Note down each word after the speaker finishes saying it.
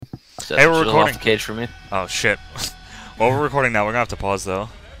Hey, we're recording. Off the cage for me. Oh shit. Well, we're recording now. We're gonna have to pause though.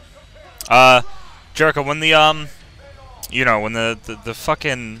 Jericho, when the you know, when the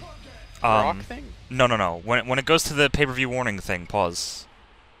fucking rock thing? No. When it goes to the pay-per-view warning thing, pause.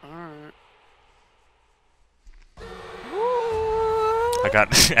 Alright. I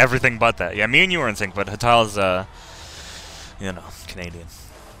got everything but that. Yeah, me and you were in sync, but Hatal's you know, Canadian.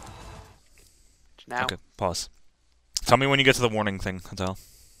 Now. Okay, pause. Tell me when you get to the warning thing, Hatal.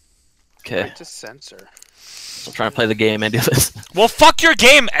 Okay. Wait to censor. I'm trying to play the game and do this. Well, fuck your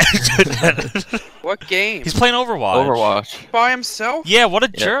game! What game? He's playing Overwatch. Overwatch. By himself? Yeah, what a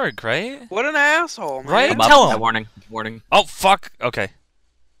jerk, right? What an asshole, man. Right? I'm up. Tell him. Warning. Warning. Oh, fuck. Okay.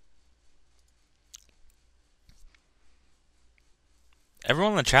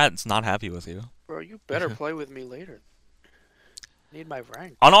 Everyone in the chat's not happy with you. Bro, you better play with me later. Need my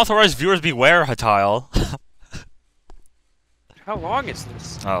rank. Unauthorized viewers beware, Hatal. How long is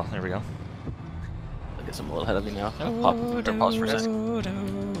this? Oh, there we go. I guess I'm a little ahead of you now. I'll pause for a second.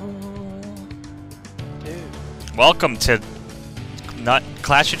 Dude. Welcome to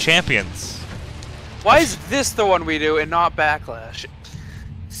Clash of Champions. Why is this the one we do and not Backlash?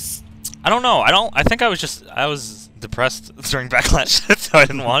 I don't know. I think I was depressed during Backlash, so I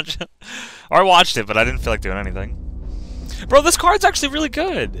didn't watch it. Or I watched it, but I didn't feel like doing anything. Bro, this card's actually really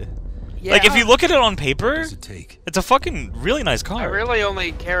good. Yeah. Like, if you look at it on paper, it's a fucking really nice card. I really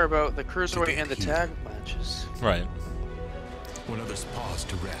only care about the cruiserweight and the tag matches. Right. When others pause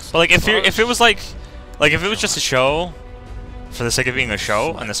to rest. But like, if it was like if it was just a show, for the sake of being a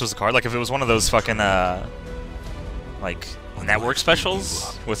show, and this was the card, like if it was one of those fucking like network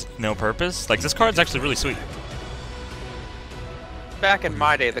specials with no purpose, like this card's actually really sweet. Back in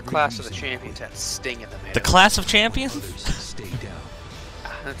my day, the Clash of the Champions had Sting in the middle. The Class of Champions? Stay down.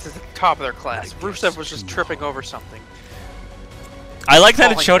 That's at the top of their class. Rusev was just tripping over something. I like that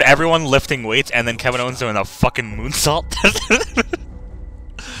it Falling showed down. everyone lifting weights and then Kevin Owens doing a fucking moonsault.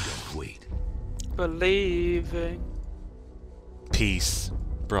 Don't wait. Believing. Peace,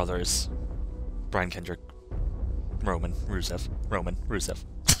 brothers. Brian Kendrick. Roman Rusev.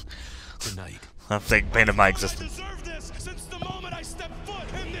 Tonight. A big pain of my existence. Deserve this since the moment I stepped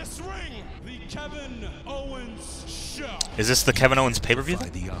foot in this ring. The Kevin Owens Show. Is this the Kevin Owens pay-per-view Defy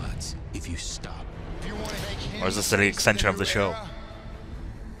thing? the odds if you stop. Or is this the extension of the show?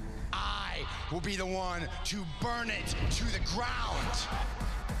 I will be the one to burn it to the ground.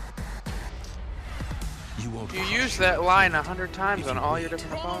 You won't. You use that line 100 times on all your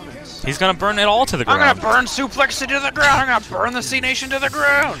different opponents. He's gonna burn it all to the I'm ground. gonna burn Suplex to the ground. I'm gonna burn the C Nation to the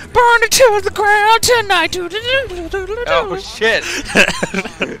ground. Burn it to the ground tonight. Oh shit!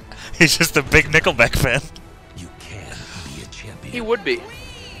 He's just a big Nickelback fan. You can be a champion. He would be.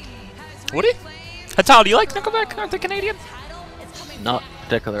 Would he? Hatal, do you like Nickelback? Aren't they Canadian? Not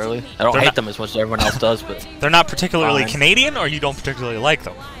particularly. I don't They're hate not- them as much as everyone else does, but They're not particularly Fine. Canadian, or you don't particularly like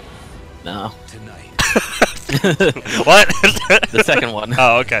them? no. Tonight. What? The second one.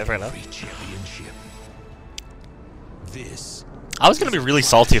 Oh, okay, fair enough. Free championship. This. I was gonna be really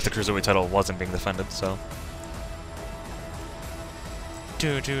salty if the Cruiserweight title wasn't being defended, so.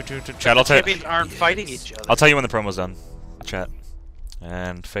 Chat, I'll Champions aren't fighting each other. tell you when the promo's done. Chat.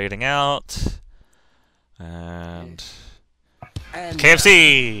 And fading out. And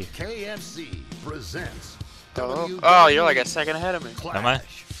KFC! KFC presents. Oh, you're like a second ahead of me. Am I?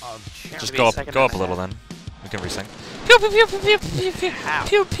 Of Just be go a up second a and a little half. then. We can resync. Pew pew pew pew pew pew How?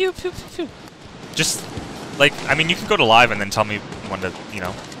 pew pew pew pew pew. Just like, I mean, you can go to live and then tell me when to, you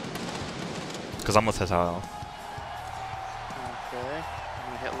know. Because I'm with Hatal. Okay.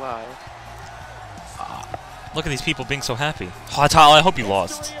 Let me hit live. Look at these people being so happy. Hatal, I hope you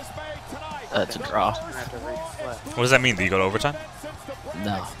lost. It's a draw. I'm gonna have to reflect. What does that mean? Do you go to overtime?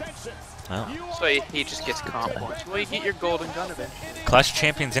 No. Oh. So he just gets comp points. Well, you get your golden gun eventually. Clash of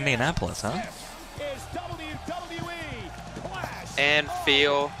Champions Indianapolis, huh? And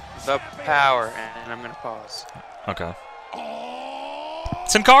feel the power. And I'm gonna pause. Okay.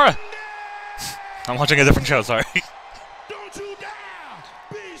 Sin Cara! I'm watching a different show, sorry. Don't you dare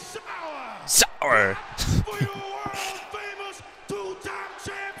be sour Sour! for your world famous two-time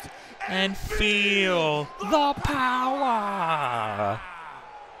champs. And feel the power!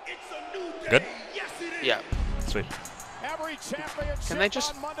 It's a new day. Good? Yes, it is. Yeah. Sweet. Can they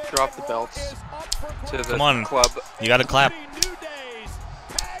just drop the belts to the Come on. club? You gotta clap.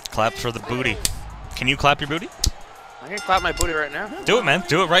 Clap for the booty. Can you clap your booty? I'm gonna clap my booty right now. Do it, man.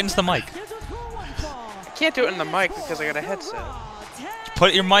 Do it right into the mic. I can't do it in the mic because I got a headset.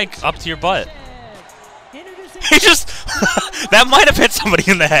 Put your mic up to your butt. He just... that might have hit somebody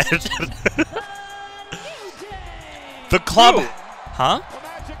in the head. The club... Who? Huh?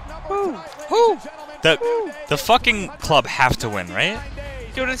 The fucking club have to win, right?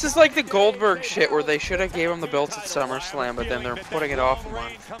 Dude, this is like the Goldberg shit where they should have gave him the belts at SummerSlam, but then they're putting it off a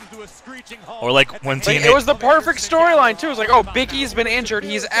month. Or like when Like, TNA. it was the perfect storyline too. It was like, oh, Big E's been injured,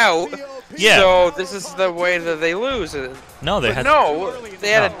 he's out. Yeah. So this is the way that they lose. No, they But had. no,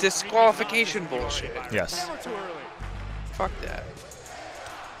 they had No. a disqualification bullshit. Yes. Fuck that.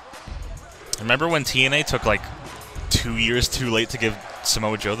 Remember when TNA took like 2 years too late to give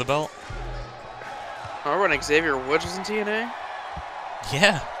Samoa Joe the belt? Remember when Xavier Woods was in TNA?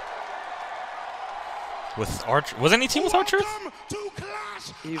 Yeah. With Archer. Wasn't he team with Archer?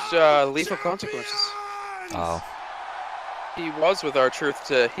 He's Lethal Consequences. Oh. He was with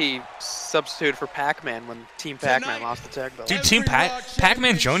R-Truth. He substituted for Pac-Man when Team Pac-Man lost the tag belt. Dude, Team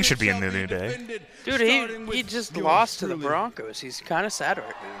Pac-Man Jones should be in the New Day. Dude, he just lost to the Broncos. He's kind of sad right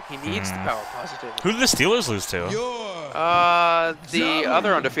now. He needs the power positivity. Who did the Steelers lose to? The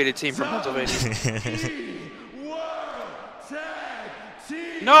other undefeated team from Pennsylvania.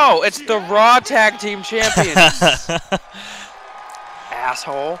 No, it's the Raw Tag Team Champions.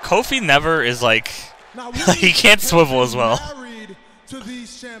 Asshole. Kofi never is like. He can't swivel as well. Married to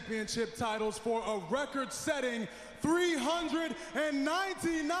these championship titles for a record-setting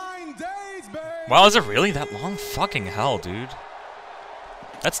 399 days, babe. Wow, is it really that long? Fucking hell, dude.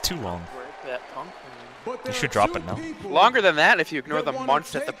 That's too long. You should drop it now. Longer than that if you ignore the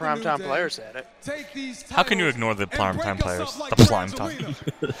month that the primetime players had it. How can you ignore the primetime players? The primetime.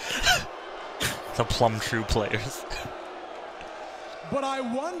 The plum true players. But I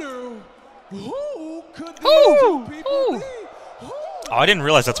wonder who could these Who? two people Who? be? Who? Oh, I didn't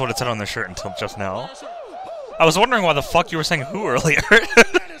realize that's what it said on the shirt until just now. I was wondering why the fuck you were saying who earlier.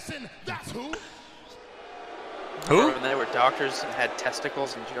 Anderson, that's who. Who? When they were doctors and had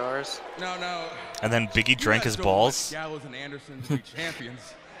testicles in jars. No. And then Biggie drank his balls. Gallows and Anderson to be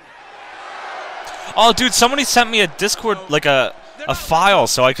champions. Oh, dude, somebody sent me a Discord, like a file,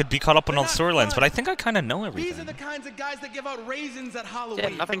 so I could be caught up on all the storylines, but I think I kind of know These are everything. the kinds of guys that give out raisins at Halloween. Yeah,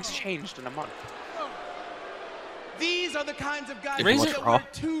 nothing's changed in a month. These are the kinds of guys Raisin- that wear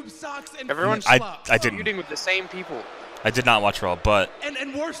tube socks and Everyone's flip-flops. I didn't. feuding with the same people. I did not watch Raw, but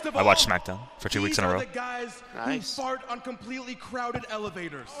And worst of I all, watched SmackDown for 2 weeks in a row. These are the guys Nice. who fart on completely crowded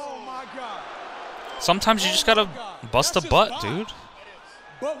elevators. Oh my God. Sometimes you just gotta bust a butt, dude.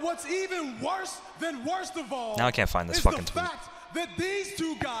 But what's even worse than worst of all Now I can't find this is fucking the tweet. fact that these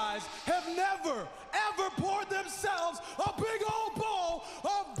two guys have never, ever poured themselves a big old bowl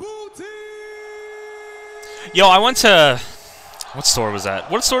of booty. Yo, I went to... What store was that?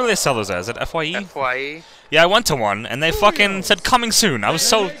 What store do they sell those at? Is it FYE? FYE. Yeah, I went to one, and they fucking said coming soon. I was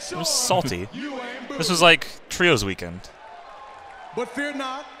salty. This was like Trios weekend. But fear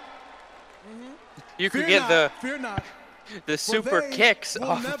not. You could Fear get not, fear not. the for super they kicks will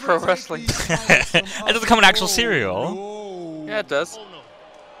off never of pro take wrestling. these titles from It doesn't come in actual us. cereal. Whoa. Yeah, it does.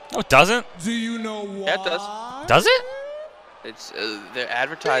 No, it doesn't. Do you know why? Yeah, it does. Does it? It's the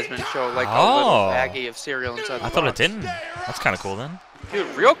advertisement show like a Oh. little baggie of cereal inside the I thought it box. didn't. That's kind of cool then. Dude,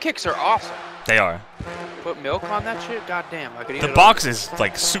 real kicks are awesome. They are. Put milk on that shit? God damn, I could eat The it box is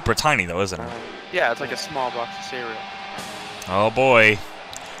like super tiny though, isn't it? all. Yeah, it's like a small box of cereal. Oh boy.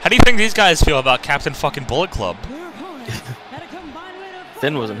 How do you think these guys feel about Captain fucking Bullet Club?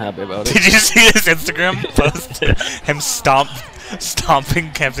 Finn wasn't happy about it. Did you see his Instagram post? Him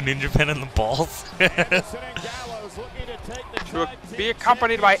stomping Captain New Japan in the balls. To be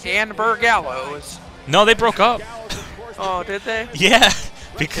accompanied by Amber Gallows. No, they broke up. Oh, did they? Yeah,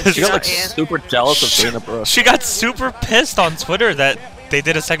 because She got like And- super jealous of Dana Brooke. she got super pissed on Twitter that they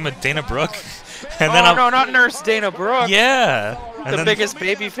did a segment with Dana Brooke, and then Oh, no, not Nurse Dana Brooke. yeah, and The then, biggest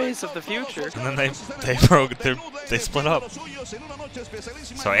baby face of the future. and then they split up.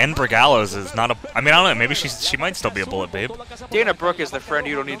 So Amber Gallows is not a. I mean, I don't know. Maybe she might still be a Bullet babe. Dana Brooke is the friend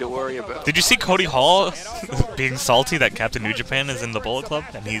you don't need to worry about. Did you see Cody Hall being salty that Captain New Japan is in the Bullet Club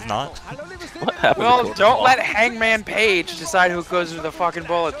and he's not? What happened? Well, to Cody don't Hall? let Hangman Page decide who goes to the fucking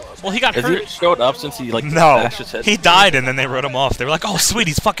Bullet Club. Well, he got Has he hurt. showed up since he like No, bashed his head? he died and then they wrote him off. They were like, "Oh, sweet,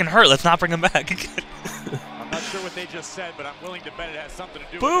 he's fucking hurt. Let's not bring him back." I'm not sure what they just said, but I'm willing to bet it has something to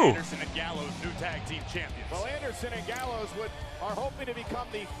do Boo. with Anderson and Gallows, new tag team champions. Well, Anderson and Gallows are hoping to become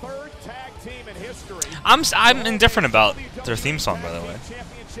the third tag team in history. I'm indifferent about their theme song, by the way.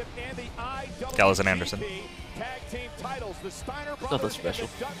 Gallows and Anderson. Nothing special.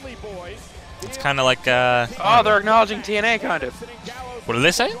 It's kind of like Oh, they're acknowledging TNA, kind of. what did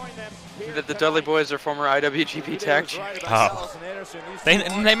they say? That the Dudley Boys are former IWGP tag champions. Oh,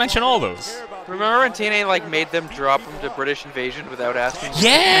 they mention all those. Remember when TNA like made them drop them to British Invasion without asking?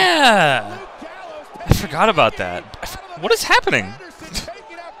 Yeah, I forgot about that. What is happening?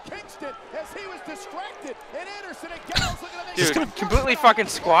 distracted, and Anderson and Gallows looking to make Dude, gonna- completely fucking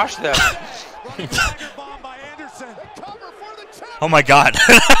squashed them. Bomb by Anderson. cover for the champ. Oh my god.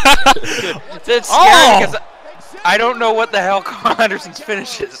 It's scary Oh! because I don't know what the hell Carl Anderson's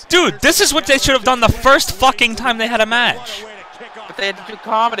finish is. Dude, this is what they should have done the first fucking time they had a match. But they had to do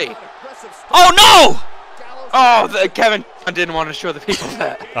comedy. Oh no! Oh, Kevin didn't want to show the people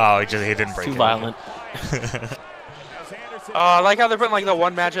that. Oh, he didn't break Too it. violent. Oh, I like how they're putting like the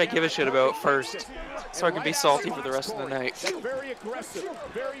one match I give a shit about first, so I can be salty for the rest of the night. Very aggressive,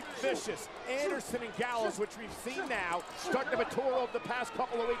 very vicious. Anderson and Gallows, which we've seen now, starting to mature over the past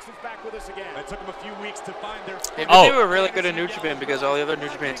couple of weeks, is back with us again. It took them a few weeks to find their Maybe Oh. they were really good in New Japan because all the other New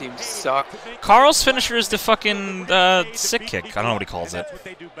Japan teams suck. Carl's finisher is the fucking sick kick. I don't know what he calls it. That's what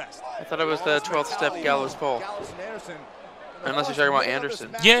they do best. I thought it was the 12th step Gallows pole. Gallows and Anderson. Unless you're talking about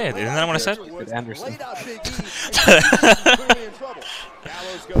Anderson. Yeah, isn't that what I said? Good Anderson.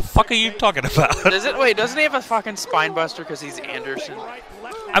 Fuck are you talking about? Wait, doesn't he have a fucking spine buster because he's Anderson?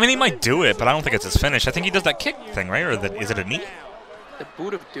 I mean, he might do it, but I don't think it's his finish. I think he does that kick thing, right? Or is it a knee? The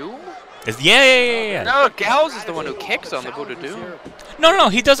Boot of Doom? Yeah. No, Gallows is the one who kicks on the Boot of Doom. No,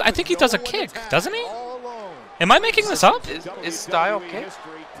 he does. I think he does a kick, doesn't he? Am I making this up? Is style kick?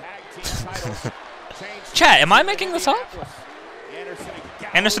 Chat, am I making this up?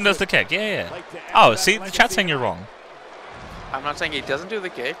 Anderson does the kick. Yeah. Oh, see, the chat's saying you're wrong. I'm not saying he doesn't do the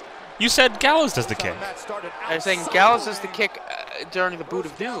kick. You said Gallows does the kick. I'm saying Gallows does the kick during the Boot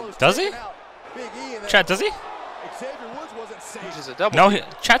of Doom. Does he? Chat, does he? Which is a double. No,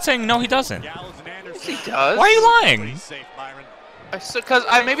 chat's saying no, he doesn't. Yes, he does. Why are you lying? Because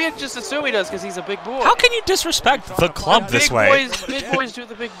maybe I just assume he does because he's a big boy. How can you disrespect the club this big way? Big boys do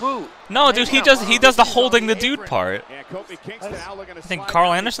the big boot. No, dude, he does the holding the dude part. I think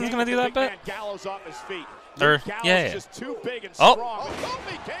Carl Anderson's gonna do that bit. Or yeah. Oh.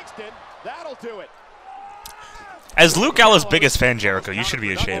 That'll do it. As Luke Gallows' biggest fan, Jericho, you should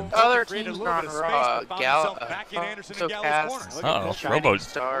be ashamed. Other teams are on Raw.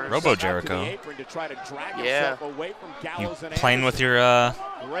 Robo Jericho. Yeah. You playing with your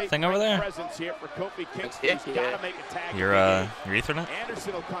thing over there? Your Ethernet?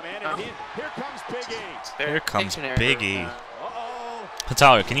 Here comes Big E.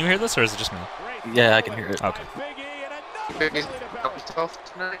 Hitaru, can you hear this or is it just me? Yeah, I can hear it. Okay.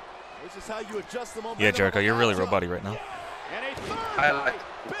 Tonight. Yeah, Jericho, you're really robot-y right now. I like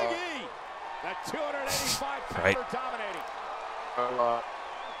Right.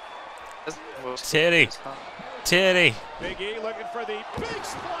 Titty. Big E looking for the big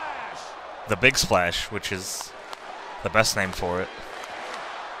splash. The Big Splash, which is the best name for it.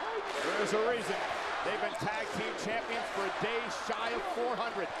 There's a reason. They've been tag team champions for a day shy of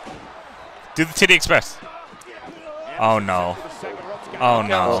 400. Do the Titty Express. Oh no. Oh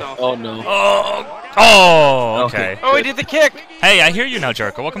no. Oh no. Oh, okay. Oh, he did the kick. Hey, I hear you now,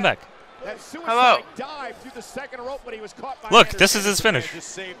 Jericho. Welcome back. Hello. Look, this is his finish. Just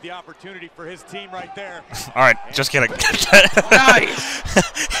saved the opportunity for his team right there. All right, just kidding. Nice.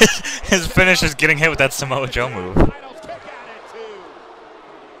 His finish is getting hit with that Samoa Joe move.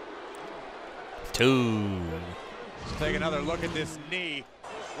 Two. Take another look at this knee.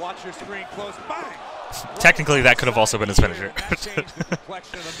 Watch your screen close. Bang! Technically, that could have also been his finisher.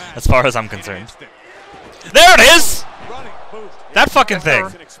 As far as I'm concerned. There it is! That fucking thing.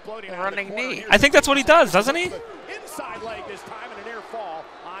 Running knee. I think that's what he does, doesn't he?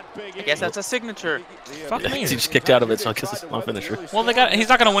 I guess that's a signature. Fuck me. He just kicked out of it, so I guess it's my finisher. Well, he's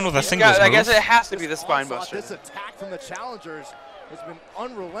not going to win with a singles I guess move. it has to be the spine buster. This attack from the challengers has been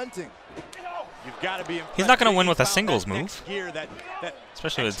unrelenting. You've got to be He's not going to win with a singles move.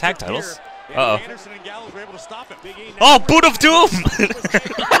 Especially with tag titles. Uh-oh. Anderson and Gallows were able to stop him. Oh, Boot of Doom!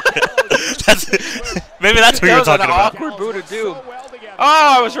 Maybe that's what you were talking about. Awkward Boot of Doom.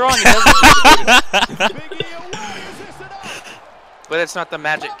 Oh, I was wrong. But it's not the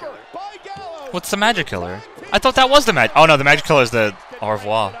Magic Killer. What's the Magic Killer? I thought that was the Magic. Oh no, the Magic Killer is the au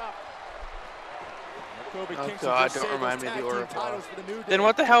revoir. Oh god, don't remind me of the au revoir. Then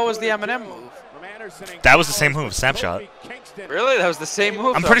what the hell was the Eminem move? That was the same move, Snapshot. Really? That was the same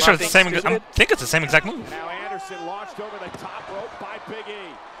move? I'm pretty sure it's the same. I think it's the same exact move. Now Anderson launched over the top rope by Big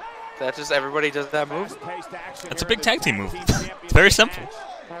E. That's just everybody does that move? It's a big tag team move. It's very simple.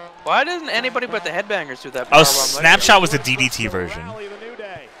 Why doesn't anybody but the Headbangers do that? Oh, Snapshot was the DDT version.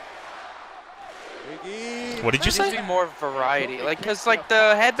 What did you There needs say? to be more variety, like, cause like the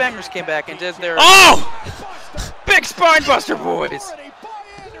Headbangers came back and did their Oh! big spine buster boys.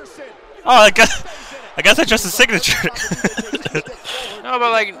 Oh, I guess that's just a signature. No,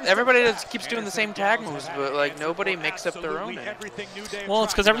 but like everybody just keeps doing the same tag moves, but like nobody makes up their own. Well,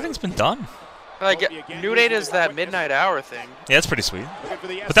 it's because everything's been done. Like, New Day does that midnight hour thing. Yeah, it's pretty sweet.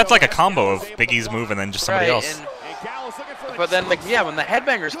 But that's like a combo of Big E's move and then just somebody else. But then, like, yeah, when the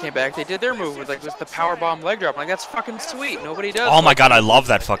Headbangers came back, they did their move with like the power bomb leg drop. Like, that's fucking sweet. Nobody does. Oh my god, I love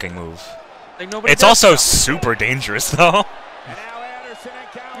that fucking move. Like, nobody It's does also that. super dangerous though.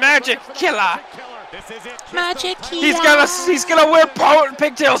 Magic Killer. Magic killer. He's gonna wear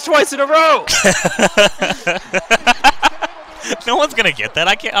pigtails twice in a row. No one's gonna get that.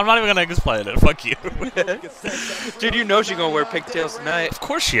 I'm not even gonna explain it. Fuck you. Dude, you know she's gonna wear pigtails tonight. Of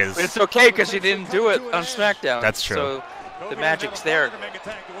course she is. But it's okay because she didn't do it on SmackDown. That's true. So the magic's there. Now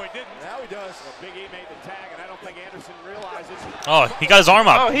he does. Big E made the tag, and I don't think Anderson realizes. Oh, he got his arm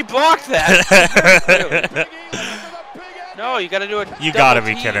Oh, up. he blocked that. No, you gotta do it. You gotta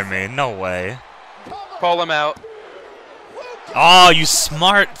be kidding me. No way. Pull him out. Oh, you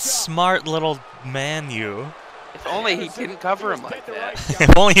smart little man, you. If only he didn't cover him like that.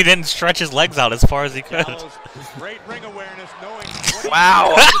 If only he didn't stretch his legs out as far as he could. Great ring awareness, knowing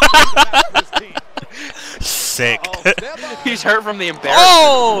Wow. Sick. He's hurt from the embarrassment.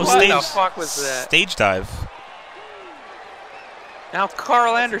 Oh, what the fuck was that? Stage dive. Now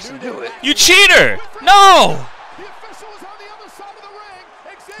Carl Anderson do it. You cheater! No!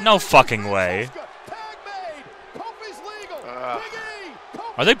 No fucking way.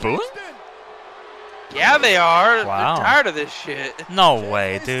 Are they booing? Yeah, they are. Wow. They're tired of this shit. No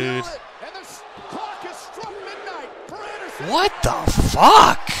way, dude. What the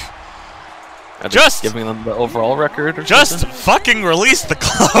fuck? Are they Just- giving them the overall record or Just something? fucking release the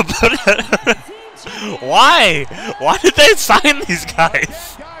club. Why? Why did they sign these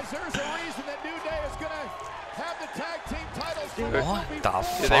guys? What the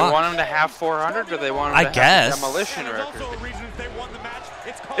fuck? Do they want him to have 400 or do they want him I to have guess. the demolition record?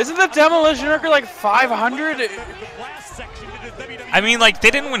 Isn't the demolition record like 500? I mean, like,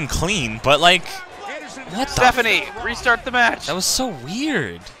 they didn't win clean, but, like, what the Stephanie, restart the match. That was so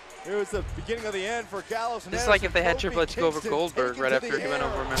weird. It was the beginning of the end for Gallows. It's like if they had Triple H go over Goldberg right after he went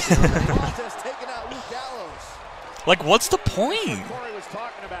over Memphis. Like, what's the point?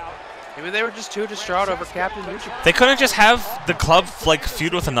 Maybe they were just too distraught over Captain Nucci. They couldn't just have the club, like,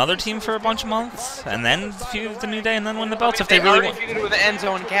 feud with another team for a bunch of months, and then feud with the New Day, and then win the belts if they really already want. feuded with the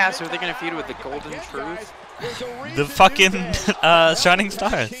Enzo and Cass, so are they going to feud with the Golden Truth? The fucking Shining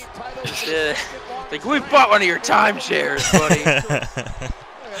Stars. Like, we bought one of your timeshares, buddy.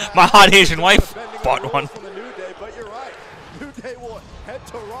 My hot Asian wife bought one.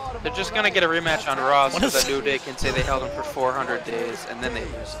 They're just going to get a rematch on Raw so What is- that New Day can say they held him for 400 days, and then they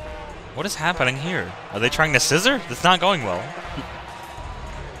lose. What is happening here? Are they trying to scissor? That's not going well.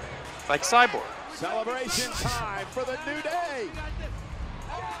 Like Cyborg. Celebration time for the New Day.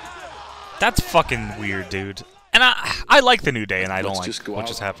 That's fucking weird, dude. And I like the New Day, and I don't like what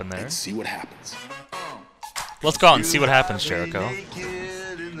just happened there. See what happens. Let's go out and see what happens, Jericho.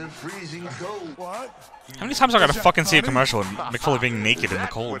 How many times I gotta fucking see a commercial of Mick Foley being naked in the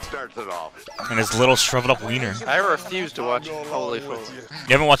cold? And his little shriveled up wiener. I refuse to watch Holy Foley. You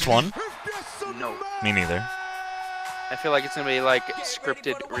haven't watched one? No. Me neither. I feel like it's going to be like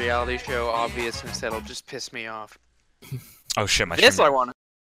scripted reality show obviousness that'll just piss me off. Oh shit, my This stream. I want to.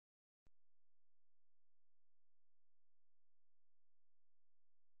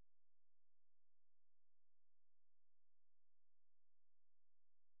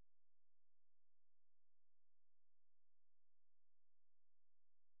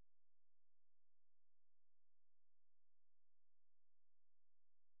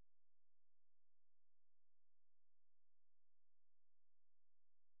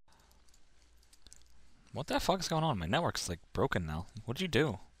 What the fuck is going on? My network's like broken now. What'd you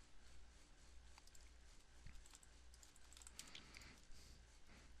do?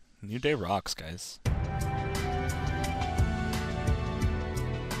 New Day rocks, guys.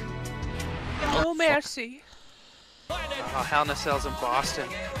 Oh, mercy. Oh, Hell in a Cell's in Boston.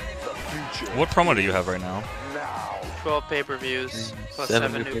 What promo do you have right now? 12 pay-per-views plus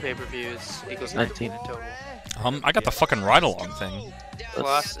 7 new pay-per-views equals 19 in total. I got the fucking ride-along thing.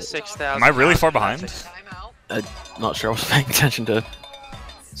 Plus 6,000. Am I really far behind? I'm not sure I was paying attention to.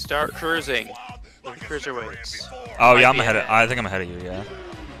 Start cruising with cruiserweights. Oh Might yeah, I'm be ahead. I think I'm ahead of you. Yeah.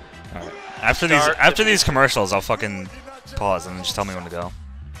 All right. After these commercials, I'll fucking pause and just tell me when to go.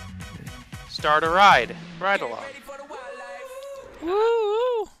 Start a ride. Ride along. Woo!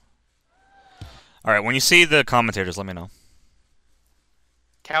 All right. When you see the commentators, let me know.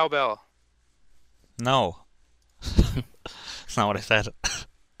 Cowbell. No. That's not what I said.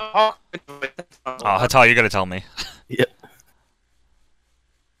 Oh, Oh, Hatal, you gotta tell me. Yep.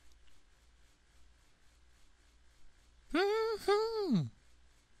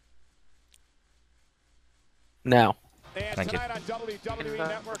 Now. Thank you. Tonight on WWE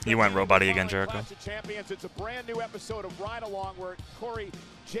Network, You went robot-y again, Jericho. Clash of Champions. It's a brand new episode of Ride Along where Corey,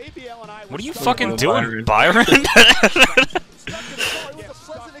 JBL, and I. What are you stuck fucking in doing, Byron? It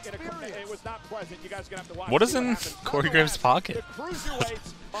was not pleasant. You guys are gonna have to watch. What is see in happens. Corey Graves' pocket? The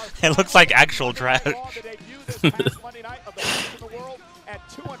cruiserweights are It looks like actual trash. on the debut this past Monday night of the best in the world at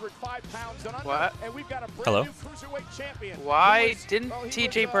 205 pounds and under. What? And we've got a brand Hello? new cruiserweight champion. Why didn't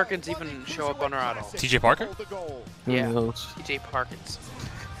T.J. Perkins even show up on Rado? TJ Parker? Yeah, Who knows? T.J. Perkins.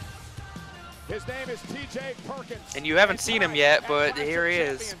 His name is T.J. Perkins. And you haven't seen him yet, but here he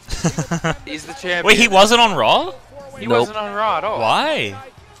is. He's the champion. Wait, he wasn't on Raw? He Nope. wasn't on Raw at all. Why?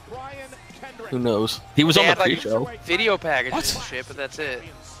 Who knows? He was They on the had, like, pre-show. video packages What? and shit, but that's it.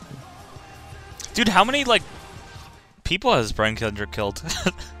 Dude, how many, like, people has Brian Kendrick killed?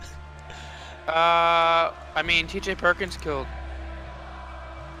 I mean, T.J. Perkins killed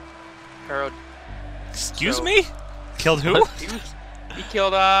Harold. Excuse So- me? Killed who? He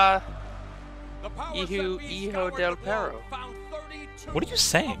killed Hijo del Perro. What are you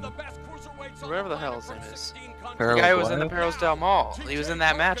saying? Whatever the hell his name is. Harold The guy who was in the what? Perros del Mall. He was in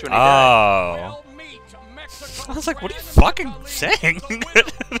that match when he died. Oh. I was like, what are you fucking saying?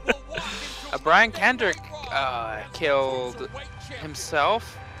 Brian Kendrick killed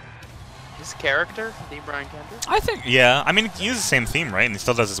himself. His character, the Brian Kendrick. I think, yeah. I mean, he uses the same theme, right? And he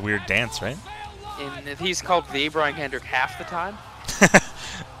still does his weird dance, right? And he's called the Brian Kendrick half the time.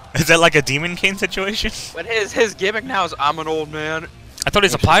 Is that like a Demon King situation? But his gimmick now is I'm an old man. I thought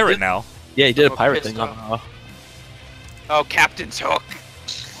he's a pirate now. Yeah, he did a I'm pirate pissed thing on off. Oh, Captain's Hook.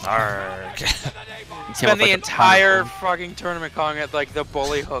 Arrgh. Spent the like a entire pirate fucking tournament calling it like the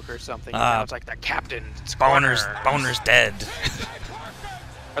bully hook or something. And now it's like the Captain's Boner's dead.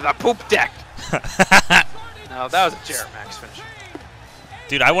 Or the poop deck. No, that was a Jarrett Max finish.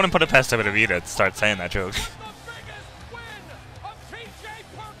 Dude, I wouldn't put it past WWE to start saying that joke.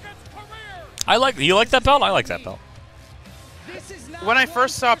 You like that belt? I like that belt. When I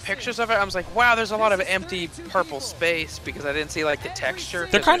first saw pictures of it, I was like, wow, there's a lot of empty purple space because I didn't see like the texture.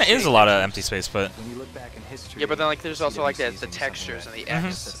 There kind of is a lot of empty space, but Yeah, but then like there's also like the textures and the X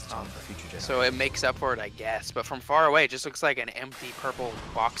and stuff. So it makes up for it, I guess. But from far away, it just looks like an empty purple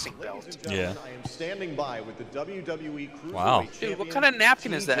boxing belt. yeah. I am standing by with the WWE Cruiserweight Wow. Dude, what kind of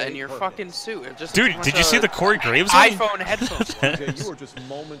napkin is that in your fucking suit? It just Dude, looks did like you see a the Corey Graves one? iPhone headphones? TJ, you are just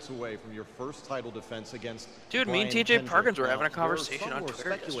moments away from your first title defense against Dude, me and Brian TJ Perkins were Now, having a there are conversation some on who are Twitter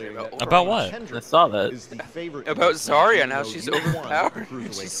yesterday speculating about that About Brian what? Kendrick I saw that. is the favorite in About this Zarya, match, now even she's though you won the overpowered.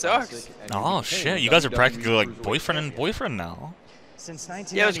 Cruiserweight She sucks. Classic and Oh became shit, you guys are WWE practically like Cruiserweight boyfriend and champion. boyfriend now. Since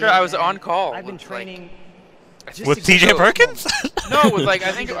Yeah, it was great. I was on call. I've been with, like, training With TJ Perkins? No, with like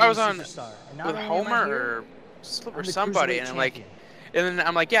I think I was on Superstar. And not with only am I Homer here, or I'm the somebody, Cruiserweight and I'm like, champion. and then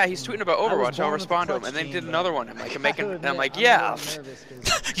I'm like, yeah, he's tweeting about I was Overwatch. I'll born with respond the to him, and then clutch he did gene, another but one. I'm like, I I'm making, gotta and I'm admit, like, I'm yeah. a little nervous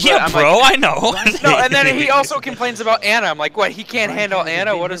 'cause Yeah, I'm bro, like- I know. No, and then he also complains about Anna. I'm like, what? He can't handle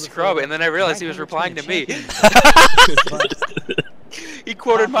Anna? What a scrub! And then I realized he was replying to me. He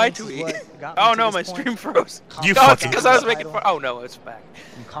quoted my tweet. Oh no, my stream froze. You No, it's fucking- because I was making fun. Oh no, it's back.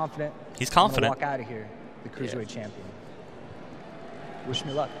 I'm confident. He's I'm gonna confident. walk out of here, the Cruiserweight champion. Wish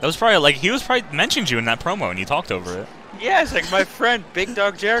me luck. That was probably like he was probably mentioned you in that promo and you talked over it. Yeah, it's like my friend Big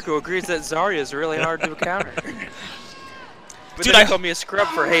Dog Jericho agrees that Zarya is really hard to counter. But Dude, then he I- called me a scrub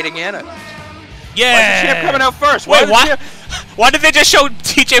for hating Anna. Yeah. Why is the champ coming out first? Wait, is the why? champ- Why did they just show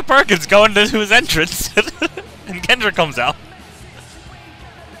TJ Perkins going to his entrance and Kendrick comes out?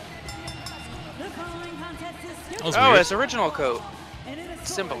 That was Oh, weird. his original coat.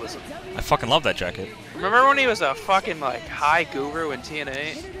 Symbolism. I fucking love that jacket. Remember when he was a fucking like high guru in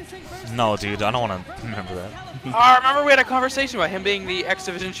TNA? No, dude, I don't want to remember that. Oh, I remember we had a conversation about him being the X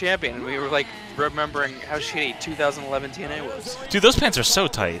Division champion, and we were like remembering how shitty 2011 TNA was. Dude, those pants are so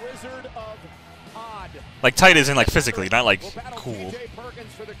tight. Like tight as in like physically, not like cool.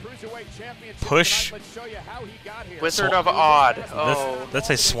 Push. Wizard of Odd. Oh, That's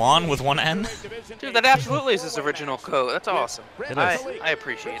a swan with one N? dude, that absolutely is his original coat. That's awesome. It is. I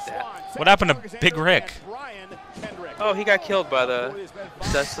appreciate that. What happened to Big Rick? Oh, he got killed by the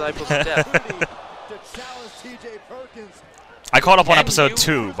Disciples of Death. I caught up on And episode you-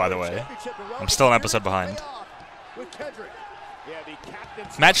 2, by the way. I'm still an episode behind.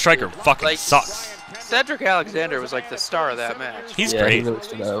 Matt Stryker fucking Like, sucks. Cedric Alexander was like the star of that match. He's Yeah, he great. really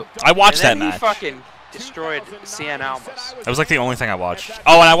stood out. I watched that And then match. he fucking destroyed Cien Almas. That was like the only thing I watched.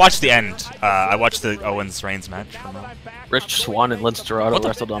 Oh, and I watched the end. I watched the Owens Reigns match. From Rich Swann and Lince Dorado What the-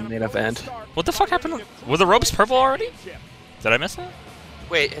 wrestled on the main event. what the fuck happened? Were the ropes purple already? Did I miss that?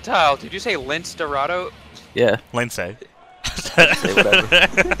 Wait, Hital, did you say Lince Dorado? Yeah. Lindsay. Say whatever.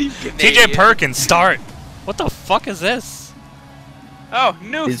 TJ Perkins, start. What the fuck is this? Oh,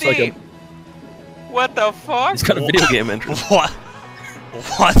 new He's theme. like What the fuck? He's got a video game entrance. What?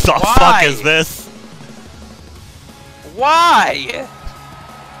 What the fuck is this? Why?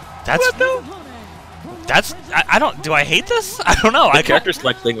 I don't. Do I hate this? I don't know. The character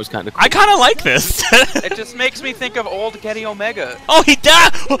select thing was kind of cool. I kind of like this. It just makes me think of old Kenny Omega. Oh, he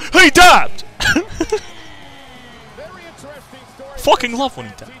dabbed! He dabbed! Fucking love when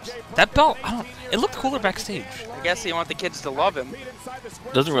he dabs. That belt, I don't. It looked cooler backstage. I guess you want the kids to love him.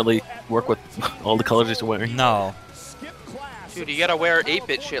 Doesn't really work with all the colors he's wearing. No. Dude, you gotta wear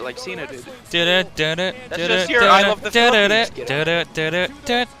 8-bit shit like Cena did. That's just your I love the Philippines.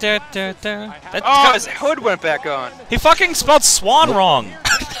 Oh, his hood went back on. He fucking spelled swan wrong.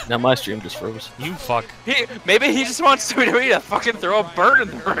 Now my stream just froze. You fuck. Maybe he just wants WWE to fucking throw a bird in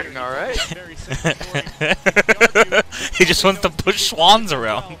the ring, alright? He just wants to push swans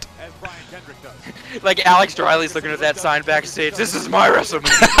around. Like Alex Riley's looking at that sign backstage. This is my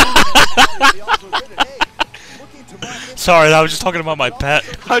WrestleMania. Sorry, I was just talking about my pet.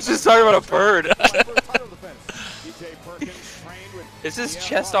 I was just talking about a bird. Is his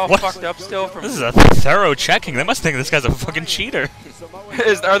chest all fucked up still? From This is a thorough checking. They must think this guy's a fucking cheater.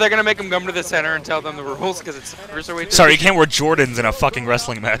 Are they gonna make him come to the center and tell them the rules because it's cruiserweight? Sorry, you can't wear Jordans in a fucking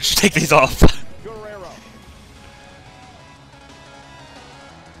wrestling match. Take these off.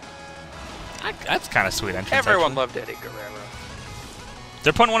 That's kind of sweet entrance. Everyone actually. loved Eddie Guerrero.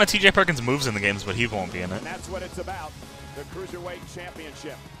 They're putting one of TJ Perkins' moves in the games, but he won't be in it. And that's what it's about. The Cruiserweight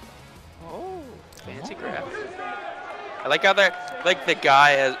Championship. Oh, fancy grab. I like how the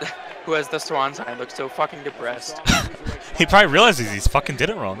guy who has the swan sign looks so fucking depressed. He probably realizes he's fucking did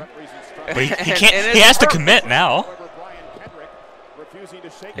it wrong. But he can't. And He has to purple. commit now.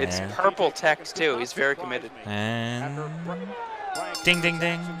 It's Yeah. purple text too. He's very committed. And ding, ding,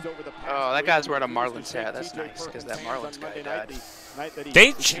 ding. Oh, that guy's wearing a Marlins hat. That's nice because that Marlins guy died.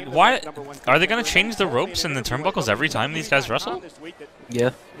 Why are they gonna change the ropes and the turnbuckles every time these guys wrestle? Yeah.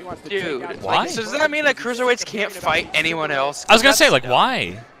 Dude, Why? so does that mean that cruiserweights can't fight anyone else? I was gonna say, like,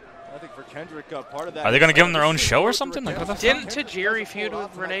 why? I think for Kendrick, part of that Are they gonna give them their own show or something? Like, what the fuck? Didn't Tajiri feud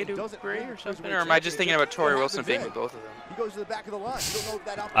with Rene Dupree or something? Or am I just thinking about Tori Wilson being with both of them? He goes to the back of the line. You don't know if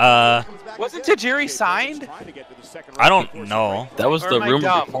that opportunity comes back Wasn't again. Tajiri signed? I don't know. That was Or the am I rumor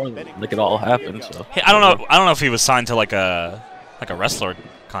dumb? before like it all happened. So Hey, I don't know. I don't know if he was signed to like a wrestler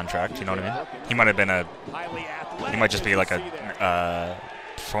contract. You know what I mean? He might have been a. He might just be like a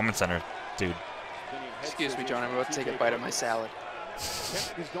performance center dude. Excuse me, John. I'm about to take a bite of my salad.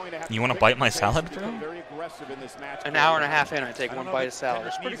 You want to bite my salad, bro? An hour and a half in, I take one bite of salad.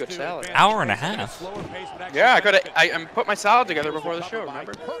 It's pretty good salad. Hour and a half. Yeah, I put my salad together before the show.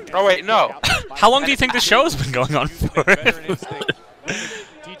 Remember? Oh wait, no. How long do you think the show has been going on for?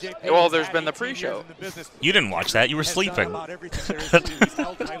 Well, there's been the pre-show. You didn't watch that. You were sleeping. I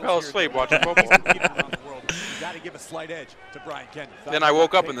fell asleep watching football. Then I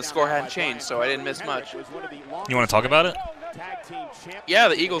woke up and the score hadn't changed, so I didn't miss much. You want to talk about it? Yeah,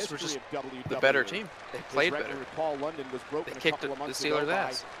 the Eagles were just the better team. They played better. They kicked the Steelers'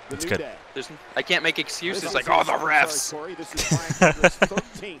 ass. That's good. I can't make excuses like, oh, the refs.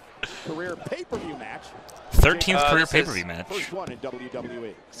 13th career this pay-per-view is- match.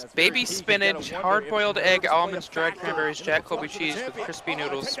 Baby spinach, hard-boiled egg, almonds, dried cranberries, Jack Colby cheese with crispy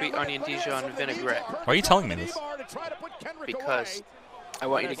noodles, sweet onion Dijon vinaigrette. Why are you telling me this? Because I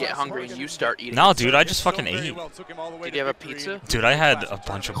want you to get hungry and you start eating. No, dude, I just fucking ate. Did you have a pizza? Dude, I had a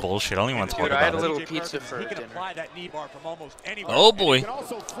bunch of bullshit. I don't even want to talk Dude, I had about a it. little pizza for dinner. Oh boy.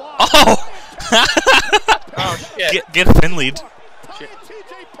 Oh! Oh shit. Get Finleyed.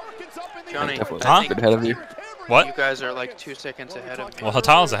 Johnny, definitely Huh? I think ahead of you. What? you guys are like 2 seconds ahead of me. Well,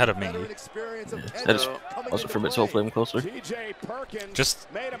 Hatal's ahead of me. I just wasn't for a bit, so hopefully I'm closer. Just,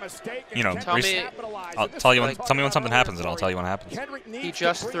 you know, Tell me, I'll tell you when. Tell me when something happens, and I'll tell you when it happens. he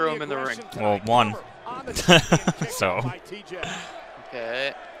just threw him in the ring. Well, one. So,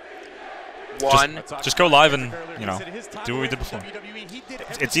 Okay. One. just go live and do what we did before.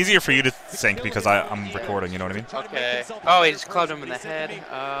 It's easier for you to sync because I'm recording. You know what I mean? Okay. Oh, he just clubbed him in the head.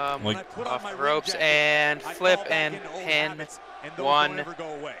 Like- Off the ropes and flip and pin. One.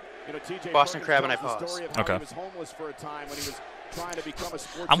 Boston Crab and I pause. Okay.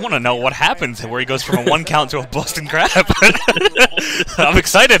 I want to know what happens where he goes from a 1 count to a Boston Crab. I'm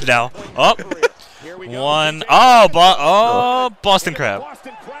excited now. Oh, one. Oh, Boston Crab.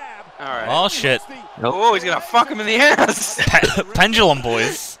 All right. Oh shit. Oh, he's gonna fuck him in the ass. Pendulum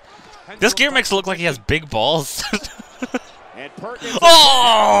boys. This gear makes it look like he has big balls. Oh,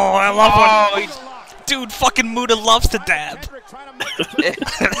 I love Oh, when. Dude, fucking Muda loves to dab.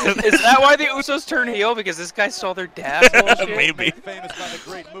 Is that why the Usos turn heel? Because this guy stole their dad's bullshit? Maybe. Famous by the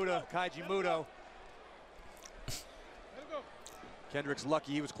great Muta, Kaiji Muto. Kendrick's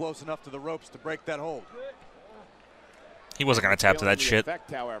lucky he was close enough to the ropes to break that hold. He wasn't gonna tap to that shit.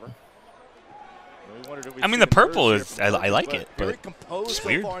 Effect, however. I mean, the purple is, I like it, but it's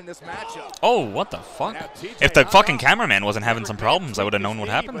weird. Oh, what the fuck? If the fucking cameraman wasn't having some problems, I would have known what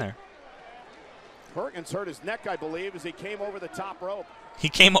happened there. Perkins hurt his neck, I believe, as he came over the top rope. He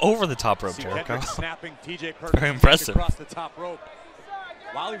came over the top rope, Jericho. Snapping TJ Perkins Very impressive. across the top rope.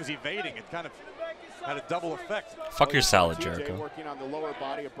 While he was evading, it kind of had a double effect. Fuck your salad, Jericho. Working on the lower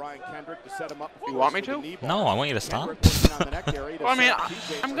body of Brian Kendrick to set him up. You want me to? No, I want you to stop. Well, I mean,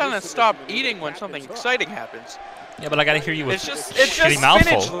 I'm gonna stop eating when something exciting happens. Yeah, but I gotta hear you with it's just shitty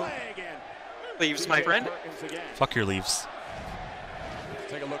mouthful. spinach leaves, my friend. Fuck your leaves.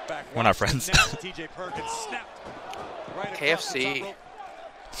 Take a look back. We're not friends. TJ Perkins snapped right KFC.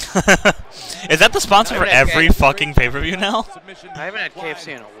 Is that the sponsor for every fucking pay-per-view now? I haven't had KFC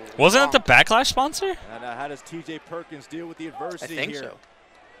in a while. Wasn't it the Backlash sponsor? And how does TJ Perkins deal with the adversity I think here? so.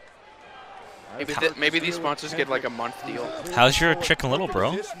 Maybe these sponsors get like a month deal. How's your Chicken Little,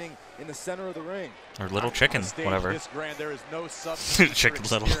 bro? In the center of the ring. Or Little Chicken, whatever. Chicken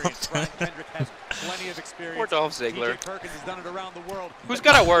Little. Poor Dolph Ziggler. Who's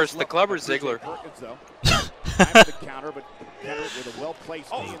got it worse, the club or Ziggler?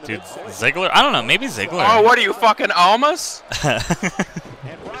 Dude, Ziggler? I don't know, maybe Ziggler. Oh, what are you, fucking Almas?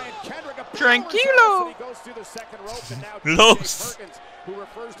 Tranquilo. Los. Who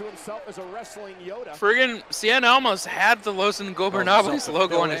refers to himself as a wrestling Yoda. Friggin' Cien Almas had the Los Ingobernables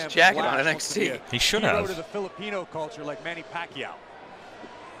logo on his jacket on NXT. He should Hero have. to the Filipino culture like Manny Pacquiao.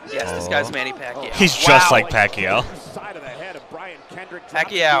 Yes, this guy's Manny Pacquiao. He's just like Pacquiao.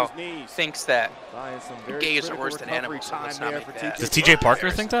 Pacquiao thinks that gays are worse than animals, so let's not make that. Does TJ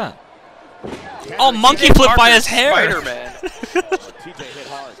Parker think that? Oh, monkey flip by his hair! Spider-Man. TJ hit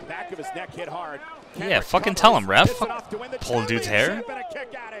hard. Back of his neck hit hard. Yeah, fucking tell him, ref. Pulling dude's hair.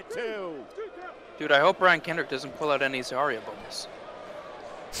 Dude, I hope Brian Kendrick doesn't pull out any Zarya bonus.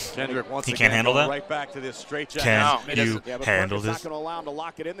 Kendrick once He can't handle that? right back to this straight Can you handle this?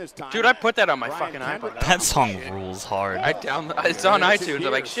 Dude, I put that on my fucking iPod. That song rules hard. It's on iTunes.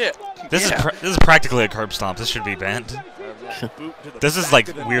 I'm like, shit. This is practically a curb stomp. This should be banned. This is like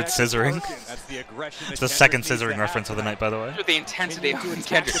weird scissoring. It's the second scissoring reference of the night, by the way. With the intensity of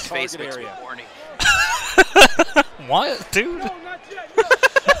Kendrick's face makes me horny. What, dude?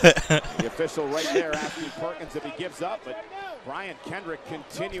 The official right there asking Perkins if he gives up, but Brian Kendrick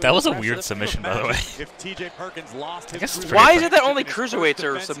continuing. That was a weird submission, by the way. If TJ Perkins lost his Why is it that only cruiserweights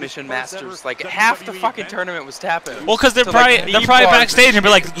are submission masters? Like half the fucking tournament was tapping. Well, because they're probably backstage and be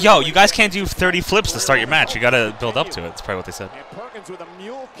like, "Yo, you guys can't do 30 flips to start your match. You gotta build up to it." That's probably what they said.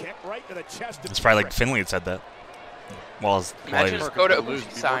 It's probably like Finley had said that. Well, imagine if Kota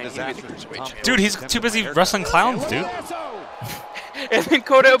Ibushi signed, he'd be the cruiserweight champion. Dude, he's too busy wrestling clowns, dude. And then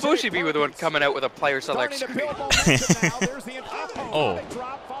Kota Ibushi be the one coming out with a player selection. Oh.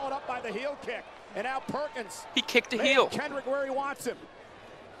 He kicked a heel. Kendrick where he wants him.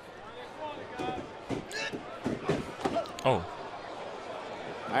 Oh.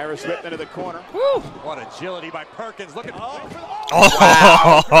 Irish whipped into the corner. Woo! What agility by Perkins. Look at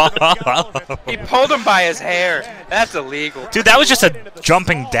Oh. He pulled him by his hair. That's illegal. Dude, that was just a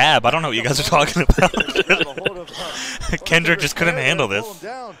jumping dab. I don't know what you guys are talking about. Kendrick just couldn't handle this.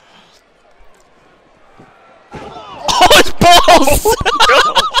 Oh, his balls!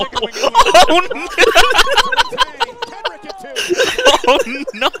 Oh, no! Oh,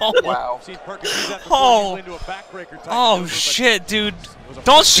 no! Wow. Oh, shit, dude.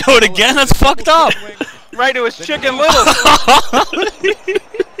 Don't show it again. That's fucked up. Right to his Chicken Little.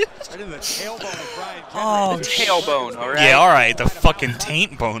 Oh, tailbone, all right? Yeah, all right. The fucking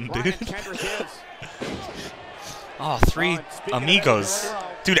taint bone, dude. Oh, 3 amigos.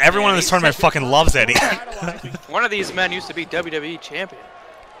 Dude, everyone in this tournament fucking loves Eddie. One of these men used to be WWE champion.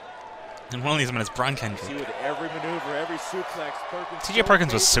 And one of these men is Brian Kendrick. Every maneuver, every suplex, TJ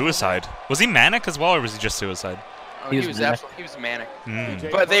Perkins was suicide. Was he manic as well, or was he just suicide? Oh, he was manic.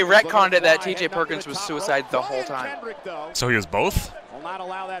 But they retconned it that TJ Perkins was suicide the whole time. So he was both? Will not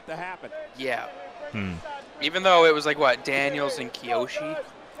allow that to happen. Yeah. Even though it was like, what, Daniels and Kiyoshi?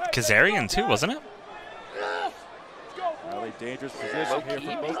 Kazarian too, wasn't it? Really dangerous position here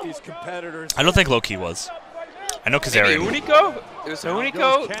for both these competitors. I don't think Low-Key was. I know Kazarian. Maybe Hunico? It was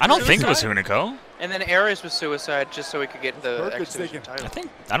Hunico? I don't think it was Hunico. And then Aries was suicide just so he could get the X Division title.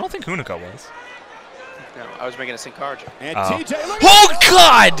 I don't think Hunico was. No, I was making a Sin Cara joke. And Oh. TJ, look Oh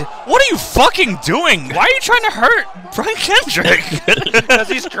God! What are you fucking doing? Why are you trying to hurt Brian Kendrick? Because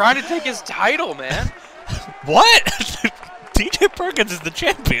he's trying to take his title, man. What? TJ Perkins is the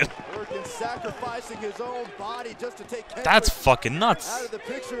champion. Perkins sacrificing his own body just to take That's Kendrick fucking out nuts. of the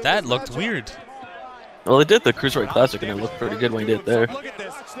picture in That this looked matchup. weird. Well, they did the Cruiserweight Classic, and it looked pretty good when he did it there. Look at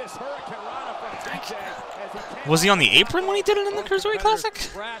this. This hurricane rana from TJ as he came Was he on the apron when he did it in the Cruiserweight Classic?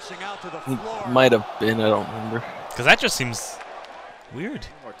 crashing out to the He floor. might have been, I don't remember. Because that just seems weird.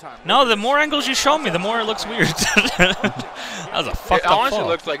 More time. No, the more angles you show me, the more it looks weird. That was a fucked It up honestly fall.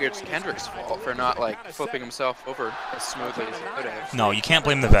 looks like it's Kendrick's fault for not like flipping himself over as smoothly as he could have. No, you can't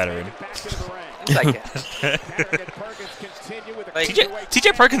blame the veteran. Back into the ring. Yes, I can. Kendrick and Perkins continue with the Like,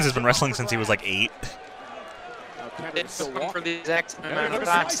 TJ Perkins has been wrestling since he was like 8. Now Kendrick It's still come for walking. the exact same amount look of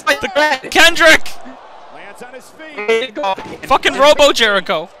at times. the Kendrick! Lands on his feet. Fucking Robo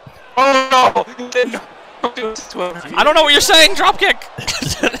Jericho! Oh no! Didn't do it to him. I don't know what you're saying, dropkick!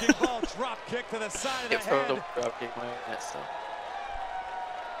 Ball drop kick to the side of It the froze head. the drop kick, man. That's,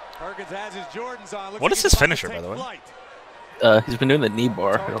 Perkins has his Jordans on. Looks What like is he's his about to finisher, by take the way? flight. He's been doing the knee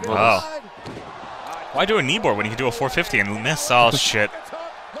bar. I don't know. Oh. Why do a knee bar when you can do a 450 and miss? Oh, shit. Look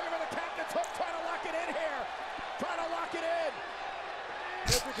at the captain's hook, trying to lock it in here. Trying to lock it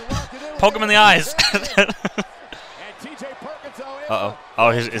in. If we can lock it in, Poke him in the eyes. And TJ Perkins, though, able Uh-oh. Oh,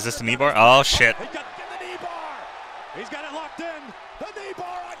 is this the knee bar? Oh, shit. He got the knee bar. He's got it locked in. The knee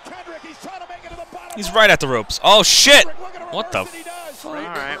bar on Kendrick. He's trying to make it to the bottom. He's right at the ropes. Oh, shit! What the f? all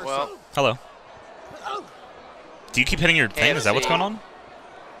right, well, Hello. Do you keep hitting your thing? Is that what's going on?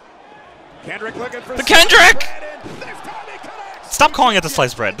 Kendrick looking for The Kendrick! This time he connects. Stop calling it the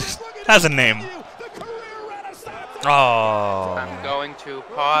sliced bread. It has a name. The career renaissance. Oh. I'm going to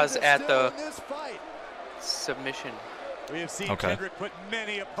pause at still the in this fight. submission. We have seen Okay. Kendrick put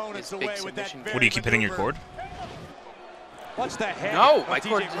many opponents His big away with that submission. very What, do you keep hitting your maneuver. cord? Watch the head No, of my TJ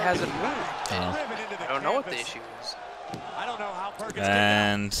cord Perkins. hasn't moved. Oh. Driven into the I don't know what the canvas. issue is. I don't know how Perkins did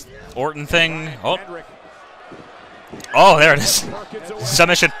And Orton thing. that. Oh, Kendrick, oh, there it is. Perkins away.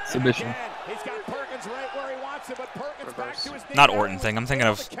 Submission. Submission. Again, he's got Perkins right where he wants him, but Perkins back to his knee. Not Orton thing. I'm thinking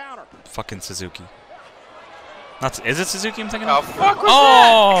of The counter. fucking Suzuki. Not. Is it Suzuki I'm thinking Oh of? fuck was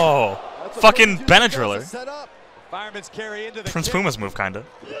Oh! That's what Fucking Perkins usually does Benadryller. to set up. Fireman's carry into the Prince kick. Puma's move, kinda.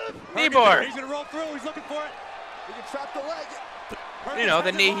 Knee Perkins, bar. He's gonna roll through. He's looking for it. He can trap the leg. Perkins You know, the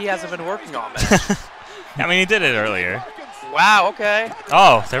has it knee locked he hasn't in. been working on, man. I mean, he did it earlier. Wow, okay.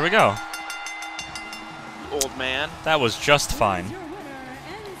 Oh, there we go. Old man. That was just fine.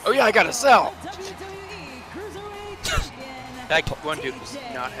 Oh yeah, I gotta sell. That one dude was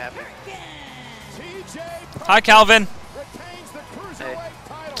not happy. TJ Hi, Calvin. retains the Hey. cruiserweight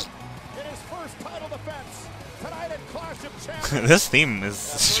title in his first title defense tonight at Clash of Champions. This theme is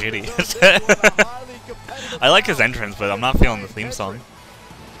shitty. I like his entrance, but I'm not feeling the theme song.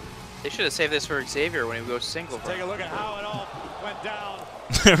 They should have saved this for Xavier when he goes single. Take a look at how it all went down.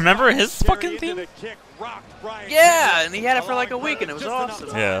 Remember his Carry fucking into theme? the kick, rocked Brian Yeah, Kendrick, and he had it for like a allowing week, and it was Perkins just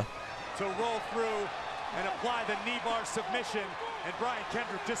awesome. enough Yeah. to roll through and apply the knee bar submission, and Brian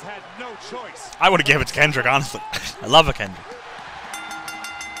Kendrick just had no choice. I would have gave it to Kendrick, honestly. I love a Kendrick.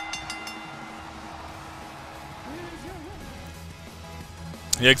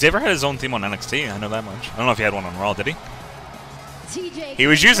 Yeah, Xavier had his own theme on NXT. I know that much. I don't know if he had one on Raw, did he? He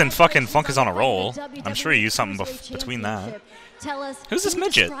was using fucking Funk is on a Roll. I'm sure he used something between that. Who's this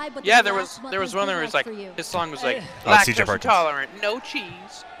midget? Yeah, there was one that was like his song was like Oh, it's CJ lactose Perkins. intolerant, no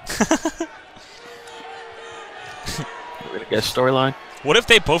cheese. We're gonna get a storyline. What if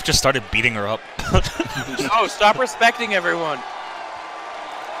they both just started beating her up? Oh, stop respecting everyone.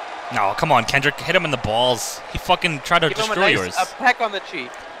 No, come on, Kendrick. Hit him in the balls. He fucking tried to Give him a destroy nice yours. a peck on the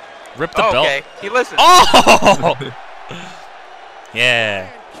cheek. Rip the Oh, belt. okay, he listened. Oh! Yeah.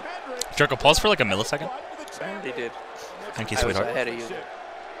 Jericho, pause for like a millisecond. They did. Thank you, I was sweetheart. ahead of you.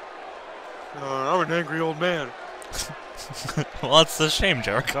 I'm an angry old man. Well, that's a shame,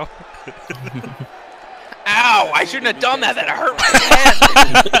 Jericho. Ow! I shouldn't have done that. That hurt my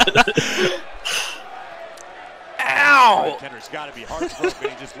head. Ow! Kendrick's got to be heartbroken.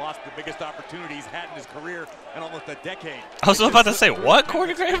 He just lost the biggest opportunity he's had in his career in almost a decade. I was about to say, what,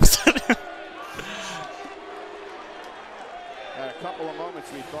 Corey Graves? At a couple of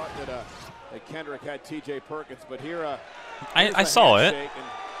moments, we thought that Kendrick had TJ Perkins, but here I saw it. handshake, and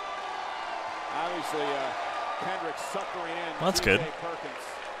obviously, Kendrick suckering in. Well, that's TJ good. Perkins.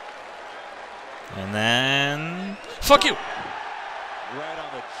 And then... Fuck you! Right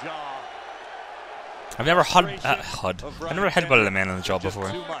on the jaw. I've never I've never headbutted a man in the jaw before.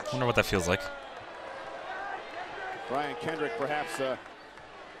 I wonder what that feels like. Brian Kendrick perhaps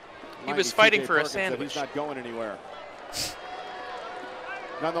He was fighting for a sandwich. He's not going anywhere.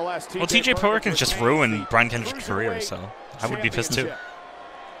 Nonetheless, Well, TJ Perkins just ruined Brian Kendrick's career, so I would be pissed too.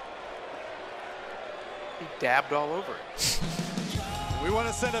 He dabbed all over it. We want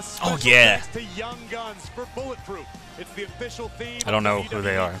to send a special thanks to Young Guns for Bulletproof. It's the official theme. I don't know who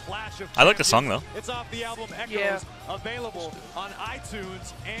they are. I like the song though. It's off the album Echoes, available on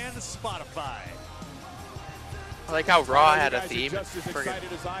iTunes and Spotify. I like how Raw had a theme. Friggin'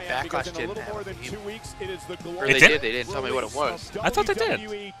 Backlash didn't have a theme. Or they did. They didn't tell me what it was. I thought they did.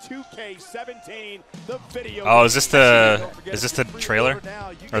 Oh, is this the trailer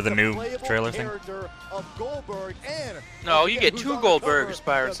or the new trailer thing? No, you get 2 Goldbergs,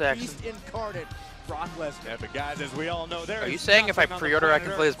 Byron Saxon. Yeah, but guys, as we all know, Are you saying if I pre-order I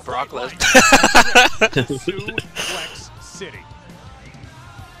can play as Brock Lesnar? Suplex City.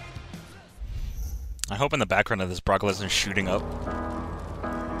 I hope in the background of this Brock Lesnar shooting up.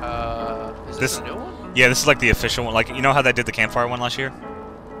 Is this a new one? Yeah, this is like the official one. Like, you know how they did the campfire one last year?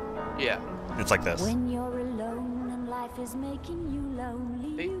 Yeah. It's like this. When you're alone and life is making you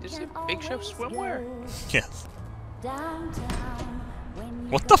lonely, This is Big Show swimwear. Yes.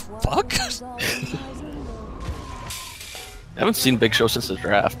 What the fuck? I haven't seen Big Show since the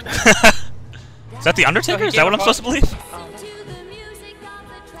draft. Is that The Undertaker? Is that what I'm supposed to believe?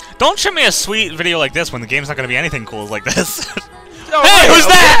 Don't show me a sweet video like this when the game's not going to be anything cool like this. Oh, hey, who's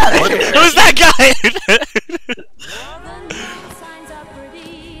that? Who's that guy?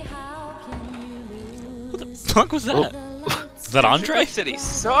 What the fuck was that? Is that Andre? City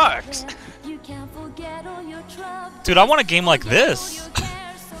sucks. Dude, I want a game like this.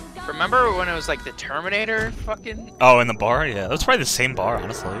 Remember when it was like the Terminator fucking... Oh, in the bar? Yeah, that's probably the same bar,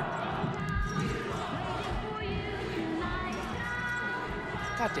 honestly.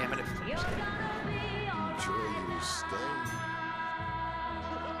 God damn it.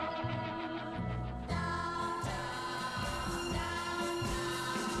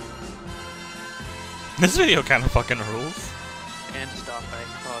 This video kind of fucking rules. And stop by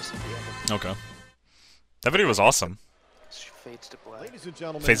pause at the end. Okay. That video was awesome. Fades to black. Ladies and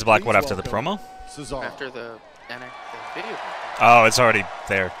gentlemen, Fades to black what, after the promo? Cesaro. After the video. Oh, it's already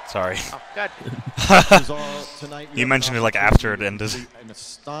there. Sorry. Oh, God. Cesaro, tonight You mentioned it like after it ended. An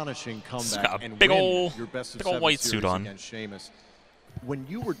astonishing He's comeback got a and big win ol' your best of big ol' 7 white suit series on. against Sheamus. When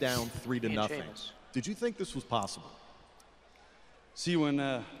you were down 3-0, did you think this was possible? See, when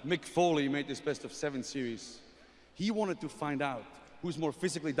Mick Foley made this best of 7 series, he wanted to find out who's more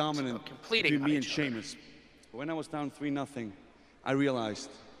physically dominant between me and Sheamus. But when I was down 3-0, I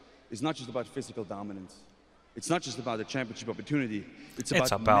realized it's not just about physical dominance. It's not just about a championship opportunity. It's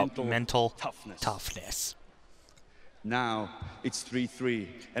about mental toughness. Now it's 3-3,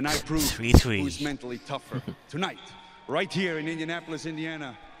 and I prove who's mentally tougher tonight, right here in Indianapolis,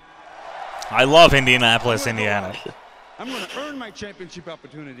 Indiana. I love Indianapolis, Indiana. I'm going to earn my championship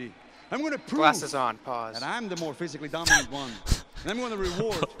opportunity. I'm going to prove Glasses on, pause. that I'm the more physically dominant one. And I'm going to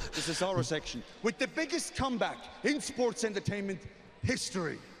reward the Cesaro section with the biggest comeback in sports entertainment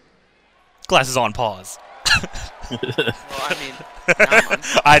history. Glasses on, pause. Well, I mean,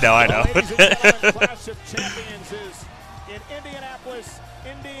 I know. Ladies and gentlemen, Clash of Champions is in Indianapolis,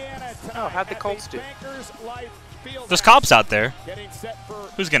 Indiana tonight. Oh, how'd the Colts do? There's cops out there.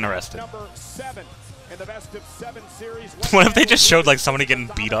 Who's getting arrested? Number 7 in the best of 7 series. What if they just showed like somebody getting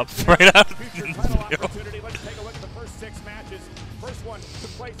beat up right out?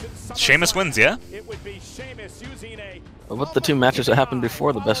 Sheamus wins, yeah? What about the 2 matches that happened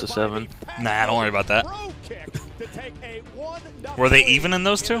before the best of 7? Nah, don't worry about that. Were they even in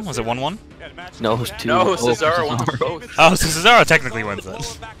those 2? Was it 1-1? No, it was 2. No, Cesaro won both. Oh, so Cesaro technically wins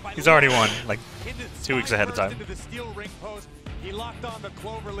it. He's already won, like 2 weeks ahead of time. He locked on the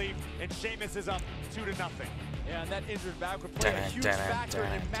cloverleaf, and Sheamus is up 2-0. Yeah, and that injured back would play a huge factor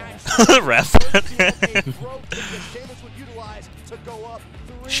in match. Ref.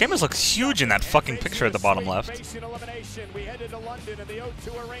 Sheamus looks huge in that fucking picture at the bottom left.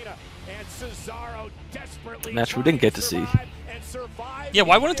 Match we didn't get to see. Yeah,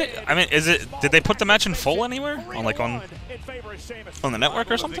 why wouldn't they? I mean, did they put the match in full anywhere? On like on the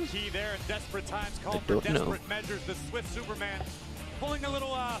network or something? I don't know.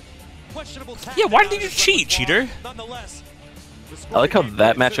 Yeah, why did you cheat, cheater? I like how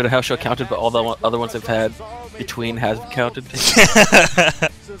that match at a house show counted, but all the other ones they've had between hasn't counted.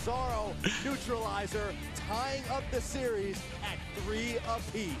 Cesaro, neutralizer, tying up the series at 3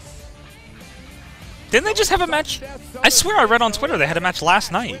 apiece. Didn't they just have a match? I swear I read on Twitter they had a match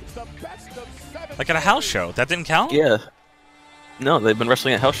last night. Like at a house show. That didn't count? Yeah. No, they've been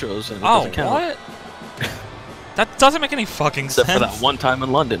wrestling at house shows and it doesn't count. What? That doesn't make any fucking Except sense. for that one time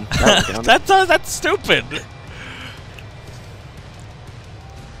in London. That That's stupid.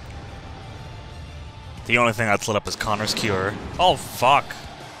 The only thing that's lit up is Connor's cure. Oh fuck.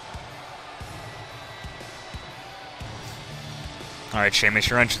 All right, Sheamus,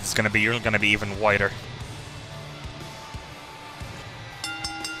 your entrance is you're gonna be even whiter.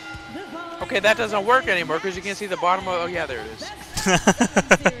 Okay, that doesn't work anymore because you can't see the bottom of. Oh yeah, there it is.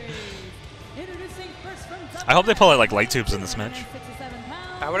 I hope they pull out like light tubes in this match.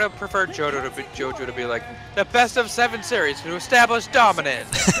 I would have preferred Jojo to be like the best of 7 series to establish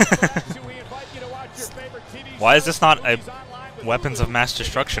dominance. Why is this not a weapons of mass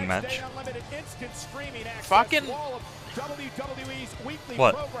destruction match? Fucking.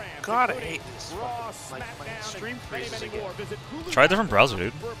 What? God, I hate this. Like, my stream freezes again. Try a different browser,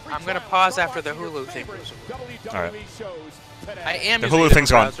 dude. I'm gonna pause after the Hulu thing. All right. I am the using Hulu a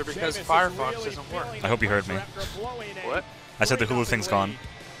thing's gone. browser because Firefox doesn't work. I hope you heard me. What? I said the Hulu thing's gone.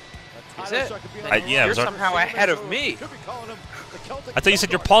 Is it? Yeah, it You're was somehow ahead of me. I thought you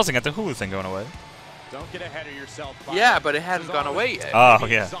said you're pausing at the Hulu thing going away. Don't get ahead of yourself. Yeah, but it hasn't gone away yet. Oh,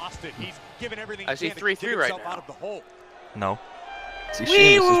 yeah. I see 3-3 right now. No. See,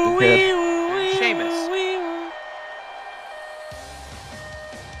 Sheamus is prepared. Sheamus.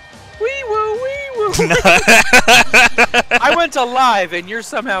 Wee woo, wee woo. I went to live and you're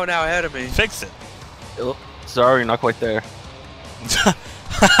somehow now ahead of me. Fix it. Oh, sorry, you're not quite there.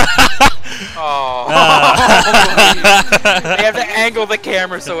 Oh. They have to angle the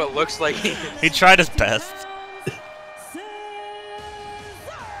camera so it looks like he tried his best.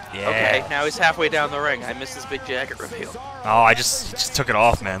 Yeah. Okay, now he's halfway down the ring. I missed his big jacket reveal. Oh, he just took it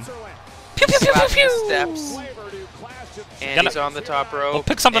off, man. Pew, pew, pew, pew, pew. Steps. And he's on the top rope. Well,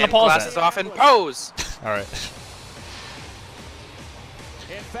 pick something and to pause glasses at. off and pose. All right.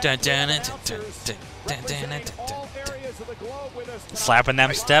 Slapping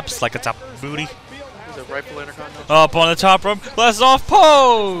them steps like it's a booty. He's a rightful intercontinental. Up on the top rope, glasses off,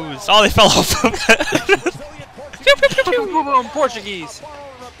 pose. Oh, they fell off. Pew, pew, pew, pew, boom, boom, Portuguese.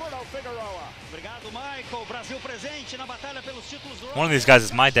 One of these guys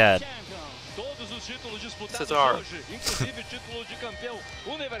is my dad. Cesaro.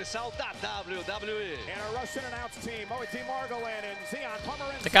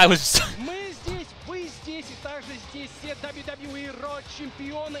 The guy was.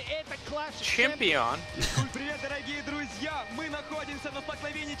 Champion.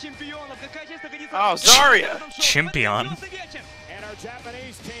 Oh, Zarya. Champion.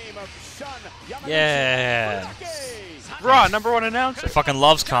 Yeah. Raw #1 announcer. Fucking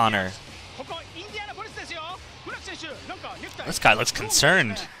loves Connor. This guy looks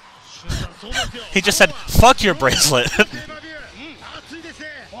concerned. He just said, "Fuck your bracelet."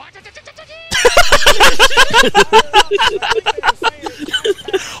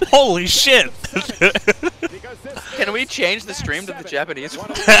 Holy shit! Can we change the stream to the Japanese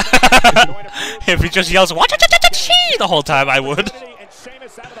one? If he just yells "Wa-cha-cha-cha-chi" the whole time, I would.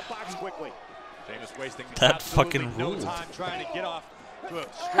 That fucking rules.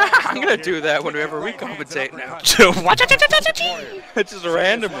 I'm gonna do that whenever we commentate now. It's just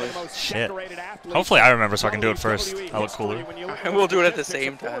randomly. Shit. Hopefully I remember so I can do it first. I'll look cooler. And we'll do it at the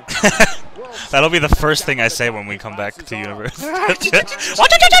same time. That'll be the first thing I say when we come back to Universe. Welcome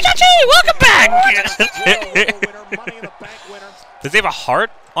back! Does he have a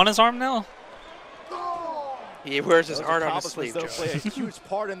heart on his arm now? He wears his heart on his sleeve, Joe. Play a huge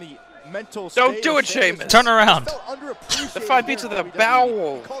part in the mental Don't do it, Sheamus. Turn around. The 5 beats of the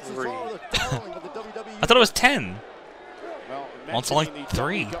bowel. I thought it was 10. Well, it's only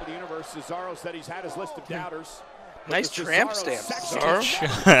 3. Nice tramp stamp, Cesaro.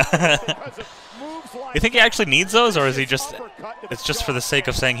 You think he actually needs those, or is he just? It's just for the sake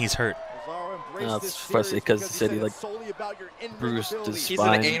of saying he's hurt. No, it's firstly because the city like bruised his He's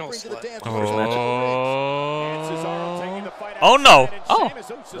spine. an anal slut. Oh no! Oh!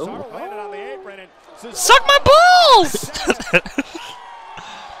 Suck my balls!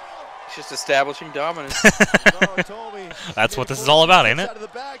 Just establishing dominance. That's what this is all about, ain't it?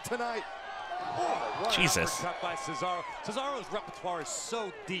 Jesus. Cesaro's repertoire is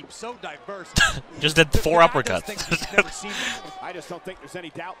so deep, so diverse. Just did 4 uppercuts. I just don't think there's any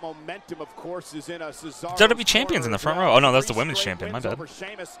doubt. Momentum, of course, is in a Cesaro. WWE champion's in the front row. Oh no, that's the women's champion. My bad. What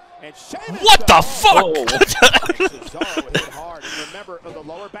the fuck?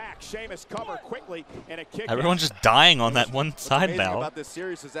 Everyone's just dying on that one side now. About this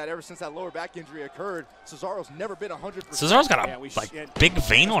series is that ever since that lower back injury occurred, Cesaro's never been 100%. Cesaro's got a like big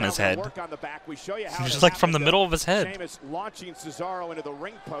vein on his head. Just like from the middle of his head. Launching Cesaro into the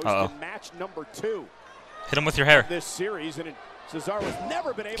ring post Uh-oh. in match #2. Hit him with your hair. This series, and Cesaro has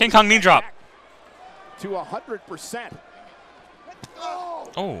never been able King to Kong knee get drop. back to 100%.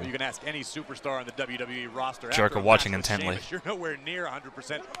 Oh. You can ask any superstar on the WWE roster. Jericho watching intently. Sheamus, you're nowhere near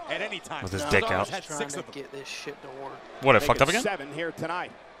 100% at any time. With his dick out. Trying to get this shit to work. What, it fucked up again? 7 here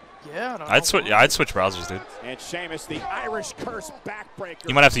tonight. Yeah, I'd switch browsers, dude. And Sheamus, the Irish curse backbreaker.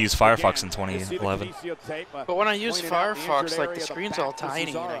 You might have to use Firefox in 2011. But when I use Firefox, like the screen's all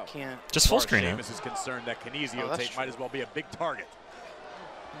tiny and I can't. Just full screen it. Sheamus is concerned that kinesio tape might as well be a big target.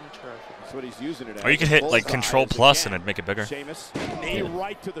 That's what he's using it as. Or you could hit like Control Plus and it'd make it bigger. Sheamus, knee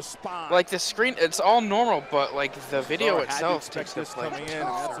right to the spine. Like the screen, it's all normal, but like the video itself takes this up like coming in.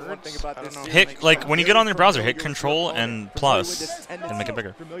 That's the one thing about this. Hit like when you get on your browser, hit Control and Plus and make it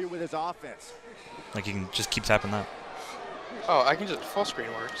bigger. Familiar with his offense. Like you can just keep tapping that. Oh, I can just full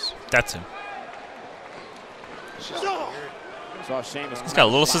screen works. That's him. It's just weird. Saw Sheamus. He's got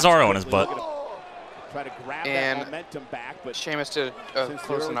a little Cesaro in his butt. Try to grab And that momentum back, but Sheamus did a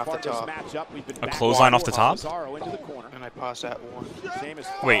clothesline off the top. A clothesline off the top? And I paused that one.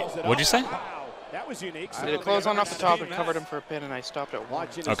 Wait, what'd you say? That was unique. I did a clothesline off the top and covered him for a pin, and I stopped at one.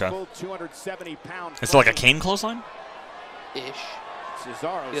 Okay. Is it like a cane clothesline? Ish.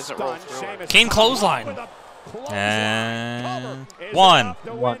 Cesaro He doesn't roll through it. Cane clothesline. And 1,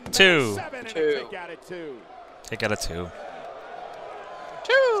 2. Take out a 2.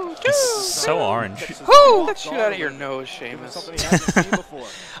 2. So orange. Whoo! Get shit out of your nose, Sheamus.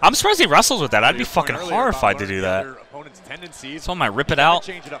 I'm surprised he wrestles with that. I'd be fucking horrified to do that. Someone might rip it out.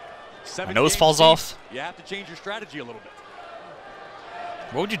 My nose falls off. You have to change your strategy a little bit.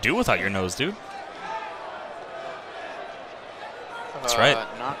 What would you do without your nose, dude? That's right.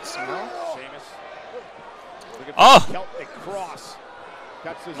 Not smell? Oh!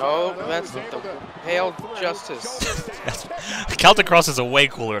 No, that's the Hail Justice. Celtic Cross is a way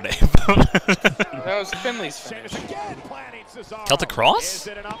cooler name. That was Finley's finish. Celtic Cross?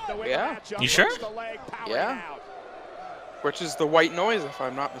 Yeah. You sure? Yeah. Which is the white noise, if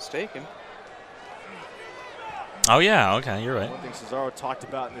I'm not mistaken. Oh yeah, okay, you're right. One thing Cesaro talked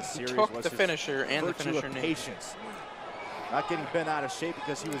about in this series Took was the finisher and the finisher name. patience. Not getting bent out of shape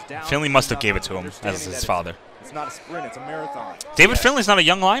because he was down. Finley must have gave it to him as his father. It's not a sprint, it's a marathon. David Finley's not a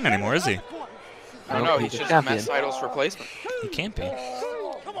young lion anymore, is he? I don't know, he's just Matt Seidel's replacement. He can't be.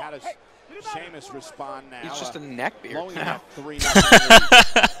 How does Sheamus respond now? He's just a neckbeard now.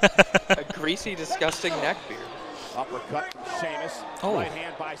 A greasy, disgusting neckbeard. Uppercut from Sheamus. Oh. Right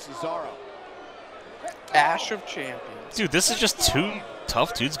hand by Cesaro. Ash of Champions. Dude, this is just two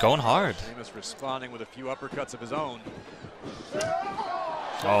tough dudes going hard. Sheamus responding with a few uppercuts of his own.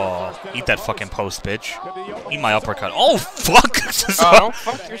 Oh, eat that fucking post, bitch. Eat my uppercut. Oh, fuck! Oh, don't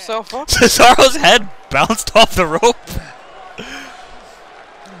fuck yourself up. Cesaro's head bounced off the rope.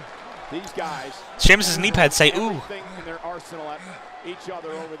 These guys. Sheamus' knee pads say, ooh. Everything in their arsenal at each other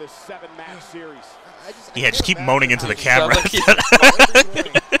over this 7-match series. Yeah, just keep moaning into the camera.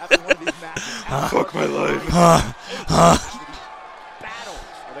 Fuck my life. Battle.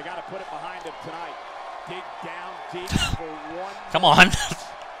 Well, they got to put it behind them tonight. Dig down deep for one. Come on.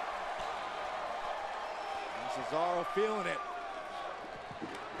 Cesaro feeling it.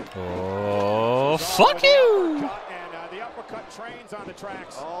 Oh, fuck you. And the uppercut trains on the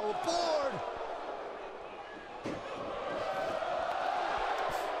tracks. All aboard.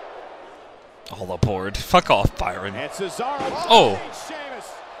 All aboard. Fuck off, Byron. And Cesaro. Oh.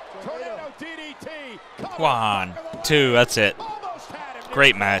 Sheamus. Tornado DDT. 1, 2, that's it.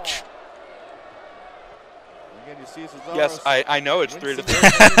 Great match. Again, you see Cesaro Yes, I know it's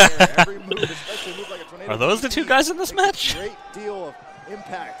 3-3. every move, especially a move like a tornado. Are those the two guys in this match? Great deal of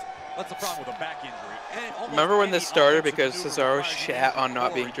impact. That's the problem with a back injury. Remember when this started because Cesaro shat on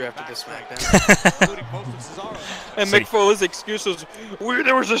not being drafted to SmackDown? And Mick Foley's excuse was,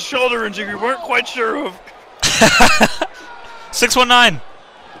 there was a shoulder injury we weren't quite sure of. 619.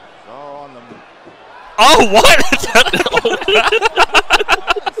 On them. Oh, what?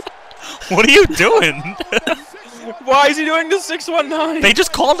 What are you doing? Why is he doing the 619? They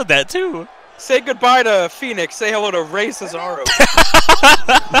just called it that, too. Say goodbye to Phoenix. Say hello to Rey Cesaro.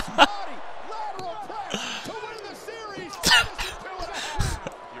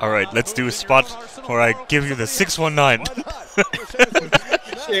 All right, let's do a spot where I give you the 619.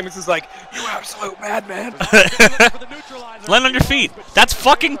 Sheamus is like, you absolute madman. Land on your feet. That's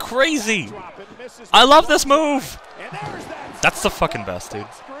fucking crazy. I love this move. That's the fucking best, dude.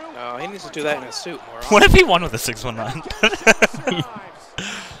 No, he needs to do that in a suit more often. What if he won with a 619?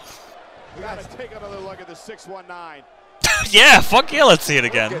 We got to take another look at the 619. Yeah, fuck yeah, let's see it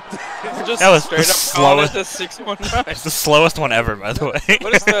again. Just That was straight the up calling it slowest. the 619. It's the slowest one ever, by the way.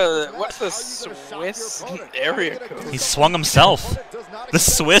 What's the Swiss area code? He swung himself. The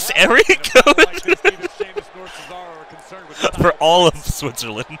Swiss area code for all of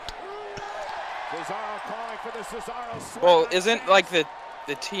Switzerland. Well, isn't like the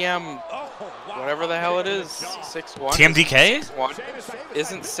TM whatever the hell it is 6-1? TMDK? 6-1?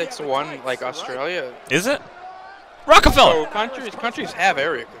 Isn't 6-1 like Australia? Is it? Rockefeller. So countries have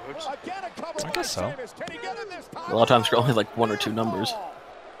area codes. I guess so. A lot of times, only like 1 or 2 numbers.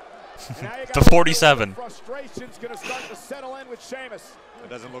 The 47.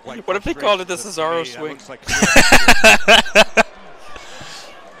 What if they called it the Cesaro swing?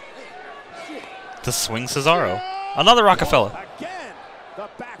 The swing Cesaro. Another Rockefeller.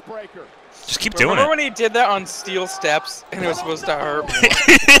 Just keep doing Remember it. when he did that on steel steps and it was supposed to hurt?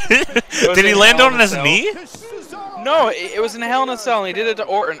 Did he land on his knee? No, it was in Hell in a Cell and he did it to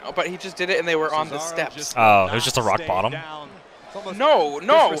Orton, but he just did it and they were on the steps. Oh, it was just a rock bottom? No,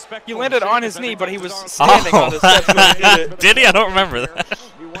 he landed on his knee, but he was standing on the steps when he did it. Did he? I don't remember that.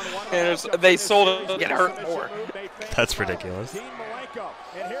 And they sold it to get hurt more. That's ridiculous.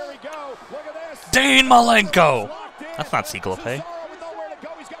 Dean Malenko! That's not Cyclope.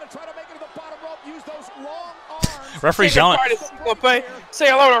 Referee John. Say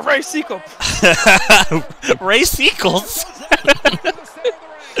hello to Ray Sequel. Ray Sequels.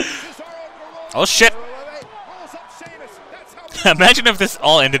 Oh shit. Imagine if this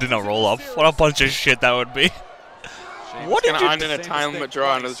all ended in a roll-up. What a bunch of shit that would be. What did you end in a time limit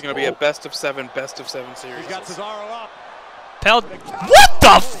draw, and there's going to be a best of 7 series. What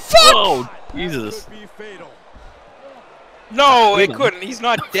the fuck? Oh, Jesus. No, it couldn't. He's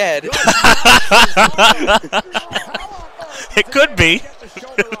not dead. It could be.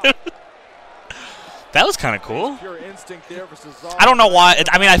 That was kind of cool. I don't know why.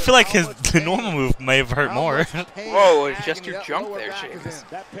 I mean, I feel like the normal move may have hurt more. Whoa, it's just your junk there, Sheamus.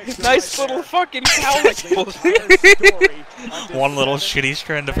 Nice little fucking cowlick bullshit. One little shitty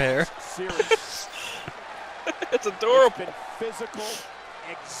strand of hair. It's adorable.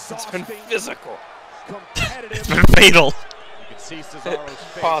 It's been physical. It's been fatal.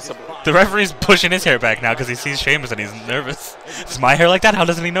 Possible. The referee's pushing his hair back now because he sees Sheamus and he's nervous. Is my hair like that? How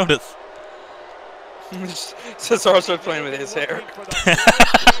doesn't he notice? Cesaro starts playing with his hair.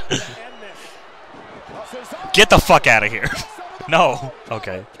 Get the fuck out of here. No.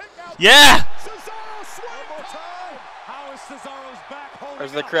 Okay. Yeah!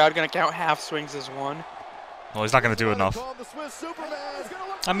 Is the crowd going to count half swings as one? Well, he's not going to do enough.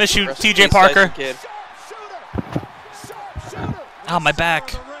 I miss you, TJ Parker. Oh, my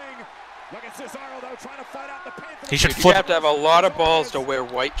back. He should flip. You have to have a lot of balls to wear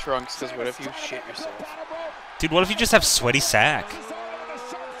white trunks, because what if you shit yourself? Dude, what if you just have sweaty sack?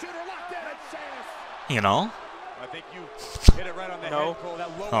 You know? No.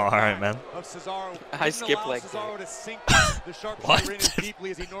 Oh, alright, man. I skip like that. What?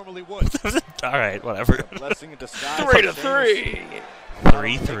 Alright, whatever. 3-3.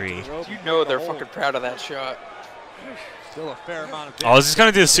 3-3. You know they're fucking proud of that shot. Oh, is he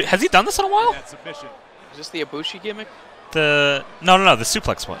gonna do the has he done this in a while? Is this the Ibushi gimmick? No, the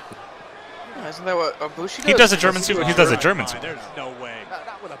suplex one. Oh, isn't that what Ibushi does? He does a German suplex. He does a German suplex. There's no way.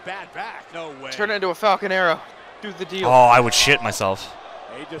 Not with a bad back. No way. Turn it into a Falcon Arrow. Do the deal. Oh, I would shit myself.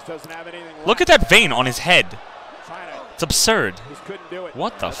 He just doesn't have anything. Look at that vein on his head. It's absurd.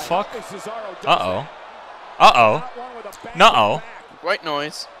 What the fuck? Uh-oh. Uh-oh. No-oh. White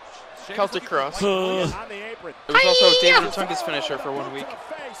noise. Celtic cross. It was also David Otunga's finisher for 1 week.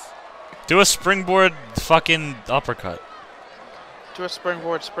 Do a springboard fucking uppercut. Do a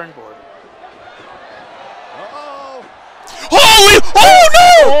springboard. Holy! Oh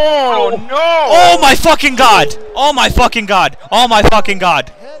no! Oh no! Oh my fucking god! Oh my fucking god! Oh my fucking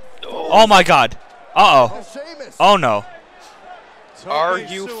god! Oh my god! Uh-oh. Oh no. Are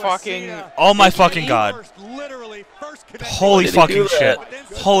you fucking... Oh my fucking god. Holy fucking shit.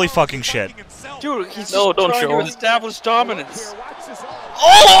 Holy fucking shit. Dude, he's no, just don't trying show to him. establish dominance.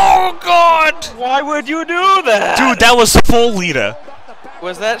 Oh god! Why would you do that? Dude, that was full Lita.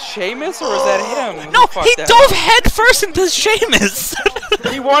 Was that Sheamus or was that him? No, he dove head first into Sheamus.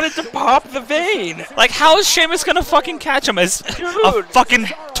 He wanted to pop the vein. Like, how is Sheamus gonna fucking catch him as a fucking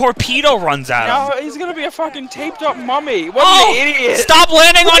torpedo runs at him? Now he's gonna be a fucking taped up mummy. What an idiot! Stop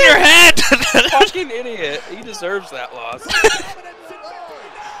landing on your head! Fucking idiot. He deserves that loss.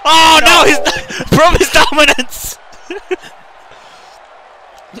 Oh no, he's from his dominance.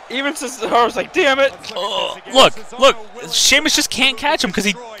 Even Cesaro's like, damn it! Look, Sheamus just can't catch him because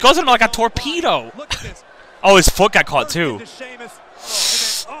he goes at him like a torpedo. Oh, his foot got caught too.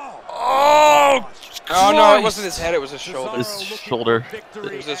 Oh! Oh no, it wasn't his head, it was his shoulder. His shoulder.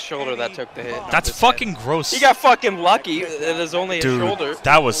 It was his shoulder that took the hit. That's fucking gross. He got fucking lucky. It is only his shoulder. Dude,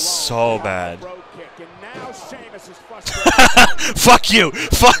 that was so bad. Fuck you!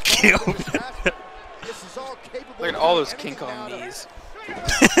 Fuck you! Look at all those kink on knees.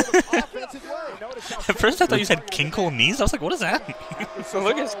 At first I thought you said kinkle knees. I was like, what is that? So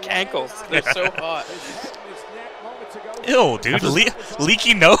look at his cankles. They're so hot. Ew, dude.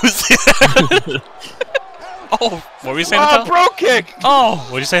 Leaky nose. Oh, what were you saying, Hatal? Bro kick! Oh,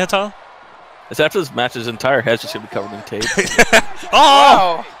 what did you say, Hatal? It's after this match, his entire head's just gonna be covered in tape. Oh!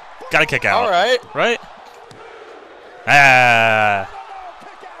 Wow. Gotta kick out. Alright. Right? Ah.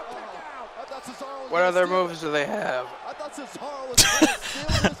 What other moves do they have?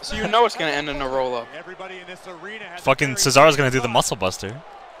 So you know it's gonna end in a roll-up. Fucking Cesaro's gonna do the muscle buster.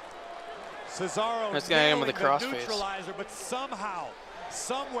 Cesaro That's gonna end with a crossface. Neutralizer, but somehow,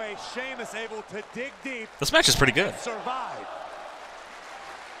 some way, Sheamus able to dig deep. This match is pretty good. Survive.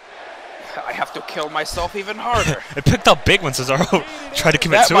 I have to kill myself even harder. It picked up big when Cesaro tried to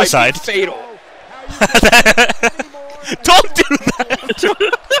commit suicide. Might be fatal. Don't do that.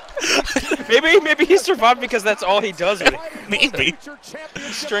 maybe he survived because that's all he does with it. Maybe.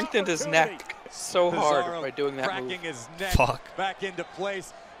 He strengthened his neck so hard by doing that move. His neck Fuck. back into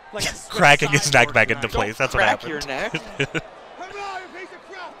place. Like Cracking his neck back into place. That's what happened. Your neck.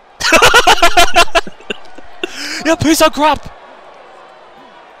 Yeah, piece of crap.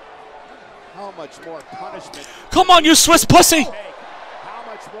 How much more punishment? Come on, you Swiss pussy. How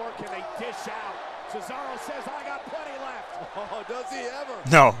much more can they dish out? Cesaro says, I got plenty left. Oh, does he ever?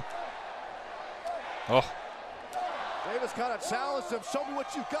 No. Oh. Davis kind of challenged him. Show me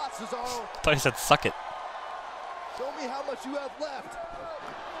what you got, Cesaro. I thought he said suck it. Show me how much you have left.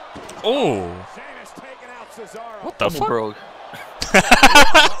 Oh. Sheamus taking out Cesaro. What the fuck? Broke.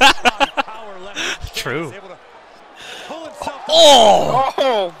 True. Oh!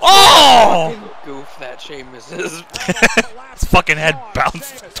 Oh! Oh! Goof that Sheamus is. His fucking head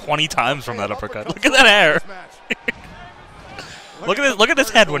bounced 20 times from that uppercut. Look at that hair. Look at his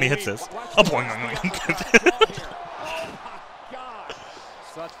head when he hits this. Oh, boing, boing, boing.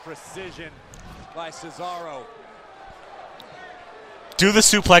 Such precision by Cesaro. Do the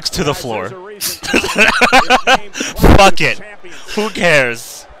suplex to the floor. Fuck it. Who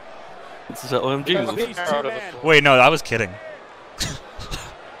cares? This is an OMG move. Wait, no, I was kidding.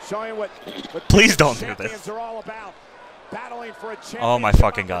 Showing what Please don't do this. Oh my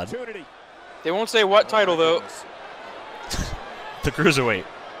fucking god. They won't say what title though. The Cruiserweight.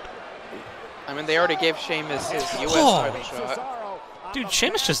 I mean, they already gave Sheamus his US title shot. Dude,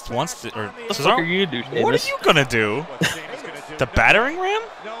 Sheamus just wants to. Or What the fuck are you do, Sheamus? What are you gonna do? The battering ram?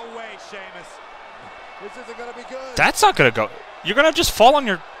 No way, Sheamus. This isn't gonna be good. That's not gonna go. You're gonna just fall on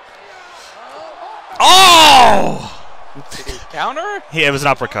your. Oh! Counter? Yeah, it was an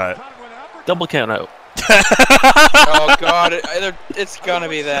uppercut. Double count out. Oh god, it's gonna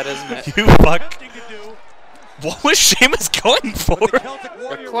be that, isn't it? You fuck. What was Sheamus going for?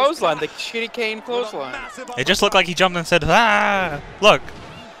 The clothesline, the shitty cane clothesline. It just looked like he jumped and said, ah! Look.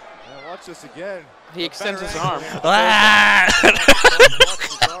 Yeah, watch this again. He extends his arm. Ah!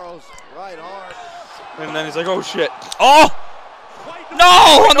 Right arm. And then he's like, oh shit. Oh!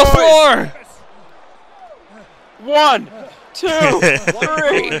 No! On the floor! 1, 2,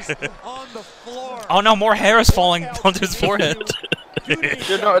 3. Oh no, more hair is falling onto his forehead.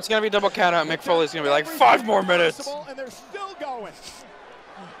 Dude, no, it's gonna be double count out. Mick Foley's gonna be like, 5 more minutes. And they're still going.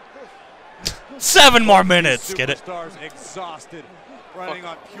 7 more minutes. Get it? Superstars exhausted, running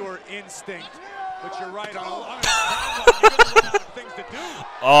on pure instinct. But you're right on things to do.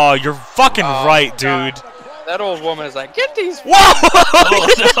 Oh, you're fucking right, dude. That old woman is like, get these. Whoa! Oh,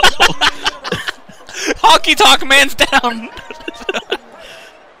 no. Honky Tonk Man's down.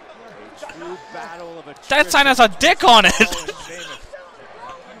 That sign has a dick on it.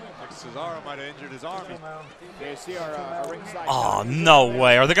 Cesaro might have injured his arm. Oh, no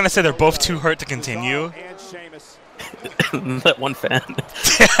way. Are they going to say they're both too hurt to continue? That one fan.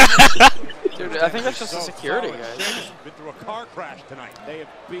 Dude, I think that's just a security guy. Been through a car crash tonight. They have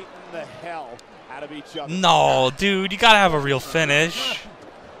beaten the hell out of each other. No, dude. You got to have a real finish.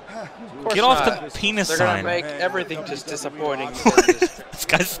 Of Get off not. the penis They're sign. They're gonna make everything just disappointing. This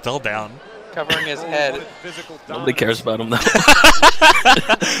guy's still down. Covering his head. Nobody cares about him now.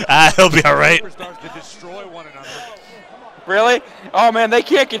 He'll be alright. Really? Oh man, they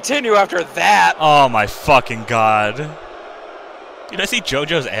can't continue after that. Oh my fucking god. Dude, I see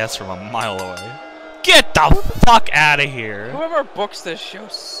JoJo's ass from a mile away. Get the fuck out of here. Whoever books this show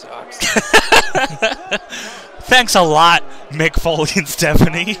sucks. Thanks a lot, Mick Foley and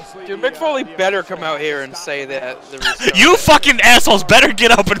Stephanie. Dude, Mick Foley better come out here and say that the restart. You fucking assholes better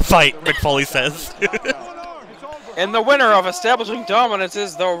get up and fight, Mick Foley says. And the winner of establishing dominance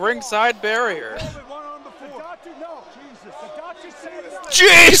is the ringside barrier.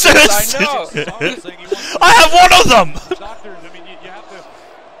 Jesus! I know. I have one of them!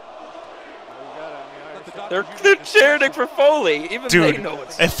 They're cheering for Foley, even Dude, they know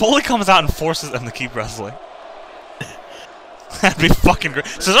it's if Foley comes out and forces them to keep wrestling, that'd be fucking great.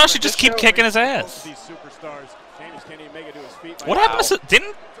 Cesaro should just keep kicking his ass. What happened to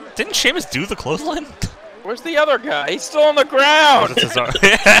didn't Sheamus do the clothesline? Where's the other guy? He's still on the ground.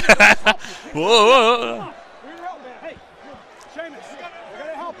 Whoa.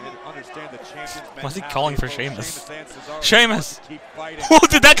 Why is he calling for Sheamus? Sheamus! Whoa,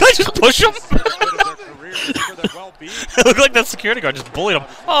 did that guy just push him? It looked like that security guard just bullied him.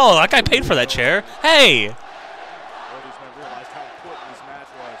 Oh, that guy paid for that chair. Hey!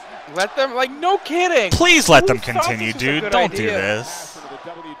 Let them, like, no kidding. Please let them continue, dude. Don't do this.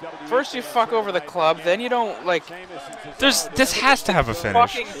 First you fuck over the club, then you don't, like... This has to have a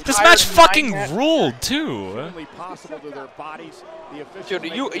finish. This match fucking ruled, too. Dude,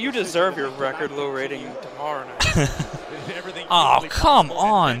 you deserve your record low rating tomorrow night. Oh, come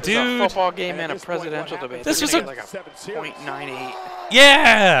on, dude. It's a football game and a presidential debate. This was like a .98.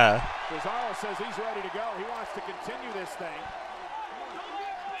 Yeah! Cesaro says he's ready to go. He wants to continue this thing.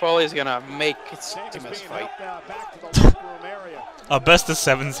 Foley's gonna make Sheamus fight. A best of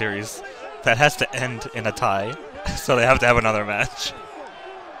 7 series that has to end in a tie, so they have to have another match.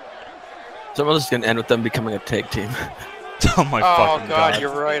 Some of this is gonna end with them becoming a tag team. Oh my fucking god!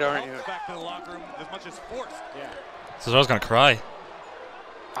 You're right, aren't you? Cesaro's gonna cry.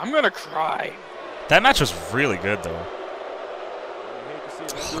 I'm gonna cry. That match was really good, though.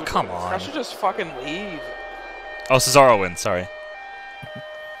 Oh, come on. I should just fucking leave. Oh, Cesaro wins. Sorry.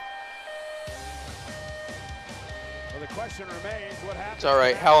 It's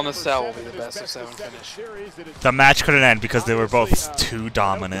alright, Hell in a Cell will be the best of 7 finish. The match couldn't end because they were both too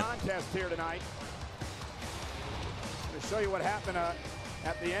dominant.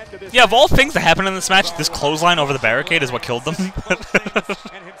 Yeah, of all things that happened in this match, this clothesline over the barricade is what killed them.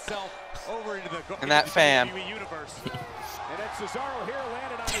 And that fan.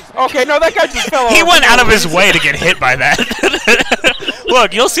 Okay, no, that guy just fell over. He went out of his way to get hit by that.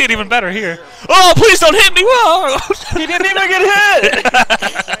 Look, you'll see it even better here. Oh, please don't hit me! Whoa! He didn't even get hit!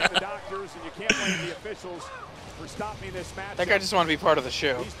 That guy just wanted to be part of the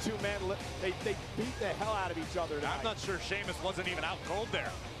show. These two men, they beat the hell out of each other tonight. I'm not sure Sheamus wasn't even out cold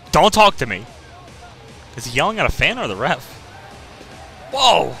there. Don't talk to me. Is he yelling at a fan or the ref?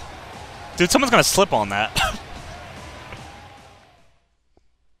 Whoa! Dude, someone's gonna slip on that.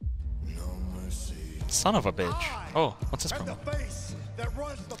 Son of a bitch. Oh, what's this promo?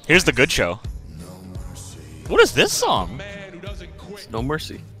 Here's the good show. What is this song? No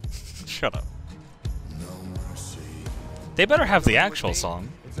Mercy. Shut up. They better have the actual song.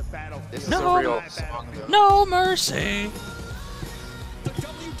 This is a real song, though. No Mercy.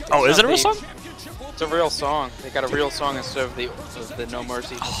 Oh, is it a real song? It's a real song. They got a real song instead of the No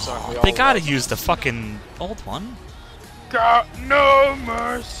Mercy song we all They gotta love. use the fucking old one. Got no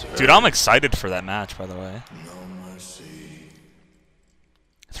mercy. Dude, I'm excited for that match, by the way.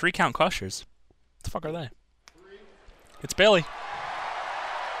 3 count crushers. What the fuck are they? It's Bailey.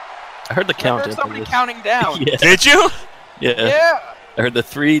 I heard the count. I heard somebody counting down. Yeah. Did you? Yeah. Yeah. I heard the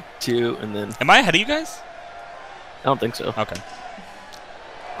 3, 2, and then. Am I ahead of you guys? I don't think so. Okay.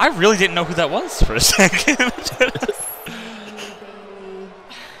 I really didn't know who that was for a second.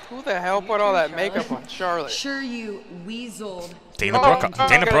 Who the hell put all that makeup on Charlotte? Sure, you weaseled. Dana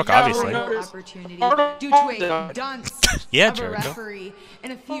Brooke, obviously. Opportunity due to a dunce Yeah, of a Jericho. referee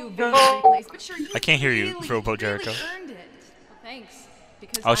and a few video replays. But sure, you I can't hear you, Robo Jericho. earned it. Thanks.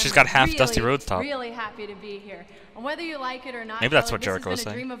 Because Oh, she's got half Dusty Rhodes top. Really happy to be here. And whether you like it or not, Maybe that's Kelly, what Jericho this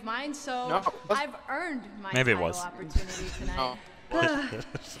was has been a saying. dream of mine, so No. I've earned my Maybe it title was. opportunity tonight.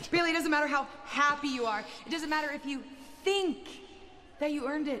 Bailey, it doesn't matter how happy you are. It doesn't matter if you think that you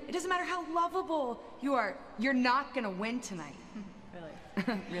earned it. It doesn't matter how lovable you are. You're not gonna win tonight.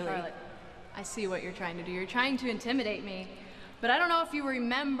 Really? Really? Charlotte, I see what you're trying to do. You're trying to intimidate me. But I don't know if you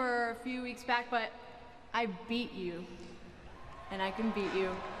remember a few weeks back, but I beat you. And I can beat you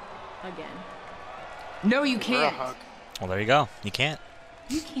again. No, you can't. Well, there you go. You can't.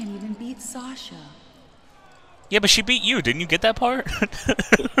 You can't even beat Sasha. Yeah, but she beat you. Didn't you get that part?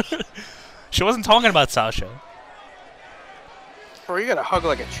 She wasn't talking about Sasha. Bro, you gotta hug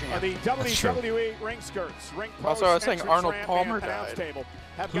like a champ. The WWE ring skirts, ring also, I was saying Arnold Palmer died.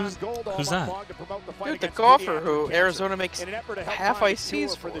 Who's that? Dude, the golfer who Arizona makes half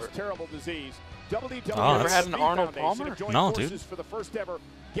ICs for. This terrible disease. Oh, you ever had an Arnold Palmer? No, dude.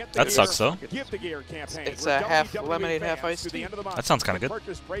 That sucks, though. It's a half lemonade, half iced tea. That sounds kind of good.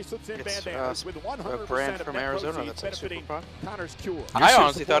 It's a brand from Arizona that's like super popular. I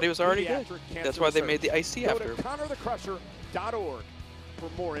honestly thought he was already dead. That's why they made the iced tea after him.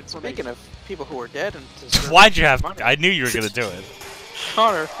 Speaking of people who are dead and why'd you have? I knew you were gonna do it.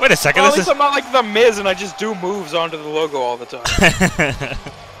 Connor. Wait a second. Well, at least I'm not like the Miz and I just do moves onto the logo all the time.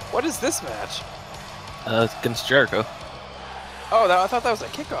 What is this match? Against Jericho. Oh, I thought that was a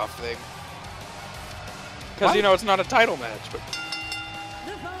kickoff thing. Because, you know, it's not a title match, but...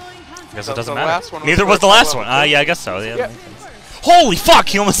 I guess it doesn't matter. Neither was the last one. Yeah, I guess so. Yeah. Holy fuck,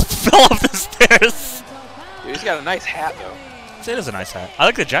 he almost fell off the stairs. Dude, he's got a nice hat, though. It is a nice hat. I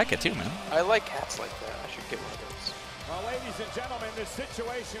like the jacket, too, man. I like hats like that. I should get one of those. Well, ladies and gentlemen, this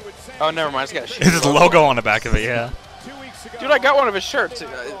situation with Sam... Oh, never mind. It's got a shit. It's his logo on the back of it, yeah. Dude, I got one of his shirts. It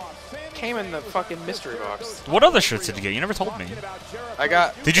came in the fucking mystery box. What other shirts did you get? You never told me. I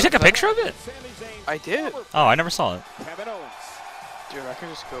got... Did you take a picture of it? I did. Oh, I never saw it. Dude, I can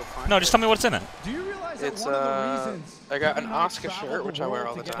just go find No, just tell me what's in it. Do you realize it's, I got an Oscar shirt, which I wear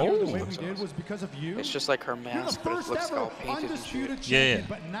all the time. It's just like her mask, but it looks all painted and shit.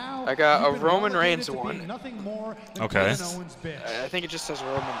 Yeah. I got a Roman Reigns one. Okay. I think it just says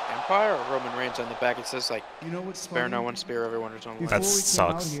Roman Empire or Roman Reigns on the back. It says like, spare no one, spare everyone or something. That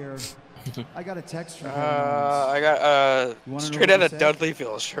sucks. I got a text from I got straight out of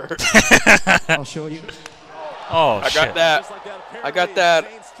Dudleyville shirt. I'll show you. Oh, shit. I got that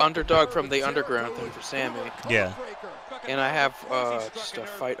underdog from the underground thing for Sammy. Yeah. And I have just a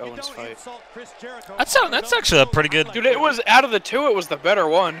fight Owens fight. That's actually a pretty good. Dude, it was out of the two, it was the better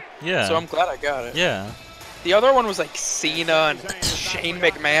one. Yeah. So I'm glad I got it. Yeah. The other one was like Cena and Shane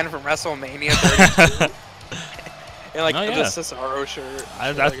McMahon from WrestleMania 32. And like the Cesaro shirt.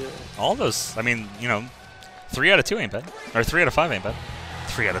 All those. I mean, you know, 3 out of 2 ain't bad, or 3 out of 5 ain't bad.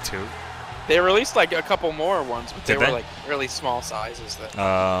 3 out of 2. They released like a couple more ones, but they were like really small sizes.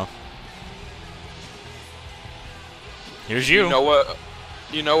 That. Here's you. You know what?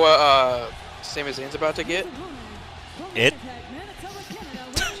 Sami Zayn's about to get. It.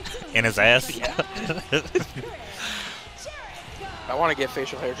 In his ass. Yeah. I want to get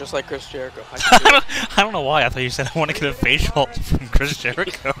facial hair just like Chris Jericho. I don't know why. I thought you said I want to get a facial from Chris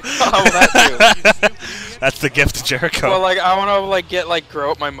Jericho. Oh, that too. That's the gift to Jericho. Well, like I want to grow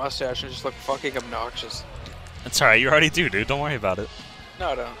up my mustache and just look fucking obnoxious. That's alright. You already do, dude. Don't worry about it.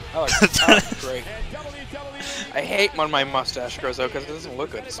 No, don't. I like it. Great. I hate when my mustache grows out because it doesn't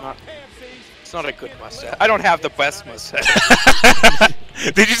look good. It's not a good mustache. I don't have the best mustache.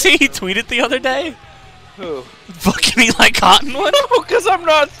 Did you see he tweeted the other day? Who? Fucking Eli Cottonwood? No, because I'm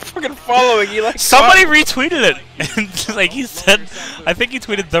not fucking following Eli. Somebody retweeted it, and like he said, I think he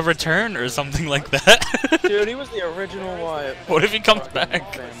tweeted the return or something like that. Dude, he was the original Wyatt. What if he comes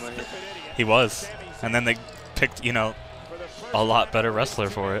back? He was, and then they picked, you know, a lot better wrestler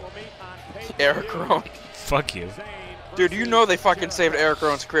for it. Eric Rowan. Fuck you. Dude, you know they fucking saved Eric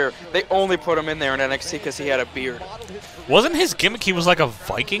Rowan's career. They only put him in there in NXT because he had a beard. Wasn't his gimmick he was like a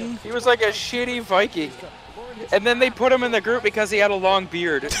Viking? He was like a shitty Viking. And then they put him in the group because he had a long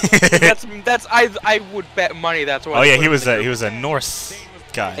beard. I would bet money that's why. Oh yeah, he was a Norse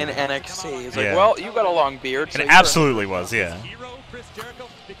guy. In NXT. He's like, well, you got a long beard. So it absolutely was, yeah.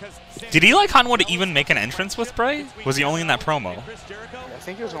 Did Eli Cottonwood even make an entrance with Bray? Was he only in that promo? I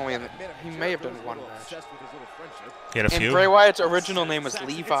think he was only in he may have done one match. He had a few? And Bray Wyatt's original name was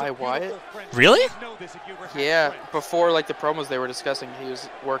Levi Wyatt. Really? Yeah, before like the promos they were discussing, he was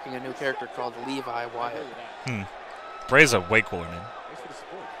working a new character called Levi Wyatt. Bray's a way cooler name.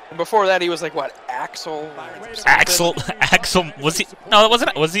 And before that, he was like what, Axel? Axel was he? No, that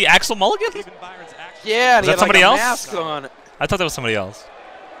wasn't. Was he Axel Mulligan? Yeah, was that somebody else? Mask on. I thought that was somebody else.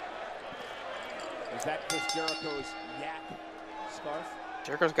 Is that Chris Jericho's yak scarf?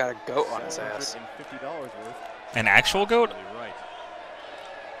 Jericho's got a goat on his ass. $50 worth. An actual goat? Right.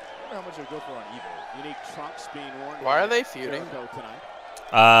 I wonder how much it would go for on eBay. Unique trunks being worn. Why are they feuding?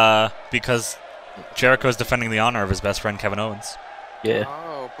 Because Jericho's defending the honor of his best friend Kevin Owens. Yeah.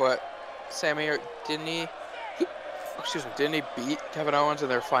 Oh, but Sammy, didn't he beat Kevin Owens in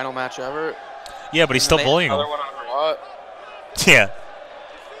their final match ever? Yeah, but he's still bullying him. One on Raw. Yeah.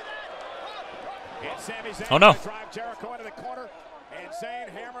 Oh no.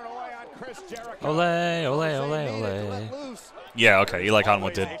 Ole, ole, ole, ole. Yeah, okay. Eli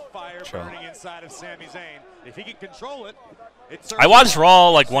Conwood did. Sure. I watched Raw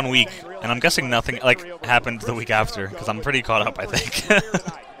like 1 week, and I'm guessing nothing like happened the week after because I'm pretty caught up. I think.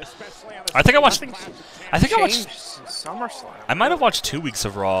 I think I watched. SummerSlam. I might have watched 2 weeks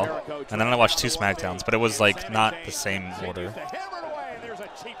of Raw, and then I watched 2 SmackDowns, but it was like not the same order.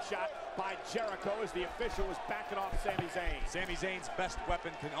 Jericho as the official was backing off Sami Zayn. Sami Zayn's best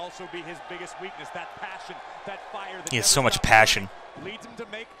weapon can also be his biggest weakness, that passion, that fire. He has so much passion. Leads him to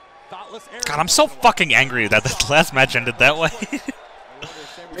make thoughtless errors. God, I'm so fucking angry that this last match ended that way.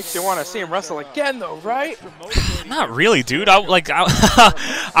 Makes you want to see him wrestle again, though, right? Not really, dude. I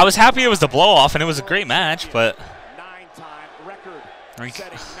was happy it was the blow-off, and it was a great match, but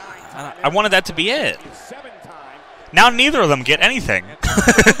I wanted that to be it. Now neither of them get anything.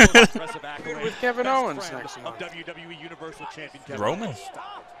 With Kevin Owens next month. WWE Universal Champion Roman.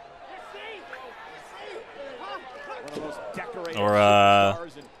 Or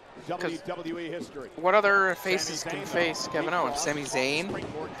WWE history. What other faces can face Kevin Owens? Sami Zayn?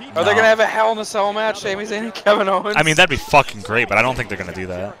 Are they gonna have a Hell in a Cell match? Sami Zayn and Kevin Owens? I mean, that'd be fucking great, but I don't think they're gonna do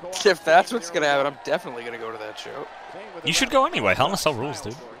that. If that's what's gonna happen, I'm definitely gonna go to that show. You should go anyway. Hell in a Cell rules,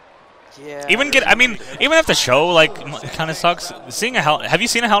 dude. Yeah. Even if the show like kind of sucks, seeing have you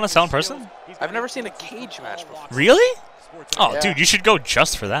seen a Hell in a Cell in person? I've never seen a cage match before. Really? Oh, Yeah. dude, you should go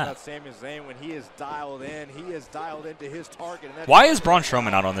just for that. Sami Zayn, when he is dialed in, he is dialed into his target. And Why is Braun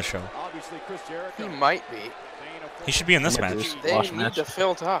Strowman not on the show? obviously Chris Jericho. He might be. He should be in this match. They need to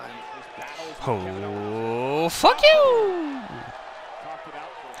fill time. Oh, fuck you!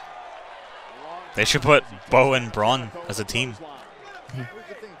 They should put Bo and Braun as a team.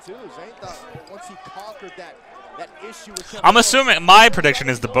 I'm assuming my prediction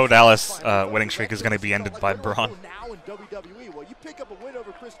is the Bo Dallas winning streak is going to be ended by Braun.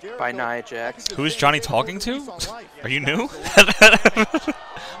 By Nia Jax. Who is Johnny talking to? Are you new?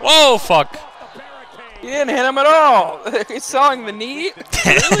 Whoa, fuck! He didn't hit him at all. He's selling the knee.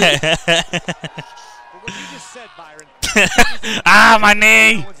 Ah, my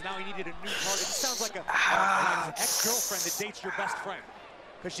knee!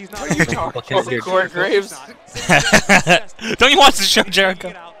 Because she's What are you talking about, Corey Graves? Don't you watch the show,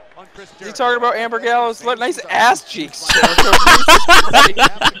 Jericho? Is he talking about Amber Gallows? Nice ass cheeks.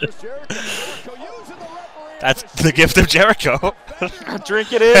 That's the gift of Jericho.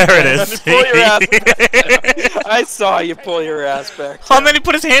 Drink it in. There it is. Pull your ass back. I saw you pull your ass back. Oh, and then he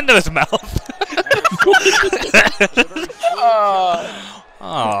put his hand in his mouth.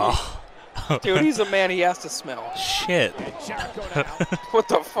 Oh. Dude, he's a man. He has to smell. Shit. What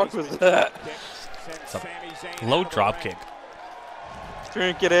the fuck was that? It's a low drop kick.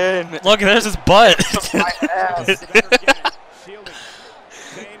 Drink it in. Look, there's his butt. My ass.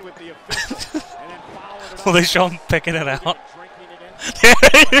 Will they show him picking it out?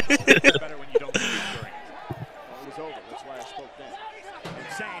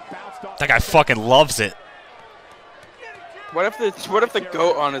 That guy fucking loves it. What if the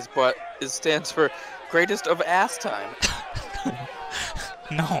goat on his butt stands for greatest of ass time?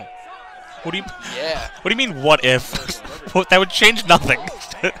 No. What do you? Yeah. What do you mean? What if? That would change nothing.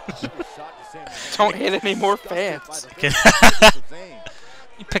 Don't hit any more fans.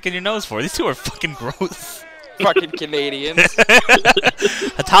 You picking your nose for? These two are fucking gross. Fucking Canadians.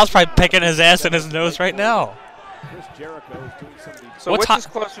 Tal's probably picking his ass and his nose right now. So which is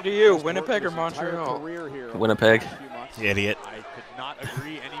closer to you, Winnipeg or Montreal? Winnipeg. You idiot. I could not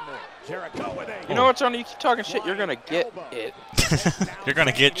agree anymore. You know what, Tony? You keep talking shit, you're gonna get it. You're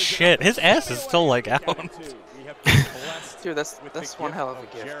gonna get shit. His ass is still like out. Dude, that's one hell of a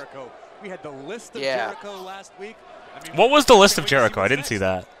gift. We had the list of Yeah. Jericho last week. I mean, What was the list of Jericho? I didn't see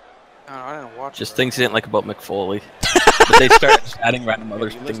that. I didn't watch Just things he didn't like about Mick Foley. But they started adding random other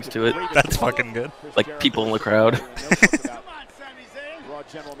things to it. That's fucking good. Like people in the crowd.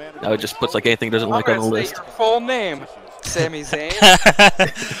 Now it just puts like anything he doesn't like on the list. Your full name, Sami Zayn.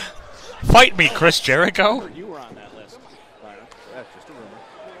 Fight me, Chris Jericho. You were on that list. That's just a rumor.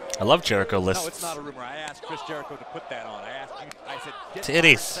 I love Jericho lists. No, it's not a rumor. I asked Chris Jericho to put that on. I said, get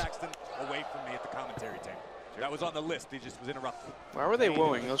Titties. Saxton away from me at the commentary table. That was on the list. He just was interrupted. Why were they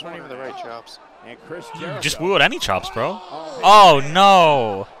wooing? Those weren't even the right chops. And Chris Just woo at any chops, bro. Oh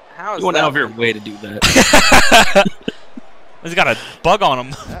no. How is You went that? out of your way to do that. He's got a bug on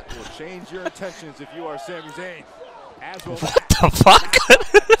him. That will change your intentions if you are Sami Zayn. What the fuck?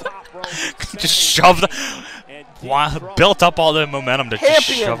 Just shoved. Wow, built up all the momentum to just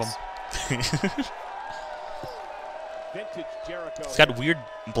shove him. He's got weird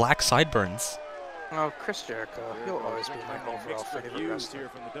black sideburns. Oh, Chris Jericho. He'll always be my overall favorite wrestler. Here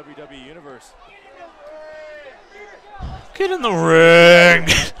from the WWE Universe. Get in the ring!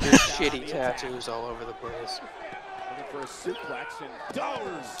 There's shitty tattoos all over the place. Looking for a suplex and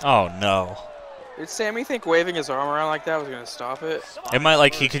dollars. Oh no. Did Sammy think waving his arm around like that was gonna stop it? It might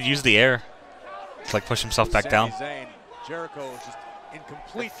like he could use the air to like push himself back down. Jericho is just in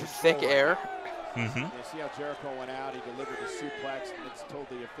complete thick air. Mm-hmm. You see how Jericho went out, he delivered the suplex, and it's told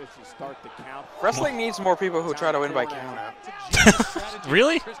the officials start the count. Wrestling needs more people who try to win by countout.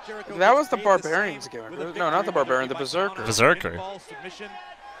 Really? That was the Barbarian's gimmick. No, not the Barbarian, the Berserker. Berserker.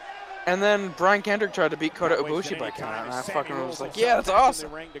 And then Brian Kendrick tried to beat Kota Ibushi by countout, and I fucking was like, yeah, that's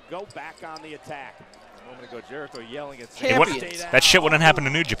awesome. That shit wouldn't happen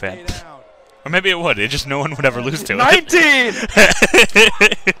in New Japan. Or maybe it would. It just no one would ever lose to it. 19!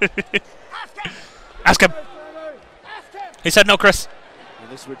 Ask him. He said no, Chris.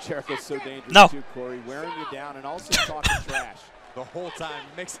 And this is where Jericho's so dangerous too, Corey, wearing you down and also talking trash. The whole time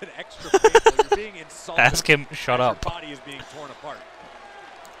makes it extra painful. You're being insulted. Ask him, shut up. Your body is being torn apart.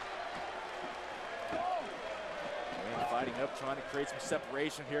 And fighting up, trying to create some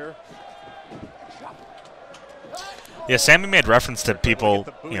separation here. Yeah, Sammy made reference to people,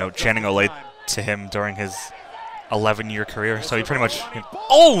 you know, chanting Olay to him during his 11-year career. So he pretty much...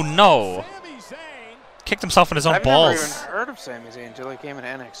 Oh, no! Kicked himself in his own balls. I've never even heard of Sami Zayn until he came in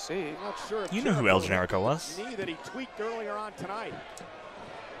NXT. You knew who El Generico was. I'm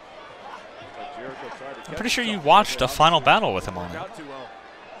pretty sure you watched a Final Battle with him on it.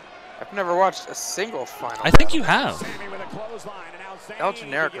 I've never watched a single Final I think you have. El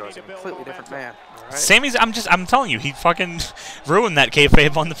Generico is a completely different man. Right? Sammy's, I'm telling you, he fucking ruined that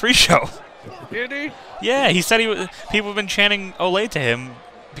kayfabe on the pre-show. Did he? Yeah, he said people have been chanting Olay to him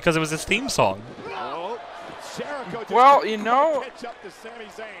because it was his theme song. Well, you know,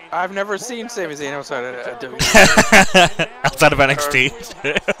 I've never seen Sami Zayn outside of WWE. Outside of NXT.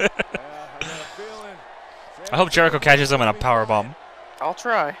 I hope Jericho catches him in a powerbomb. I'll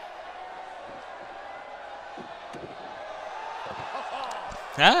try.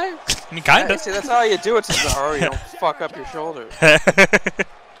 I mean, kinda. See, that's how you do it, Cesaro. You don't fuck up your shoulder.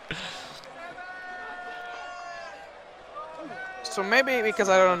 So maybe because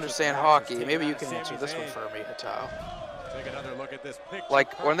I don't understand hockey, maybe you can answer this one for me, Hatao. Take another look at this picture.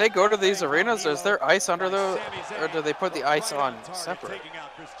 Like, when they go to these arenas, is there ice under the, or do they put the ice on separate?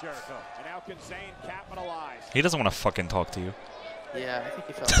 He doesn't want to fucking talk to you. Yeah, I think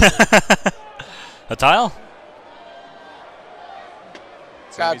he felt A tile?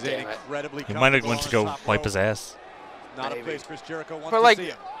 God damn it. He might have went to go wipe his ass. Not a place Chris Jericho wants But like, to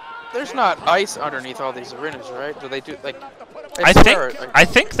see him. there's not ice underneath all these arenas, right? Do they do like? I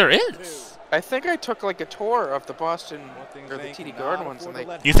think there is. I think I took like a tour of the Boston or the TD Garden ones, and they.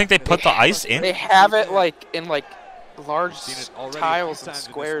 You think they put the ice in? They have it like in like large tiles and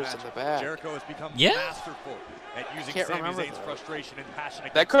squares in the back. Yeah. I can't remember.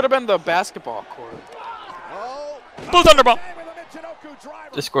 That could have been the basketball court. Blue Thunderball.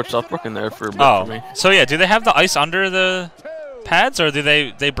 They scorched Southbrook in there for a bit for me. So yeah, do they have the ice under the pads, or do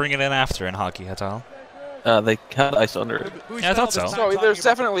they bring it in after in hockey, Hatal? They had ice under it. Yeah, I thought so. So there's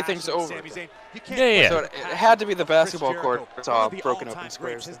definitely things over. Yeah. So it had to be the basketball court. It's all broken open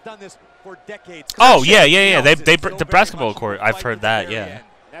squares. Oh yeah. The basketball court. I've heard that. Yeah.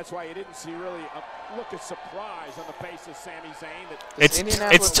 That's why you didn't see really a look of surprise on the face of Sami Zayn.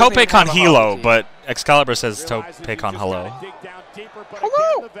 It's Tope Con Hilo, but Excalibur says Tope Con Hello.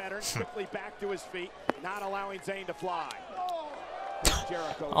 Hello.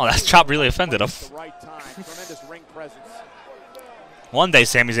 Oh, that chop really offended him. One day,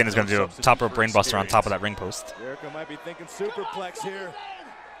 Sami Zayn is going to do a top rope brainbuster on top of that ring post. Jericho might be thinking superplex here.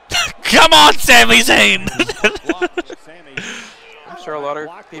 Come on, Sami Zayn! I'm sure a lot of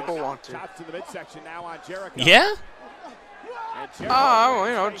people want to. Yeah? Oh,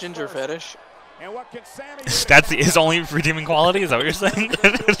 you know, ginger fetish. That's his only redeeming quality? Is that what you're saying?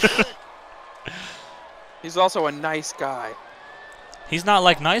 He's also a nice guy. He's not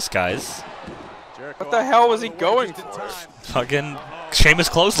like nice guys. What the hell was he going for? Fucking Sheamus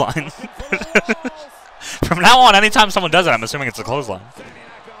clothesline. From now on, anytime someone does it, I'm assuming it's a clothesline.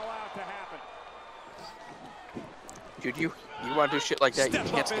 Dude, you want to do shit like that, you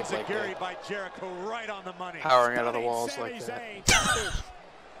can't skip like that. Powering out of the walls like that.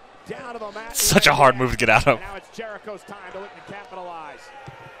 Such a hard move to get out of.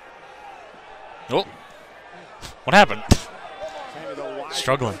 Oh. What happened?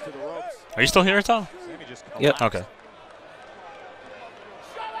 Struggling. Are you still here, Tom? Yep. Okay.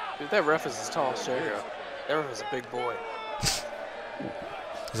 Dude, that ref is as tall as Jericho. That ref is a big boy.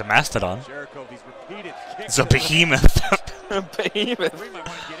 He's a mastodon. Jericho, these repeated He's a behemoth. Behemoth.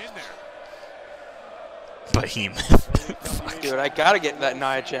 Behemoth. Dude, I gotta get that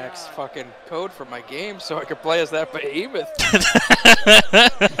Nia Jax fucking code for my game so I can play as that behemoth.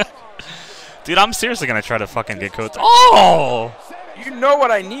 Dude, I'm seriously gonna try to fucking get codes. Oh! You know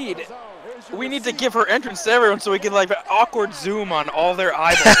what I need? We need to give her entrance to everyone so we can like an awkward zoom on all their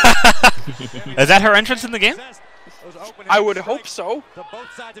eyeballs. Is that her entrance in the game? I would hope so.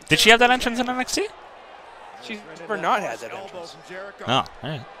 Did she have that entrance in NXT? She's never not had that entrance. Oh,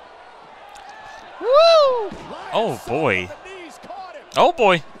 alright. Woo! Oh boy. Oh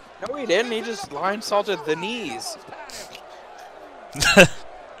boy. No, he didn't. He just line salted the knees.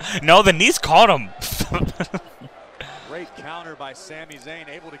 No, the knees caught him. Great counter by Sami Zayn,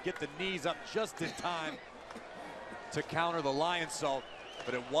 able to get the knees up just in time to counter the lion salt,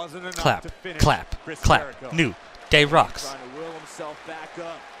 but it wasn't enough Clap, to finish clap, Chris clap. Jericho. New Day rocks. Trying to will himself back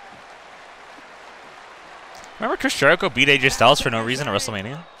up. Remember Chris Jericho beat AJ Styles for no reason at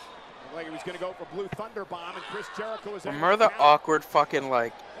WrestleMania? Like he was gonna go for Blue Thunder Bomb, and Chris Jericho was Remember the awkward fucking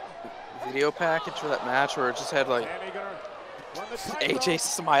like video package for that match where it just had like AJ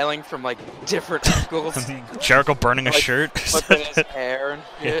smiling from like different angles. Jericho burning a like, shirt. flipping his hair and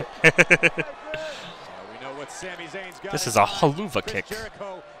shit. This is a haluva kick.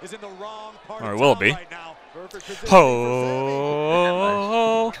 Or will it be? Ho!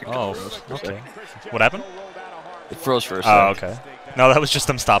 Oh, okay. What happened? It froze for a Oh, second. okay. No, that was just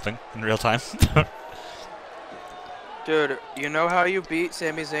them stopping in real time. Dude, you know how you beat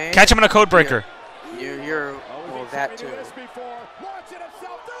Sami Zayn? Catch him in a code breaker. You're well, that too.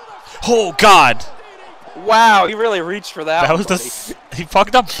 Oh, God! Wow, he really reached for that. That was he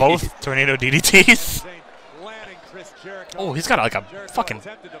fucked up both tornado DDTs. Oh, he's got like a fucking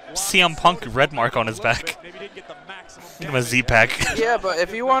CM Punk red mark on his back. Give him a Z-pack. Yeah, but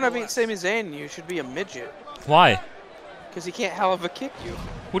if you want to beat Sami Zayn, you should be a midget. Why? Because he can't hell of a kick you.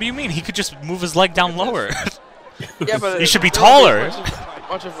 What do you mean? He could just move his leg down lower. Yeah, but he should be taller.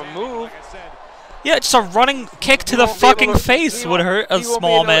 Much of a move. Yeah, just a running kick to the fucking face would hurt a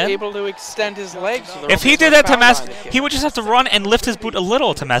small man. He won't be able to extend his legs. So if he did that to he would just have to run and lift his boot a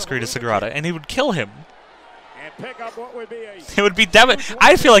little to Masquerade Sagrada, and he would kill him. It would be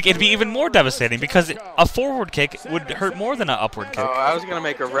I feel like it'd be even more devastating because a forward kick would hurt more than an upward kick. Oh, I was gonna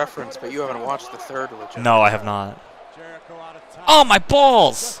make a reference, but you haven't watched the third one. No, I have not. Oh, my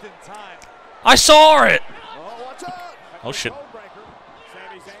balls! I saw it! Oh, shit.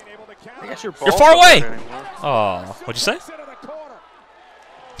 I guess your You're far away! Oh, what'd you say?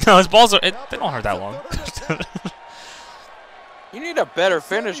 No, his balls they don't hurt that long. You need a better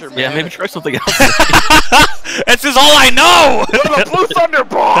finisher, man. Yeah, maybe try something else. This is all I know! The Blue Thunder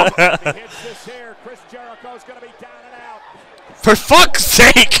Bomb! For fuck's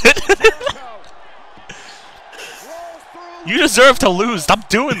sake! You deserve to lose. Stop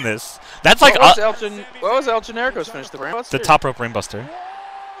doing this. That's like what was El Generico's finish? The top rope brainbuster.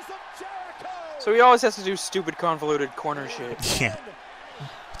 So he always has to do stupid, convoluted corner shit. Yeah.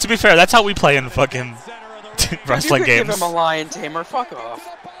 To be fair, that's how we play in fucking wrestling games. Give him a lion tamer. Fuck off.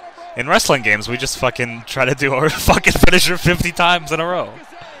 In wrestling games, we just fucking try to do our fucking finisher 50 times in a row.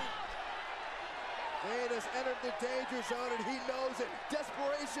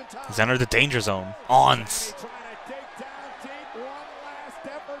 He's entered the danger zone. Ons.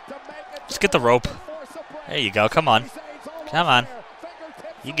 Just get the rope. There you go. Come on. Come on.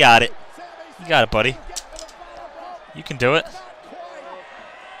 You got it. You got it, buddy. You can do it.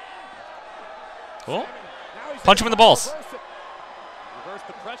 Cool. Punch him in the balls. Reverse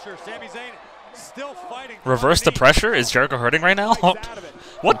the pressure. Sami Zayn still fighting. Reverse the pressure? Is Jericho hurting right now?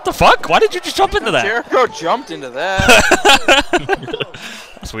 What the fuck? Why did you just jump into that? Jericho jumped into that.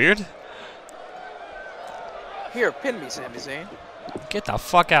 That's weird. Here, pin me, Sami Zayn. Get the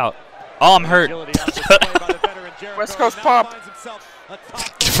fuck out. Oh, I'm hurt. West Coast pop.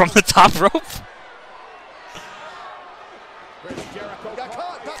 From the top rope?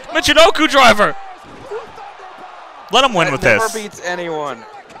 Michinoku driver! Let him win with this. Never beats anyone.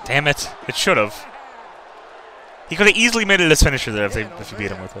 Damn it. It should have. He could have easily made it his finisher there if you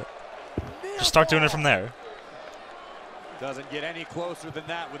beat him with it. Just start doing it from there. Doesn't get any closer than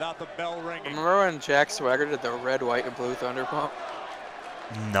that without the bell ringing. Remember when Jack Swagger did the red, white, and blue Thunder Pump?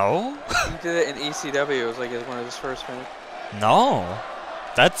 No. He did it in ECW. It was like one of his first finishes. No.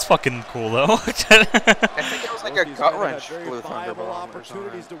 That's fucking cool, though. I think it was like a gut wrench blue Thunder Bomb or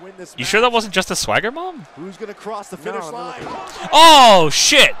something. You sure that wasn't just a Swagger Bomb? Who's going to cross the finish line? Oh,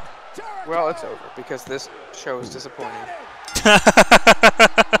 shit! Well, it's over because this show is disappointing.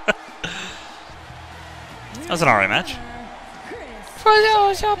 That was an alright match.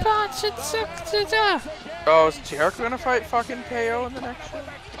 Oh, is Jericho gonna fight fucking KO in the next show?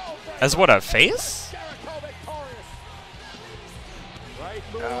 As what, a face?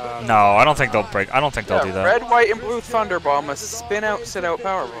 No, I don't think they'll break. I don't think they'll do that. Red, white, and blue Thunderbomb, a spin out, sit out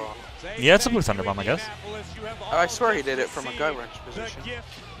powerbomb. Yeah, it's a blue Thunderbomb, I guess. I swear he did it from a gut wrench position.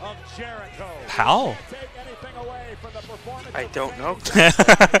 How? I don't know.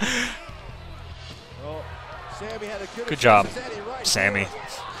 Good job, Sammy.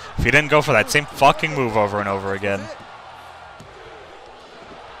 If you didn't go for that same fucking move over and over again. It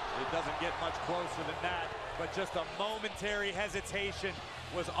doesn't get much closer than that, but just a momentary hesitation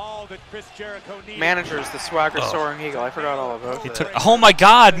was all that Chris Jericho needed. Manager's the Swagger Soaring Eagle. I forgot all about that. Oh my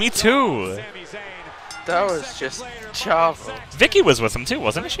god, me too! That was just Chavo. Vicky was with him too,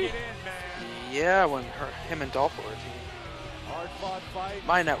 wasn't she? Yeah, when him and Dolph were a team.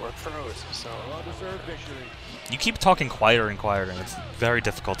 My network froze, so. You keep talking quieter and quieter, and it's very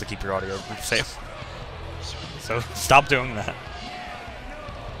difficult to keep your audio safe. So stop doing that.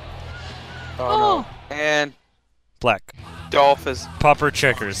 Oh no. And Black. Dolph is Popper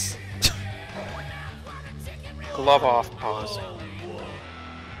checkers. glove off pause.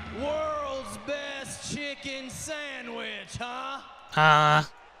 World's best chicken sandwich, huh?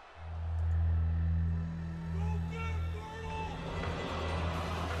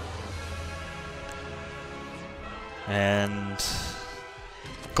 And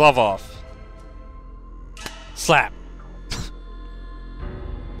glove off. Slap.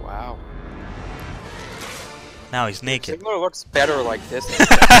 Wow. Now he's naked. Ziggler looks better like this.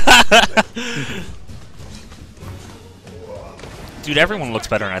 Dude, everyone looks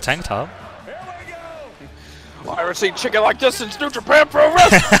better in a tank top. I haven't seen chicken like this since New Japan Pro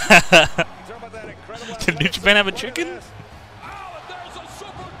Wrestling. Did New Japan have a chicken?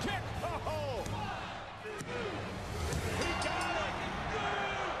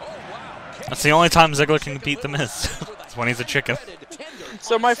 That's the only time Ziggler can beat The Miz. It's when he's a chicken.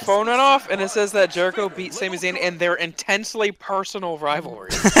 So my phone went off, and it says that Jericho beat Sami Zayn in their intensely personal rivalry.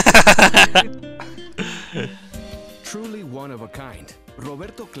 Truly one of a kind.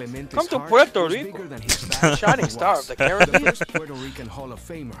 Roberto Clemente's Come to heart Puerto was Rico. bigger than his back. Shining star of the The Caribbean. first Puerto Rican Hall of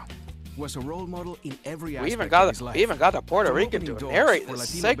Famer was a role model in every aspect of his life. We even got a Puerto Rican to Opening narrate doors for this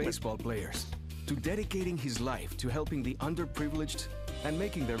Latino segment. baseball players, to dedicating his life to helping the underprivileged and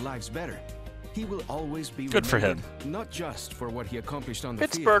making their lives better. He will always be Good for him. Not just for what he accomplished on the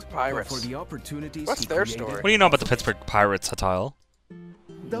Pittsburgh field, Pirates. but for the opportunities What's he their created. story? What do you know about the Pittsburgh Pirates, Hatal?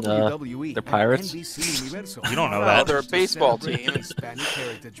 WWE they're pirates. and NBC Universal You don't know No, that. they're a baseball team. Hispanic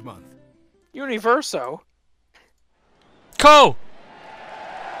Heritage Month. Universo. Co!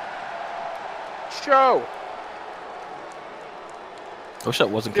 Show. I wish that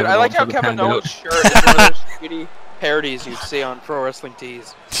wasn't Dude, Kevin I like how Owens with a Kevin panda. Owens' shirt is one of those shitty parodies you'd see on Pro Wrestling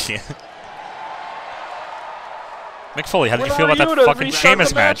Tees. Yeah. Mick Foley, how did you What feel are about you that to fucking restart Sheamus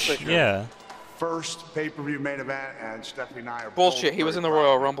the match, match? Victor? Yeah. First pay-per-view main event, and Stephanie and I are Bullshit, he was in the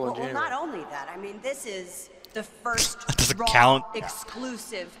Royal Rumble in Well, January. not only that, I mean, this is the first Does it Raw count?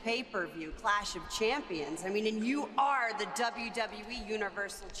 exclusive pay-per-view Clash of Champions. I mean, and you are the WWE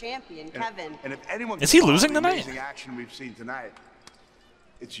Universal Champion, Kevin. And if anyone Is he can follow losing the tonight? amazing action we've seen tonight,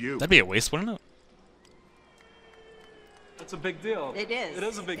 it's you. That'd be a waste, wouldn't it? That's a big deal. It is. It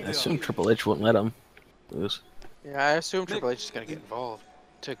is a big I deal. assume Triple H wouldn't let him lose. Yeah, I assume Triple H is going to get involved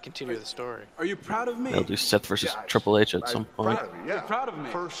to continue the story. Are you proud of me? They'll do Seth versus Triple H at some point. Proud of you, You're yeah. proud of me.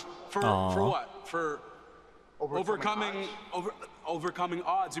 For Aw. what? For overcoming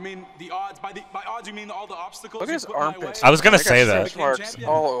odds. You mean the odds? By odds, you mean all the obstacles? Look at you his put in my armpits. way? I was gonna They got say that. stitch marks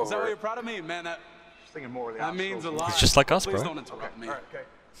all Is that why over. you're proud of me, man? Thinking more of the That means a obstacles. lot. It's just like us, Please bro. don't interrupt me. All right, okay.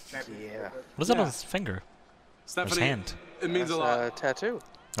 Champion. Yeah. What is that on his finger? Or his Stephanie, hand? it means That's a lot. a tattoo.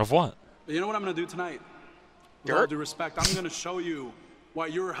 Of what? But you know what I'm gonna do tonight? With all due respect, I'm gonna show you why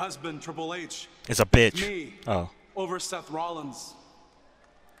your husband Triple H It's a bitch. me Oh. over Seth Rollins.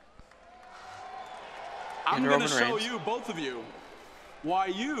 I'm And gonna Roman show Reigns. you, both of you, why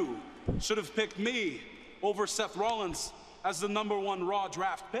you should have picked me over Seth Rollins as the #1 Raw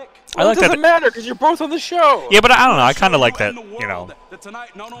draft pick. I like it doesn't that. matter because you're both on the show. Yeah, but I don't know. I kind of like And that. the You know, world that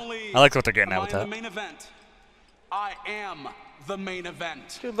tonight, not only I like what they're getting am at with I in that. the main event, I am the main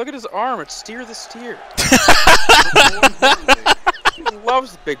event. Dude, look at his arm. It's Steer the Steer. He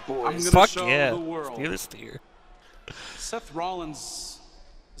loves the big I'm boys. gonna Fuck show yeah. the world. Steer the steer. Seth Rollins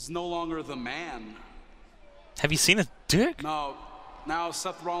is no longer the man. Have you seen his dick? No, now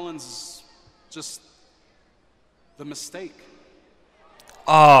Seth Rollins is just the mistake.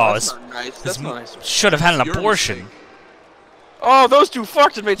 Oh, That's not nice. That's not nice. should have had an Your abortion. mistake. Oh, those two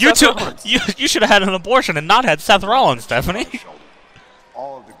fucked and made You Seth two, Rollins. you should have had an abortion and not had Seth Rollins, Stephanie.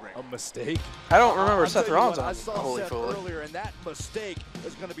 mistake. I don't remember Seth Rollins I on saw Holy Seth Foley. earlier, and that mistake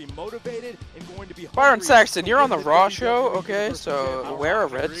is going to be motivated and going to be Byron hungry Saxton, to you're on the win Raw WWE show, okay? Universal So Championship. wear a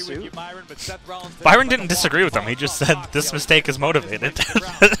red suit. Byron didn't disagree with him. He just said this mistake is motivated.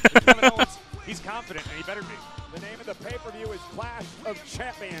 He's confident, and he better be. The name of the pay-per-view is Clash of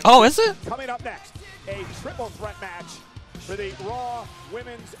Champions. Oh, is it? Coming up next, a triple threat match for the Raw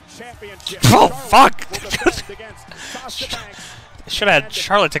Women's Championship. Oh, fuck! Will defend against Sasha Banks. Should have had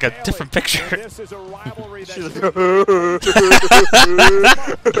Charlotte take a different picture. This is a rivalry that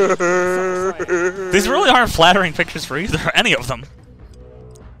These really aren't flattering pictures for either, any of them.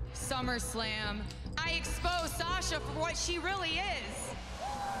 SummerSlam. I expose Sasha for what she really is.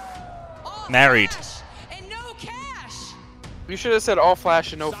 All Married. flash and no cash. You should have said all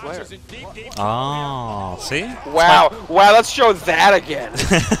flash and no flare. Oh, see? Wow, wow, let's show that again.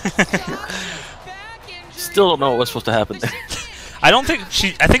 Still don't know what was supposed to happen there. I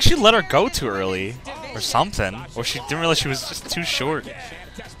think she let her go too early, or something, or she didn't realize she was just too short.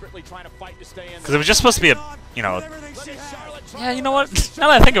 Because it was just supposed to be a, you know. Yeah, you know what? Now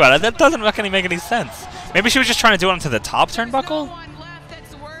that I think about it, that doesn't fucking make any sense. Maybe she was just trying to do it onto the top turnbuckle.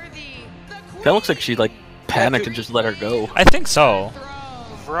 That looks like she like panicked and just let her go. I think so.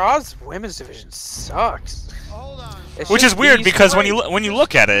 Raw's women's division sucks. Which is weird because when you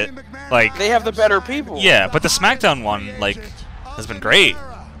look at it, like they have the better people. Yeah, but the SmackDown one like has been great.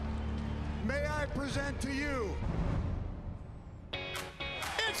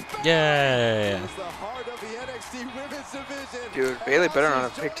 Yeah. Dude, Bayley better not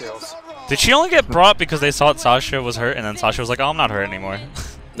have pigtails. Did she only get brought because they thought Sasha was hurt, and then Sasha was like, "Oh, I'm not hurt anymore."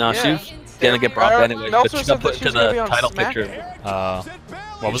 No, she was gonna get brought back anyway, but she got put to the title picture.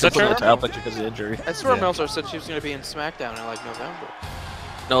 What was that? that? The title picture because of the injury. I swear Meltzer said she was gonna be in SmackDown in like November.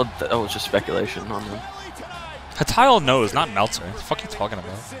 No, that was just speculation on them. Hatile knows, not Meltzer. What the fuck are you talking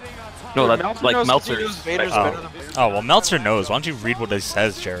about? No, that like Meltzer. Oh well, Meltzer knows. Why don't you read what he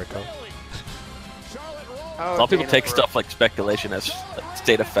says, Jericho? A lot of people take stuff like speculation as like,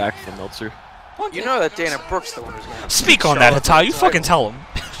 state of fact from Meltzer. You know that Dana Brooks the one who's gonna speak on that, Hatile. You fucking tell him.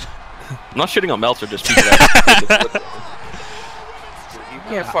 I'm not shitting on Meltzer, just speaking out. You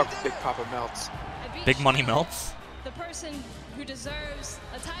can't fuck with Big Papa Melts. Big Money Melts? The person who deserves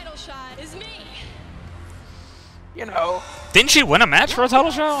a title shot is me. You know. Didn't she win a match for a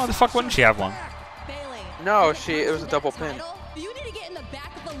title shot? Why the fuck wouldn't she have one? No, it was a double pin.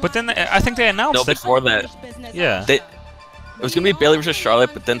 But then I think they announced no, before that. Yeah. It was gonna be Bayley versus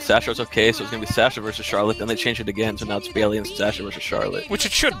Charlotte, but then Sasha was okay, so it was gonna be Sasha versus Charlotte. Then they changed it again, so now it's Bayley and Sasha versus Charlotte. Which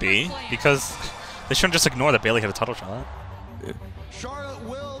it should be, because they shouldn't just ignore that Bayley had a title shot. Yeah. Charlotte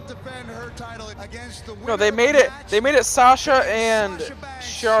will defend her title against the No, they made it Sasha and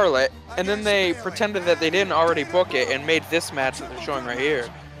Charlotte, and then they pretended that they didn't already book it and made this match that they're showing right here.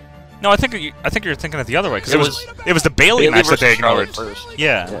 No, I think you're thinking it the other way, because it was the Bayley match that they ignored. First.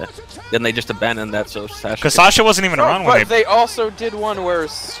 Yeah. Then they just abandoned that, so Sasha. Because Sasha wasn't even around when they also did one where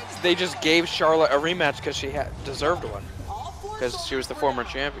they just gave Charlotte a rematch because she deserved one, because she was the former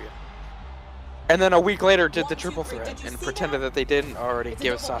champion. And then a week later did the triple threat and pretended that they didn't already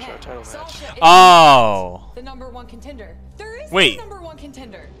give Sasha a title match. Oh. The #1 contender. There is Wait. no #1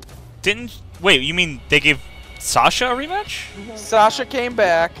 contender. Wait, you mean they gave Sasha a rematch? Sasha came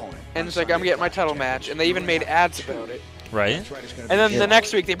back and was like, I'm getting my title match, and they even made ads about it. Right. And then the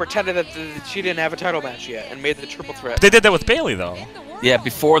next week they pretended that she didn't have a title match yet and made the triple threat. They did that with Bayley though. Yeah,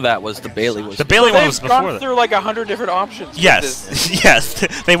 before that was the Bayley was. The Bayley one was They've before gone that. through like 100 different options. Yes, yes.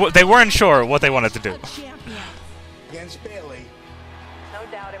 They weren't sure what they wanted to do. Against Bayley. No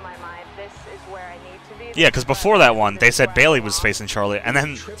doubt in my mind, this is where I need to be. Yeah, because before that one, they said Bayley was facing Charlotte, and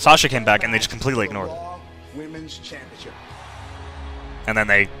then Sasha came back, and they just completely ignored it. Women's Championship. And then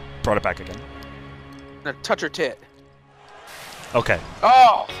they brought it back again. Now touch her tit. Okay.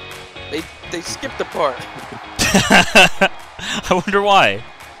 Oh! They skipped the part. I wonder why.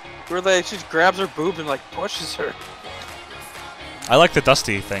 Where she just grabs her boob and like pushes her. I like the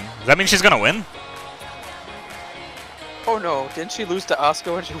Dusty thing. Does that mean she's gonna win? Oh no, didn't she lose to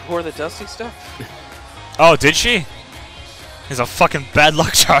Asuka when she wore the Dusty stuff? Oh, did she? He's a fucking bad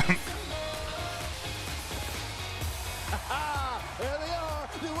luck charm.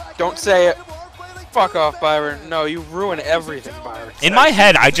 Don't say it. Fuck off, Byron. No, you ruin everything, Byron. In my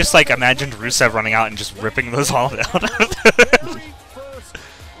head, I just like imagined Rusev running out and just ripping those all down.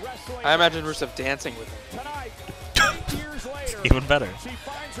 I imagine Rusev dancing with him. Even better.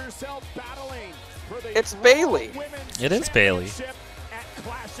 It's Bayley. It is Bayley.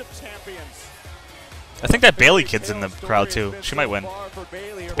 I think that Bayley kid's in the crowd too. She might win.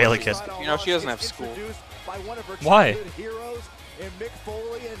 Bayley kid. You know, she doesn't have school. Why? and Mick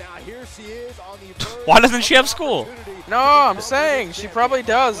Foley, and now here she is on the verge. Why doesn't she have school? No, I'm saying she probably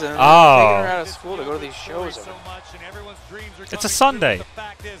does. And Oh. they're taking her out of school to go to these shows. It's a Sunday.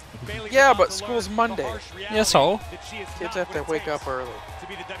 Yeah, but school's Monday. Yeah, so? Kids have to wake up early.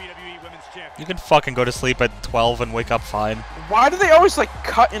 You can fucking go to sleep at 12 and wake up fine. Why do they always like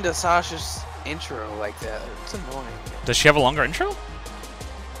cut into Sasha's intro like that? It's annoying. Does she have a longer intro? You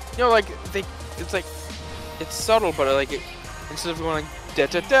know, like it's like it's subtle, but like instead of going like da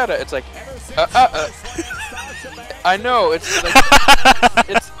da da da, it's like I know it's like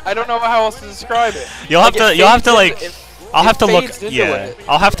I don't know how else to describe it. You'll have to like I'll have to look. Yeah, it.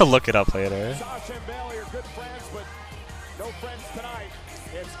 I'll have to look it up later.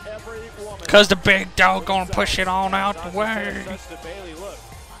 Cause the big dog gonna push it on out the way.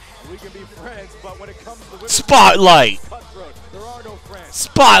 Spotlight.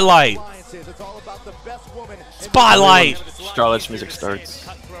 Spotlight. Spotlight. Charlotte's music starts.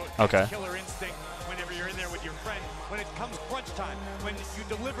 Okay.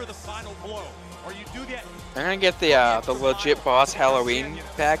 I'm gonna get the legit boss Halloween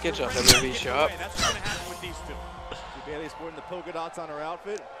package off the WWE shop. Bailey sporting the polka dots on her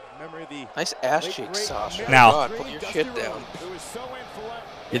outfit. Memory of the nice ass cheeks, Sasha. Now. God, put your shit down.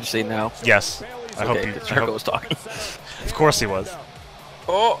 Did you say now? Yes. I hope you. Jericho was talking. Of course he was.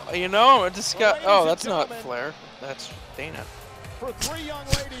 Oh, you know, it just got. Oh, that's not Flair. That's Dana. What?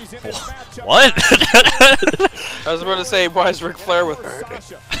 I was about to say, why is Ric Flair with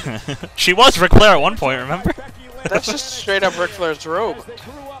her? She was Ric Flair at one point, remember? That's just straight up Ric Flair's robe.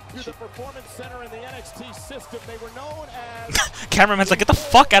 Cameraman's like, get the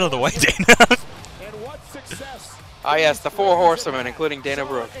fuck out of the way, Dana. Ah, yes, the 4 horsemen, including Dana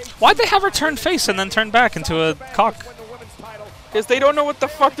Brooke. Why'd they have her turn face and then turn back into a cock? Because they don't know what the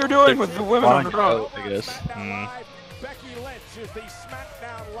fuck they're doing with the women on the road, I guess.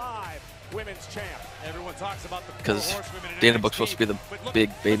 Because Dana Brooke's supposed to be the big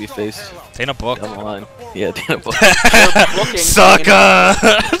baby face. Dana Brooke? Down the line. Yeah, Dana Brooke. Sucker!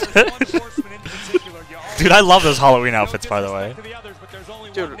 Dude, I love those Halloween outfits, by the way.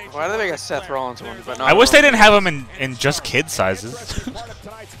 Dude, why do they make a Seth Rollins one? But not I wish they didn't have them in just kid sizes.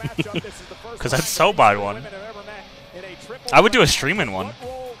 Because I'd so buy one. I would do a streaming one.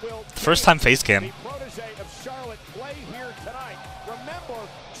 First time face cam.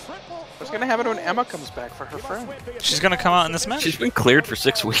 What's gonna happen when Emma comes back for her friend? She's gonna come out in this match. She's been cleared for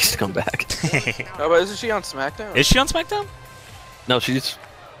 6 weeks to come back. Oh, but isn't she on SmackDown? Is she on SmackDown? No, she's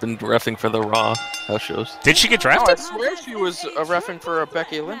been reffing for the Raw house shows. Did she get No, drafted? I swear she was reffing for a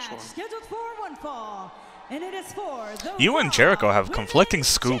Becky Lynch one. You and Jericho have conflicting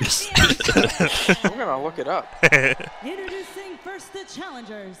scoops. I'm gonna look it up. Introducing first the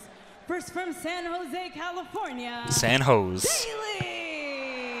challengers. First from San Jose, California. San Jose.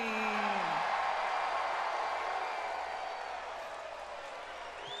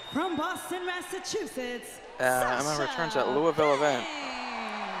 From Boston, Massachusetts. Emma returns at Louisville event.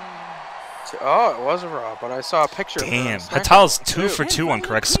 Oh, it was a Raw, but I saw a picture. Damn, of her on Patal's SmackDown. 2 for 2 on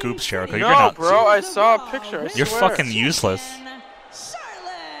correct scoops, Jericho. You're No, not. bro, I saw a picture. I You're swear. fucking useless.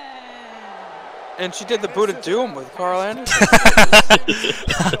 And she did the Boot of Doom with Carl Anderson.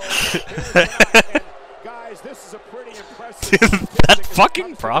 Guys, this is a pretty impressive. That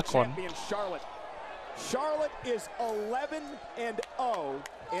fucking Brock one. Charlotte is 11-0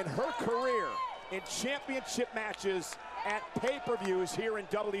 in her career in championship matches at pay-per-views here in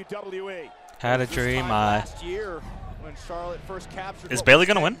WWE. Had a dream. Last year when Charlotte first captured Is Bayley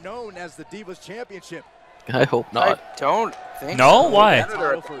gonna win? known as the Divas Championship. I hope not. I don't think No? so. Why?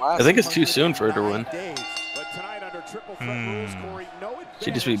 I think it's too soon for her to win.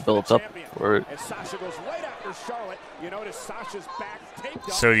 She'd just be built up for it.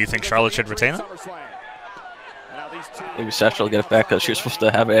 So you think Charlotte should retain it? Maybe Sasha will get it back because she was supposed to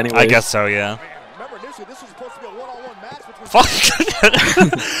have it anyway. I guess so, yeah. Fuck!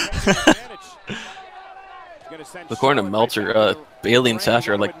 According to Meltzer, Bayley and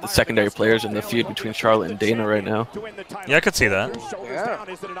Sasha are like the secondary players in the feud between Charlotte and Dana right now. Yeah, I could see that. Yeah.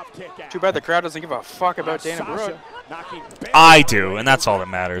 Too bad the crowd doesn't give a fuck about Dana Brooke. I do, and that's all that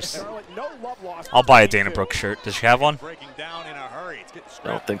matters. I'll buy a Dana Brooke shirt. Does she have one? I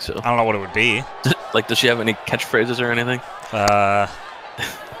don't think so. I don't know what it would be. Like, does she have any catchphrases or anything?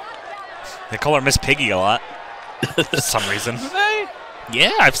 They call her Miss Piggy a lot. For some reason. Do they?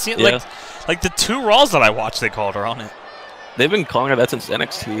 Yeah, I've seen like the 2 Raws that I watched, they called her on it. They've been calling her that since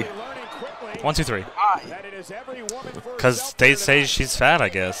NXT. 1, 2, 3. Because they say she's fat, I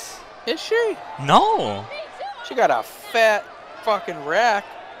guess. Is she? No. She got a fat fucking rack.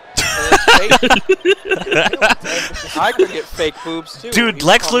 It's I could get fake boobs too. Dude,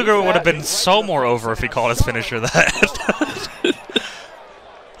 Lex Luger would have been so more over if he called his finisher that.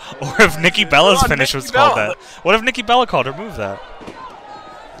 Or if Nikki Bella's finish was called that. What if Nikki Bella called her move that?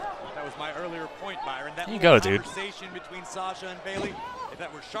 That was my earlier point, Byron. That There you go, dude. conversation between Sasha and Bayley, if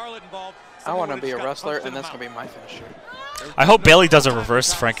that were Charlotte involved, I want to be a wrestler, and that's gonna be my finisher. I hope Bayley does a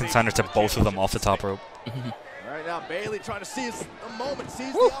reverse Frankensteiner to both of them off the top rope. Right now, Bayley trying to seize the moment,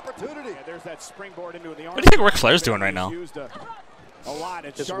 seize the opportunity. Yeah, there's that springboard into the arm. What do you think Ric Flair's doing right now? A lot,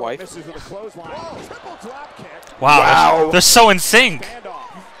 and His Charlotte wife. misses with a clothesline. Triple drop kick. Wow, they're so in sync.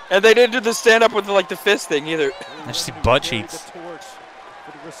 And they didn't do the stand up with like the fist thing either. I just see butt cheeks.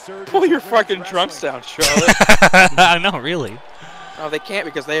 Pull your fucking trunks down, Charlotte. I know, really. Oh, they can't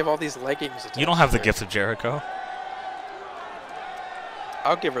because they have all these leggings. You don't have the gift of Jericho.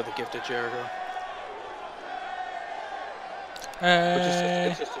 I'll give her the gift of Jericho.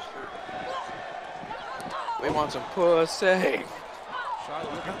 It's just we want some pussy.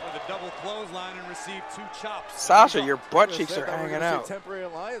 Charlotte looking for the double clothesline and received 2 chops. Sasha, your butt cheeks are hanging out. Temporary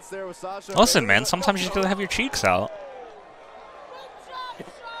alliance there with Sasha. Listen, man, sometimes you just gotta have your cheeks out.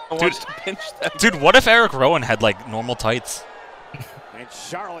 Dude, what if Eric Rowan had, like, normal tights? And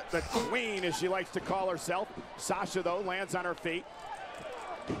Charlotte, the queen, as she likes to call herself. Sasha, though, lands on her feet.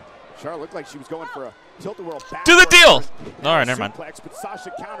 Charlotte looked like she was going for a tilt-a-whirl back. Do the deal! All right, never mind. But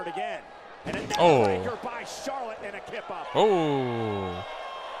Sasha countered again. And a Oh. by Charlotte and a kip up. Oh.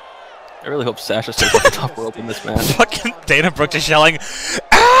 I really hope Sasha stays off the top rope in this match. Fucking Dana Brooke just yelling,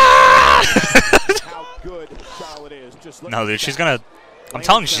 How good Charlotte is. Just no, dude, she's gonna... I'm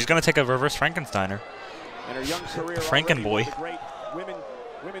telling you, she's gonna take a reverse Frankensteiner. And her young career Frankenboy. great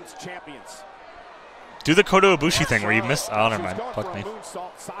women's champions. Do the Kota Ibushi thing where you miss... Oh, never mind. Fuck me.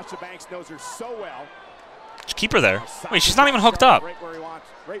 Moonsault. Sasha Banks knows her so well. Just keep her there. Wait, she's not even hooked up. Right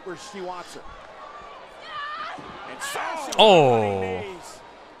where she wants her. And Sasha Oh.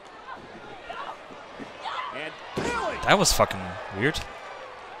 and Bayley. That was fucking weird.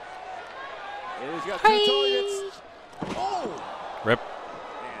 He's got 2 targets. Oh. Rip.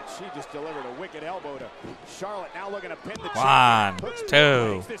 And she just delivered a wicked elbow to Charlotte. Now looking to pin the 1,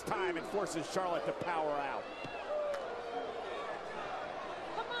 2. this time and forces Charlotte to power out.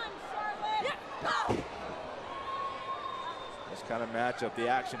 This kind of matchup, the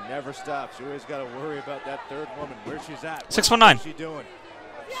action never stops. You always got to worry about that third woman, where she's at. 619. What's she doing?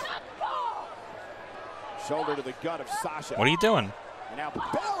 Shoulder to the gut of Sasha. What are you doing? And now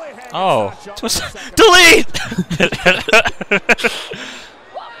Bayley hangs Oh. Sasha. Delete!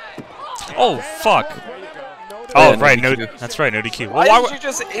 Oh, fuck. Oh, right. No, that's right. No DQ. Why Well, isn't she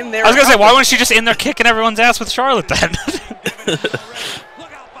just in there? I was going to say, why wasn't she just in there kicking everyone's ass with Charlotte then?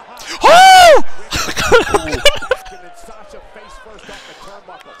 Oh!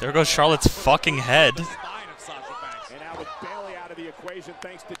 There goes Charlotte's fucking head.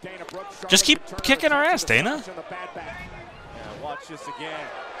 Just keep kicking her ass, Dana. Yeah, watch this again.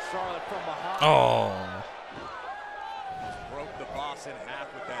 Charlotte from behind. Oh. Broke the boss in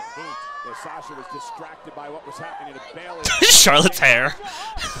half with that boot. Yeah, Sasha was distracted by what was happening to Bayley. Charlotte's hair.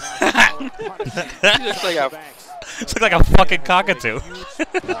 Looks like a fucking cockatoo.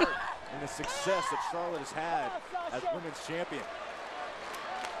 And the success that Charlotte has had as women's champion.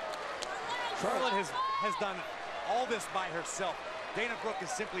 Charlotte has done all this by herself. Dana Brooke is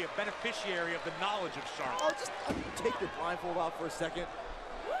simply a beneficiary of the knowledge of Charlotte. Oh, just take your blindfold off for a second.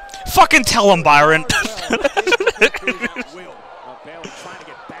 Fucking tell him, Byron. Bayley trying to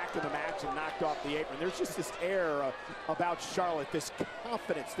get back to the match and knocked off the apron. There's just this air about Charlotte, this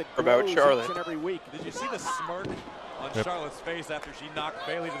confidence that grows each and every week. Did you see the smirk on Charlotte's face after she knocked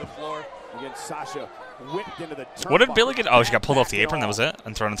Bayley to the floor? Again, Sasha whipped into the turnbuckle. What did Bayley get? Oh, she got pulled off the apron. That was it,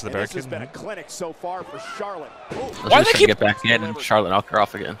 and thrown into the This has barricade. been a clinic so far for Charlotte. Why do they keep get back in and Charlotte knock her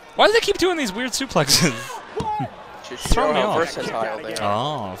off again? Why do they keep doing these weird suplexes? Throw me off. Versatile there.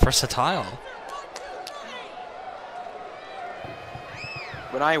 Oh, versatile.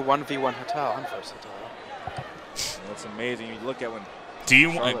 When I 1v1 Hatal, I'm versatile. What's amazing, you look at when Do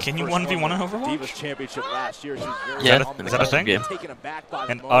you? Charlotte Can you first 1v1 in won the Overwatch? Divas Championship last year. She was very Yeah, humble. Is that a thing? Taken aback by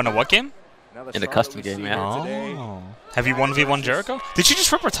the And, oh, moment. no, what game? Now that In a Charlotte custom we game, see yeah. here today, Oh. Have you 1v1 Jericho? Did she just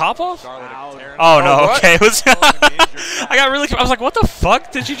rip her top off? Charlotte Oh, no, what? okay. It was I got really... I was like, what the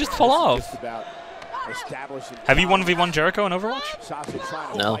fuck did she just pull off? Have you 1v1 Jericho in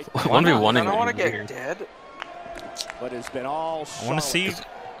Overwatch? No. I 1v1 don't want to get weird. dead. But it's been all I want to see... I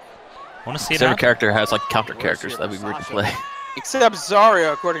want to see it Every happen. character has like counter characters that we can play. Except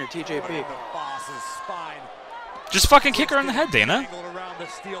Zarya, according to TJP. Just fucking kick her in the head, Dana. the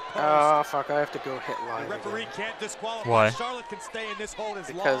steel post. Oh fuck! I have to go hit live. The referee can't disqualify. Why? Charlotte can stay in this hold as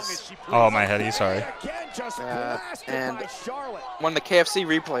long Because as she pleases. Oh, my head. You sorry. and when the KFC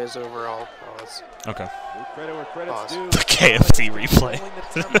replay is over, I'll pause. Okay. Credit where credit's due. The KFC replay.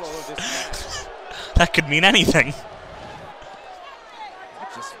 That could mean anything.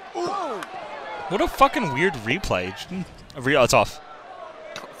 What a fucking weird replay. Oh, it's off.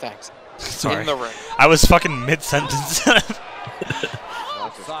 Thanks. Sorry. In the ring. I was fucking mid-sentence.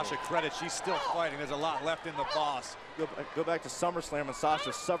 Sasha, credit, she's still fighting. There's a lot left in the boss. Go back to SummerSlam when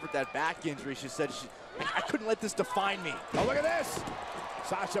Sasha suffered that back injury. She said, I couldn't let this define me. Oh, look at this.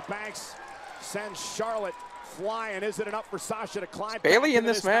 Sasha Banks sends Charlotte flying. Is it enough for Sasha to climb? Bailey in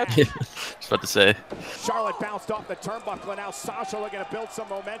this match? I was about to say. Charlotte bounced off the turnbuckle. Now Sasha looking to build some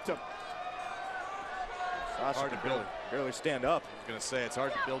momentum. Sasha hard to barely stand up. I was going to say, it's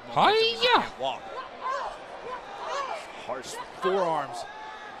hard to build momentum when you can't walk. Harsh forearms.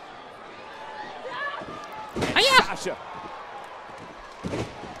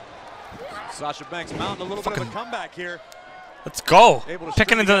 Sasha Banks mounting a little bit of a comeback here. Let's go.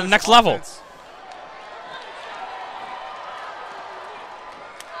 Picking it to the next level.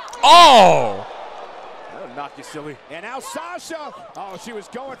 Oh! That'll knock you silly. And now Sasha. Oh, she was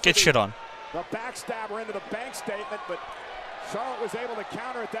going for Get shit on. The backstabber into the bank statement, but Charlotte was able to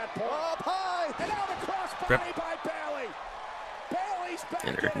counter at that point. Up high, and now the crossbody by Bailey. Bailey's back.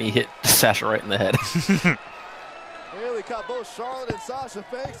 And her knee hit Sasha right in the head. Bailey caught both Charlotte and Sasha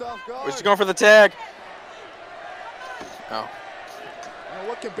Banks off guard. She's going for the tag. Oh. And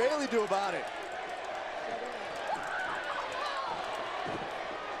what can Bailey do about it?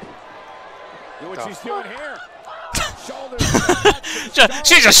 Look what she's doing here.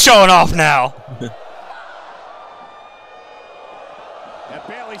 She's just showing off now.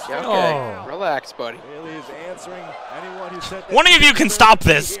 Okay, Oh. relax, buddy. Bailey is answering anyone who said One of you can stop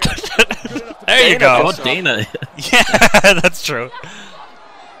this. There you go. Oh, Dana. Yeah, that's true.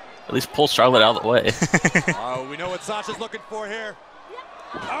 At least pull Charlotte out of the way. Oh, we know what Sasha's looking for here.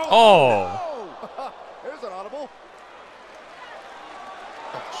 Oh. There's an audible.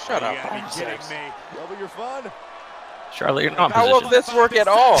 Shut up. You gotta be kidding me. Double your fun. Charlotte, you're not in How will position. this work at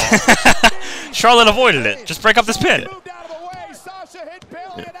all? Charlotte avoided it. Just break up this pin.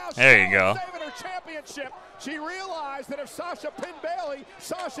 There you go. She realized that if Sasha pinned Bailey,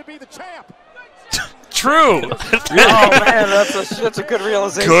 Sasha be the champ. True. Oh man, that's a good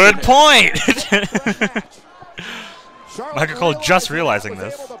realization. Good point. Michael Cole just realizing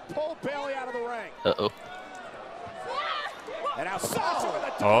this. Uh-oh.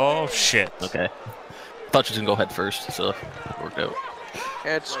 Oh, shit. Okay. Thought she was going to go head first, so it worked out.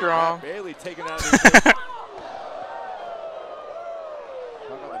 Headstrong. Bailey taking out the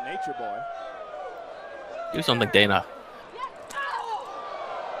nature boy. Do something, Dana.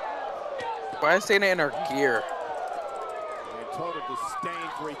 Why is Dana in her gear? In total disdain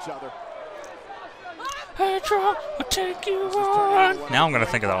for each other. I'll take you on. Now I'm going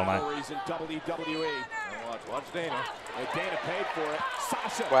to think of that all night. In WWE. Watch Dana. And Dana paid for it.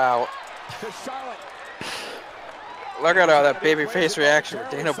 Sasha. Wow. To Charlotte. Look at that babyface reaction with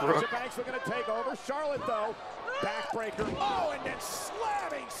Dana Brooke. Banks looking to take over. Charlotte, though, backbreaker. Oh, and then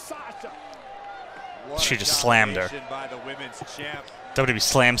slamming Sasha. She just slammed her. By the women's champ. WWE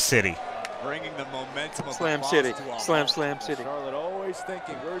Slam City. Bringing the momentum of Slam the City. to a Slam halt. City. Charlotte always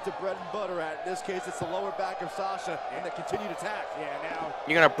thinking, where's the bread and butter at? In this case, it's the lower back of Sasha and the continued attack. Yeah, now.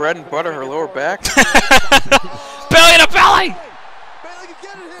 You gonna bread and butter her lower back? Belly to belly! Bailey can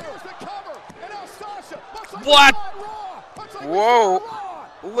get it here. The cover. And now Sasha. What? Whoa.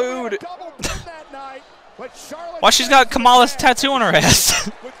 Lewd. Why she's got Kamala's tattoo on her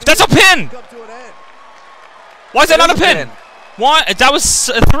ass? That's a pin! Why is that not a pin? One, that was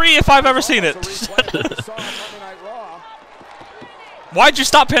a 3 if I've ever seen it. Why'd you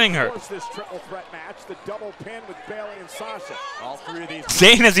stop pinning her? This triple threat match, the double pin with Bailey and Sasha. All three of these.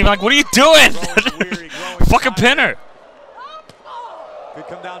 Zayn is even like, what are you doing? Fucking pin her. Could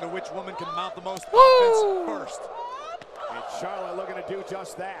come down to which woman can mount the most offense first. And Charlotte looking to do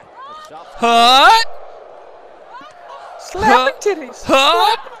just that. What? Slapping titties.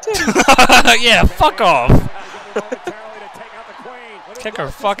 Huh? Yeah, fuck off. Kick her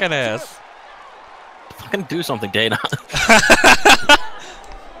fucking ass. Fucking do something, Dana. Got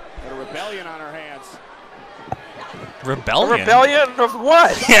a rebellion on her hands. Rebellion? A rebellion of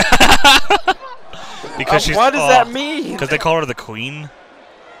what? Yeah. Because she's. What does that mean? Because they call her the queen.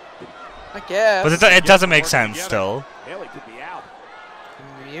 I guess. But it doesn't make sense still. Bailey could be out.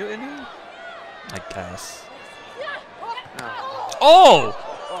 Mutiny? I guess. No. Oh!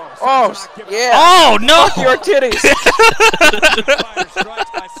 Oh, yeah. Oh, no! Fuck your titties.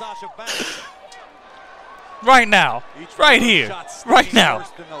 Right now. Right here. Right now.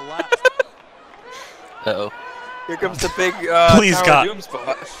 Uh-oh. Here comes the big Please, Tower God. of Doom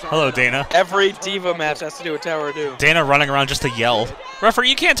spot. Hello, Dana. Every Diva match has to do a Tower of Doom. Dana running around just to yell. Referee,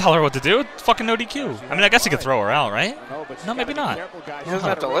 you can't tell her what to do. It's fucking no DQ. I mean, I guess you could throw her out, right? No, maybe not. He doesn't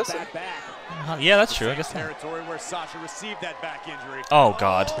have to listen. Yeah, that's true. I guess not. Territory where Sasha received that back injury. Oh,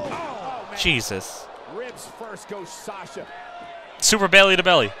 God. Jesus. Ribs first goes Sasha. Super Bailey to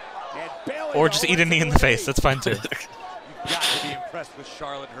belly. Or just eat a knee in the face. That's fine, too. Got to be impressed with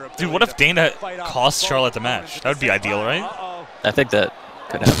Charlotte. Her Dude, what if Dana cost Charlotte the match? That would be ideal, right? I think that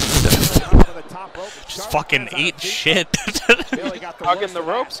could happen. Just fucking eat shit. Hugging the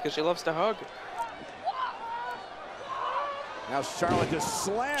ropes because she loves to hug. Now Charlotte just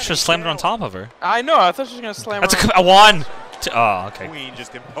slammed. Should have slammed her on top of her. I know. I thought she was gonna slam That's her. a 1. Oh, okay. Queen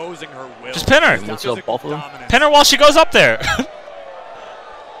just imposing her will. Just pin her. Pin her while she goes up there.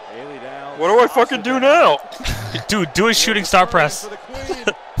 What do I fucking do now? Dude, do a shooting star press.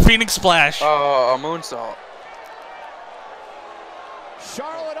 Phoenix splash. Oh, a moonsault.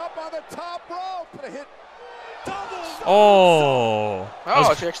 Charlotte up on the top rope. And a hit. Oh.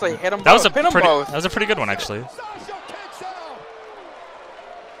 Oh, she actually hit them that was both. Pin 'em pretty, both. That was a pretty good one, actually.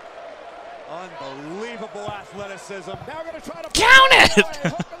 Unbelievable athleticism. Now gonna try to count it.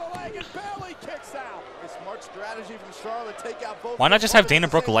 Smart strategy from Charlotte. Take out both. Why not just have Dana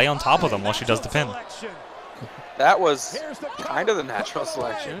Brooke lay on top of them while she does the pin? That was kind of the natural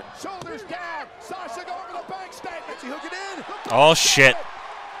selection. Shoulders down. Sasha go over the bank statement. She hook it in. Oh, shit.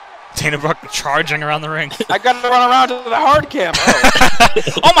 Dana Brooke charging around the ring. I gotta run around to the hard cam.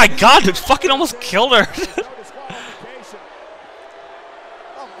 Oh my God, it fucking almost killed her.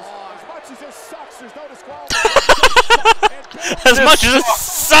 As much as it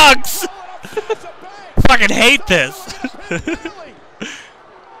sucks. Fucking hate this.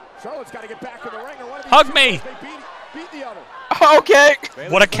 Hug me. Okay.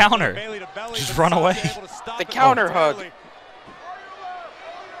 What a counter. Just run away. The counter hug.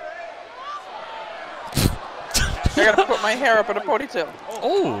 I gotta put my hair up in a ponytail.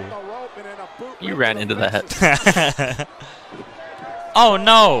 Oh. You ran into that. Oh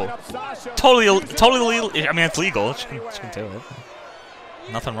no. Totally. I mean, it's legal. She can do it.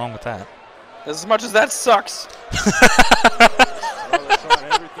 Nothing wrong with that. As much as that sucks.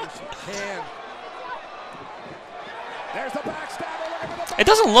 It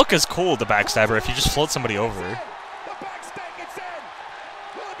doesn't look as cool, the backstabber, if you just float somebody over.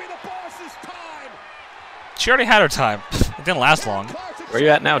 She already had her time. It didn't last long. Where are you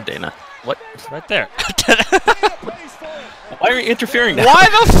at now, Dana? What? Right there. Why are you interfering now? Why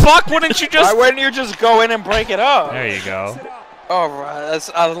the fuck wouldn't you just... Why wouldn't you just go in and break it up? There you go. All right, that's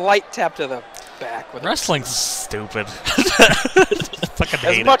a light tap to the back. With Wrestling's stupid. Fucking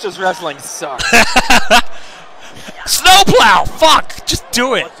hate as much as wrestling sucks. Snowplow! Fuck! Just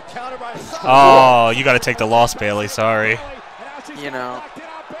do it. Oh, you gotta take the loss, Bailey. Sorry. You know.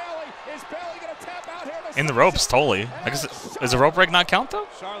 In the ropes, totally. I guess, does the rope break not count, though?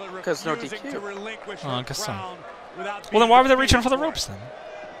 Because no DQ. Oh, I guess so. Well, then why were they reaching for the ropes, then?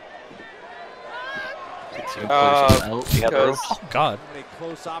 Oh, God. Many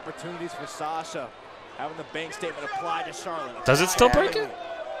close opportunities for Sasha. Having the bank statement applied to Charlotte. Does it still break it?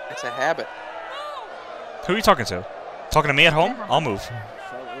 It's a habit. Who are you talking to? Talking to me at home? I'll move.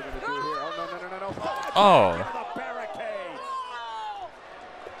 Oh.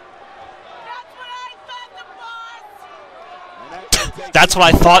 That's what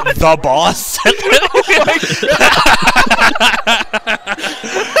I thought the boss said. What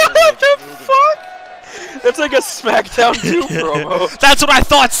the fuck? It's like a SmackDown 2 promo. That's what I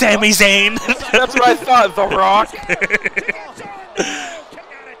thought, Sami Zayn. That's what I thought, The Rock.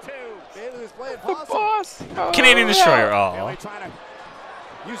 The boss. Canadian Destroyer. Oh.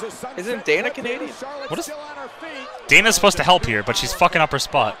 Isn't Dana Canadian? What is? Dana's supposed to help here, but she's fucking up her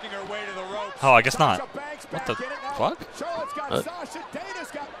spot. Oh, I guess not. What the fuck?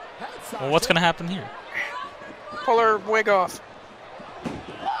 Well, what's gonna happen here? Pull her wig off.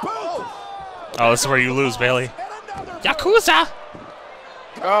 Oh, this is where you lose, Bailey. Yakuza!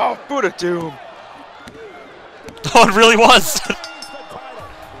 Oh, Buddha Doom. Oh, it really was.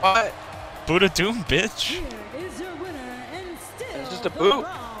 What? Buddha Doom, bitch. It's just a boot.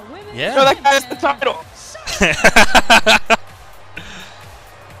 Yeah. No, that guy has the title.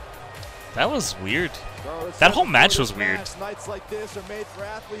 That was weird. That whole match was weird.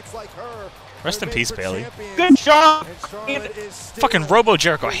 Rest in peace, Bailey. Good job. Fucking Robo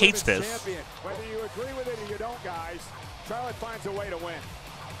Jericho hates this. Whether you agree with it or you don't, guys, Charlotte finds a way to win.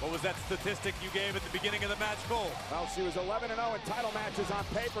 What was that statistic you gave at the beginning of the match, Cole? Well, she was 11-0 in title matches on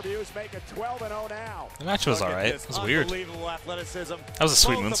pay-per-views, making 12-0 now. The match was alright. It was weird. Unbelievable athleticism. That was a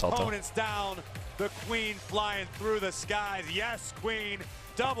sweet moonsault, though. Opponents down. The Queen flying through the skies. Yes, Queen.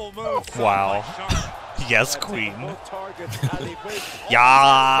 Double move. Wow. Yes, Queen.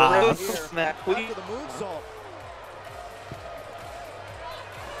 Yeah. In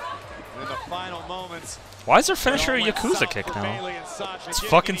the final moments. Why is her finisher a Yakuza kick now? It's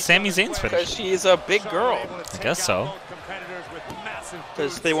fucking Sami Zayn's finisher. Because she's a big girl. I guess so.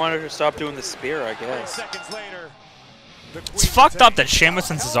 Because they wanted her to stop doing the spear, I guess. It's fucked up that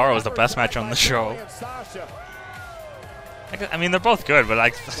Sheamus and Cesaro is the best match on the show. I mean, they're both good, but I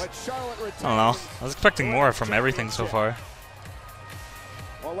don't know. I was expecting more from everything so far.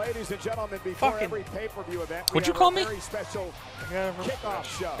 Well, ladies and gentlemen, before every pay-per-view event, what'd you call me? Very special kickoff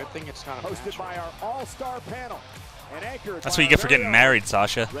show. Good thing it's not hosted by our all-star panel and anchored. That's what you get for getting married,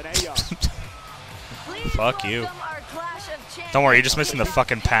 Sasha. Fuck you. Don't worry, you're just missing the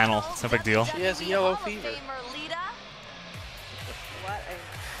fucking panel. It's no big deal. She has yellow fever.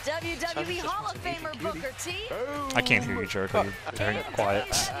 WWE Hall of Famer Booker T. I can't hear you, Jericho. You're very quiet.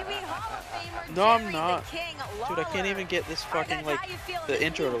 No, I'm not. Dude, I can't even get this fucking, like, the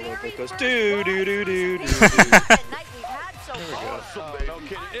intro to look. It goes do do do do do. There we go.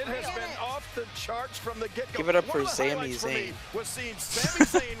 It has been off the charts from the get-go. Give it up for Sami Zayn. Was seeing Sami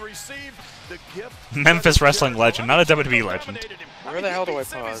Zayn receive the gift. Memphis wrestling legend, not a WWE legend. Where the hell do I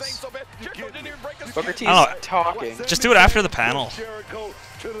pause? Booker T's I don't know. talking. Just do it after the panel.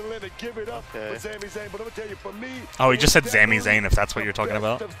 Okay. Oh, he just said Sami Zayn, if that's what you're talking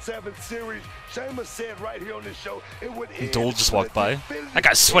about. Dole just walked by. That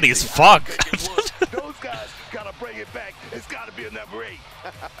guy's sweaty as fuck. Those guys gotta bring it back. It's gotta be a number 8.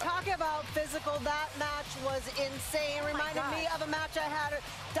 Talk about physical. That match was insane. Reminded me of a match I had.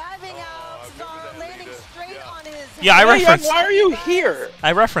 Diving out, Cesaro landing straight on his. Yeah, I referenced. Why are you here?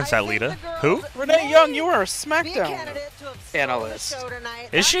 I referenced that, Lita. Who? Renee Young, you are a SmackDown analyst.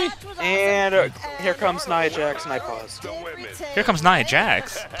 Is she? And here comes Nia Jax, and I pause. Here comes Nia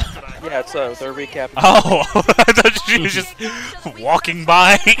Jax. Yeah, it's their recap. Oh, I thought she was just walking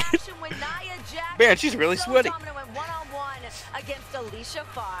by. Man, she's really sweaty.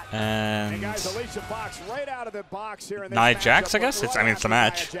 And guys, Alicia Fox right out of the box here in this Nia Jax, I guess. It's the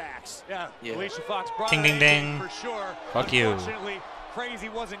match. Yeah. Alicia Fox Ding ding ding. for sure. Fuck you. Unfortunately, Crazy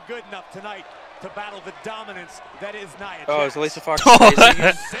wasn't good enough tonight to battle the dominance that is Nia Jax. Oh, is Alicia Fox crazy?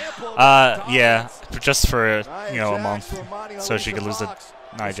 Yeah, just for a month, so she could lose the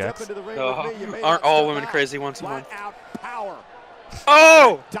Nia Jax. Aren't all women crazy once a month?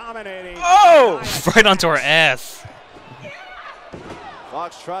 Oh! Oh! Right onto her ass.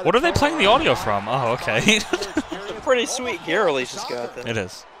 What are they playing the audio from? Oh, okay. It's a pretty sweet gear Alicia's got, though. It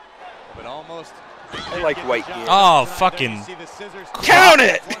is. I like white gear. Oh, fucking. Count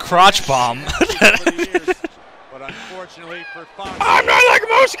it! Crotch bomb. I'm not like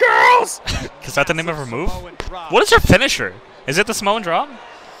most girls! Is that the name of her move? What is her finisher? Is it the Samoan drop?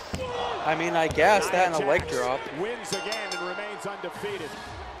 I mean, I guess that and a leg drop. Wins again and remains undefeated.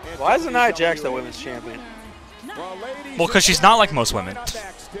 Why isn't Nia Jax the women's champion? Well, because she's not like most women.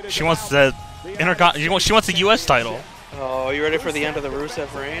 She wants the she wants the U.S. title. Oh, you ready for the end of the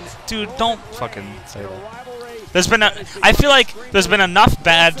Rusev reign? Dude, don't fucking say that. I feel like there's been enough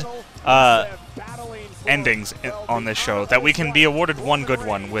bad endings on this show that we can be awarded one good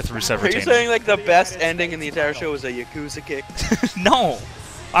one with Rusev retaining. Are you saying like the best ending in the entire show was a Yakuza kick? No.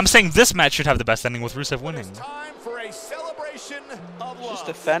 I'm saying this match should have the best ending with Rusev winning. Just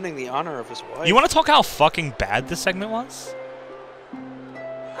defending the honor of his wife. You want to talk how fucking bad this segment was?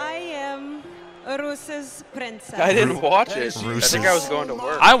 I am Rusev's princess. I didn't watch it. I think I was going to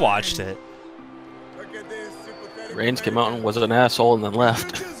work. I watched it. Reigns came out and was an asshole and then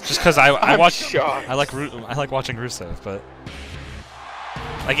left. Just because I watch, shocked. I like watching Rusev, but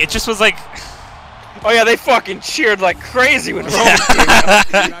like it just was like. Oh yeah, they fucking cheered like crazy when Roman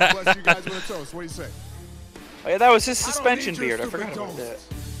came out. What do you say? Oh yeah, that was his suspension beard. I forgot about that.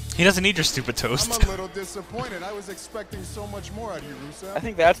 He doesn't need your stupid toast. I'm a little disappointed. I was expecting so much more out of you, Rusev. I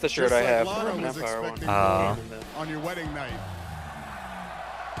think that's the shirt Just I like have. Lana From was Empire one. expecting more on your wedding night.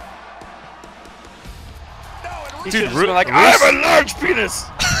 He should have been like, I have a large penis!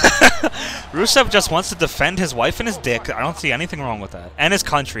 Rusev just wants to defend his wife and his dick. I don't see anything wrong with that. And his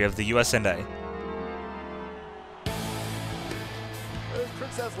country of the US and A. There's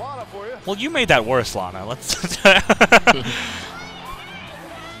Princess Lana for you. Well, you made that worse, Lana. Let's.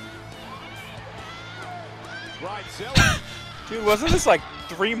 Dude, wasn't this like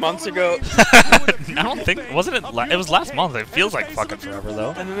 3 months ago? I don't think, wasn't it? It was last month. It feels like fucking forever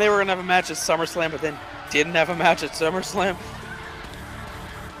though. And then they were gonna have a match at SummerSlam, but then didn't have a match at SummerSlam.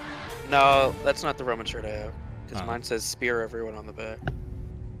 No, that's not the Roman shirt I have. Because mine says spear everyone on the back.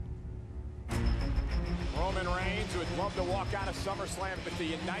 Roman Reigns would love to walk out of SummerSlam with the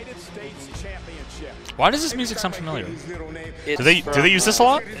United States Championship. Why does this music sound familiar? It's Do they use this a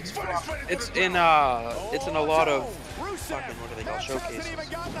lot? It's in a lot of fucking, what do they call, showcases.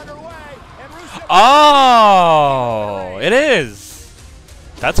 Oh, it is.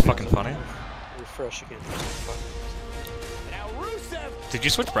 That's fucking funny. Refresh again. Did you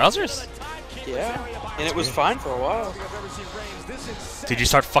switch browsers? Yeah, and it was fine for a while. Did you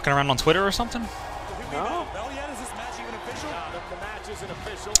start fucking around on Twitter or something? No.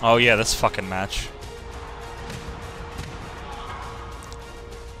 Oh yeah, this fucking match.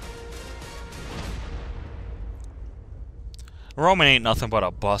 Roman ain't nothing but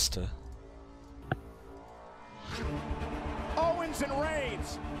a buster. Owens and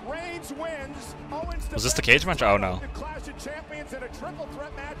Reigns. Reigns wins. Owens Was this the cage match? Oh no. the Clash of Champions in a triple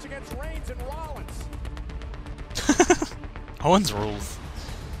threat match against Reigns and Rollins. Owens rules.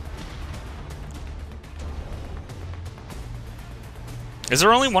 Is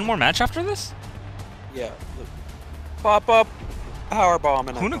there only one more match after this? Yeah. Pop up, power bomb,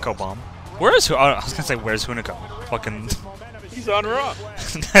 and Hunico bomb. Where is I was gonna say where's Hunico? Fucking. He's on Raw.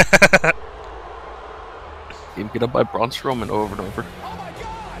 Team get up by Braun Strowman over and over.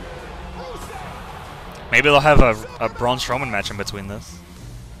 Maybe they'll have a Braun Strowman match in between this.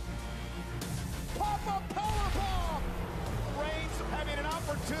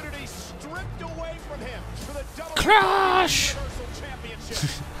 Crash!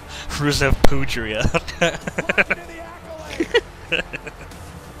 Rusev Poocheria.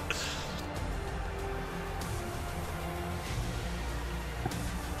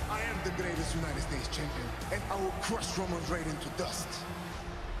 I am the greatest United States champion, and I will crush Roman Reigns into dust.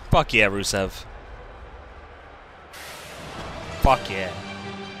 Fuck yeah, Rusev. Fuck yeah.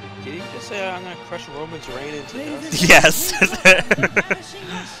 Did he just say I'm gonna crush Roman's reign into dust? Yes.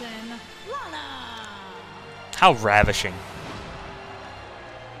 How ravishing.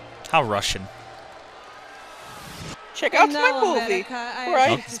 How Russian. Check out my movie, where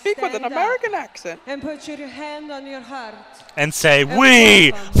I speak with an American accent. And put your hand on your heart. And say,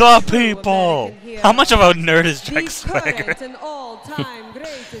 "We, the people." How much of a nerd is Jack Swagger? The current and all-time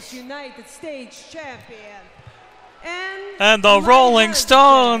greatest United States champion. And the Rolling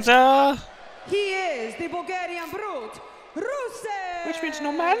Stones, He is the Bulgarian brute, Rusev. Which means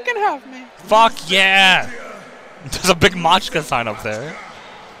no man can have me. Fuck yeah! There's a big Machka sign up there.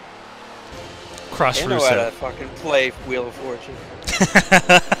 Crush They know how to Rusev. fucking play Wheel of Fortune.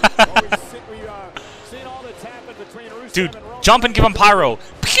 Dude, jump and give him pyro.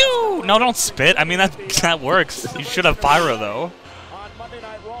 Pew! No, don't spit. I mean, that works. You should have pyro, though.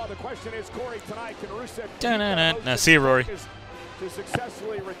 See you, Rory.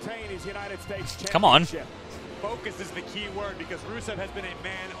 Come on. Focus is the key word because Rusev has been a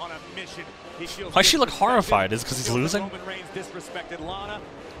man on a mission. He feels Why does she look horrified? Is it because he's losing? Roman Reigns disrespected Lana.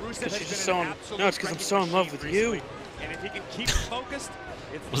 Because she's so no, it's because I'm so in love with you. And if he can keep focused,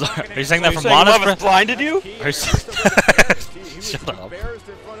 Are you saying that from Lana's Lana's blinded you? Shut up.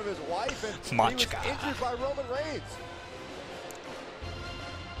 Machka.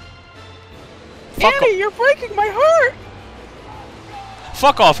 Annie, you're breaking my heart!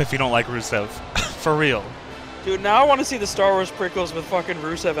 Fuck off if you don't like Rusev. For real. Dude, now I want to see the Star Wars prequels with fucking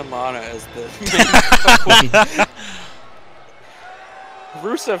Rusev and Lana as the main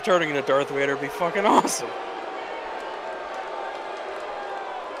Rusev turning into Darth Vader would be fucking awesome.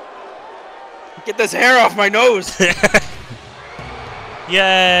 Get this hair off my nose!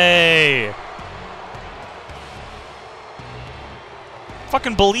 Yay!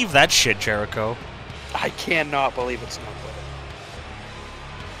 Fucking believe that shit, Jericho. I cannot believe it's not better.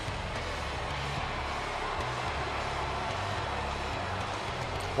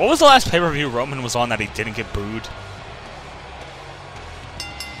 What was the last pay-per-view Roman was on that he didn't get booed?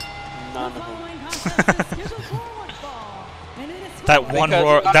 None of them. That one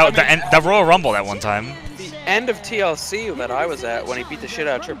that Royal Rumble that one time. The end of TLC that I was at when he beat the shit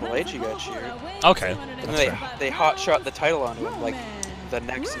out of Triple H, he got cheered. Okay. And they hot shot the title onto him like the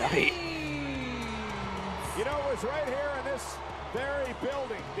next night. You know, it was right here in this very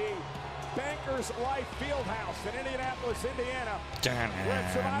building, the Bankers Life Fieldhouse in Indianapolis, Indiana.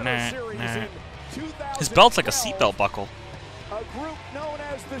 His belt's like a seatbelt buckle. A group known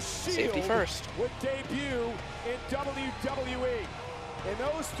as the Shield Safety first. would debut in WWE. And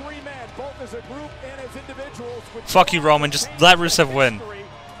those three men, both as a group and as individuals, Fuck you, Roman. Just let Rusev win.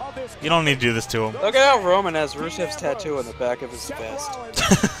 You don't need to do this to him. Look at how Roman has Rusev's tattoo on the back of his vest.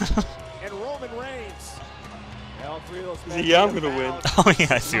 and Roman Reigns. Yeah, I'm gonna win. Oh yeah,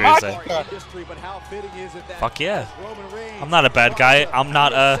 I see what you're saying. Fuck yeah. I'm not a bad guy. I'm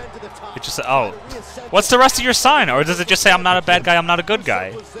not a... It just... Oh. What's the rest of your sign? Or does it just say I'm not a bad guy, I'm not a good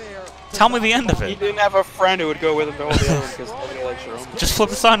guy? Tell me the end of He it. didn't have a friend who would go with him to hold the other one because nobody likes Roman. Just flip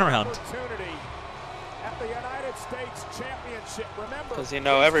the sign around. Because you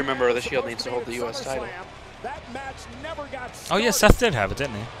know every member of the Shield needs to hold the U.S. title. Oh yeah, Seth did have it,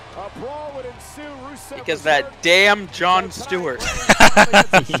 didn't he? Because that damn Jon Stewart.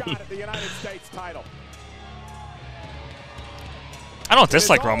 I don't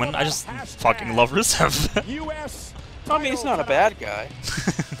dislike Roman. I just fucking love Rusev. I mean, he's not a bad guy.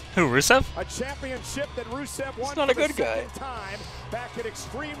 Who, Rusev? A championship that Rusev won He's not a for the good guy. second time back at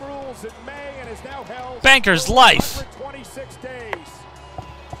Extreme Rules in May and is now held Banker's life. for 26 days.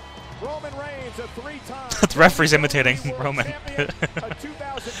 Roman Reigns, a three-time The referee's imitating Roman.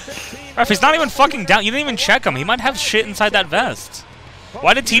 Ref, he's not even fucking down. You didn't even check him. He might have shit inside that vest.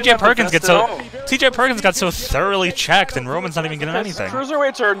 Why did TJ Perkins get so... TJ Perkins got so thoroughly checked and Roman's not even getting anything.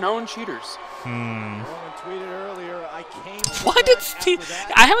 Cruiserweights are known cheaters. Why did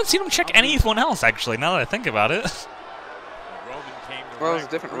I haven't seen him check anyone else, actually, now that I think about it. Well, it's a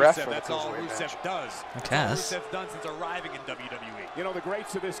different ref for the That's all Cruiserweight match. Rusev does. I guess. Rusev's done since arriving in WWE. You know, the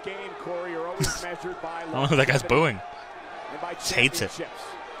greats of this game, Corey, are always measured by... I don't know who that guy's booing. And by Just hates it. championships.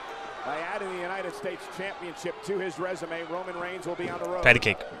 By adding the United States Championship to his resume, Roman Reigns will be on the road. Patty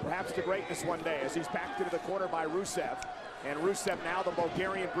cake. Perhaps to greatness one day as he's backed into the corner by Rusev. And Rusev now the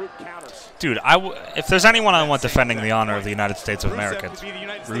Bulgarian brute counters. Dude, if there's anyone I want defending the honor of the United States of America, it's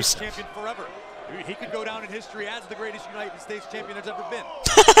Rusev. Champion forever. He could go down in history as the greatest United States champion there's ever been.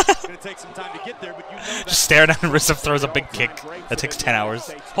 It's going to take some time to get there, but you know that. Just stare down and Rusev throws a big kick that takes 10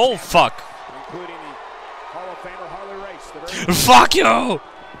 hours. Oh, fuck. Including the Hall of Famer Harley Race. Fuck you!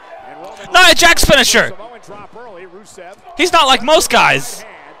 Nia Jax's finisher! He's not like most guys.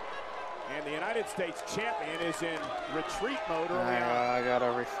 And the United States champion is in retreat mode. I gotta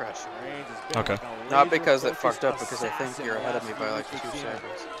refresh. Okay. Not because it fucked up, because I think you're ahead of me by like 2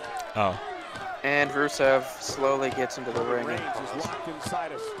 seconds. Oh. And Rusev slowly gets into the ring. Reigns is locked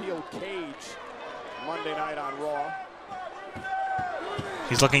inside a steel cage Monday night on Raw.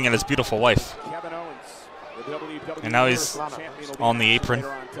 He's looking at his beautiful wife. Kevin Owens, the WWE And now he's champion, will be on the next apron.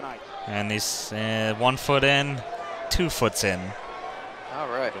 later on tonight. And he's 1 foot in, 2 foot in. All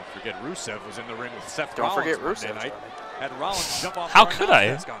right. Don't forget Rusev was in the ring with Seth Don't Rollins forget Monday Rusev. night. Had Rollins jump off. How could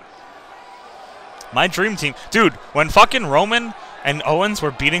I? My dream team. Dude, when fucking Roman and Owens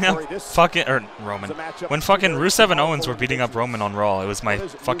were beating up when fucking Rusev and Owens were beating up Roman on Raw, it was my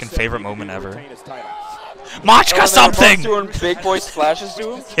fucking favorite moment ever. Machka something! Doing big boy splashes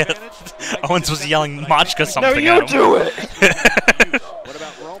to him? Yeah. Owens was yelling Machka something No, you at him. do it!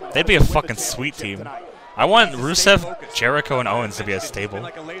 They'd be a fucking sweet team. I want Rusev, Jericho, and Owens to be a stable.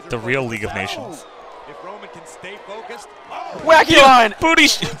 The real League of Nations. If Roman can stay focused. Wacky line! Booty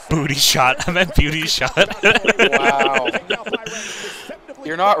shot. I meant beauty shot. Wow.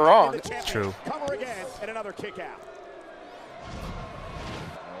 You're not wrong. True. Cover again and another kick out.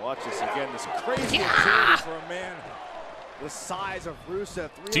 Watch this again. This crazy agility for a man the size of Rusev.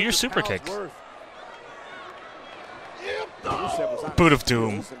 Do your super kick. Rusev Boot of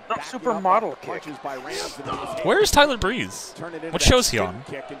Doom. Supermodel kick. Where is Tyler Breeze? What show's he on?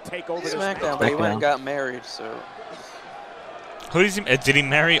 SmackDown, but he went and got married, so. Who did he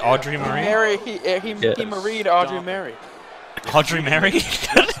marry? Audrey Marie? He married Audrey Mary. Audrey Mary?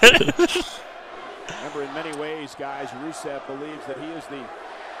 Remember, in many ways, guys, Rusev believes that he is the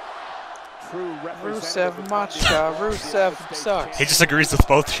true Rusev Machka, Rusev sucks. He just agrees with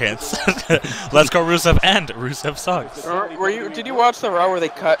both chants. Let's go Rusev and Rusev sucks. Did you watch the Raw where they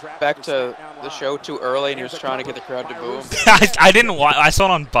cut back to the show too early and he was trying to get the crowd to boo him? I didn't watch. I saw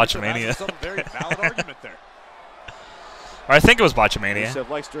it on Botchamania. Or I think it was Botchamania. It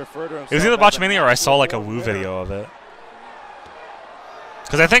was either Botchamania or I saw like a Woo video of it.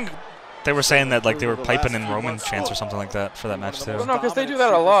 Because I think they were saying that like they were piping in Roman chants or something like that for that match too. Well, no, because they do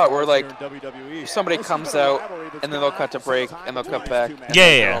that a lot where like somebody comes out and then they'll cut to break and they'll cut back.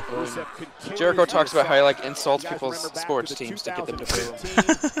 Yeah. Jericho talks about how he like insults people's sports teams to get them to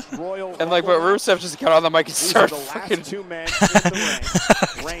boo him. And like, but Rusev just got on the mic and started fucking.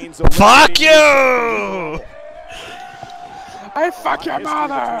 Fuck you! I fuck your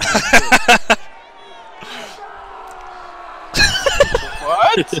mother!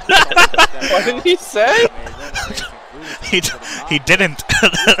 What? What did he say? he He didn't.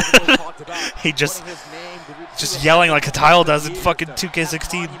 He just yelling like a tile does in fucking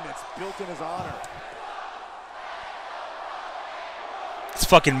 2K16. This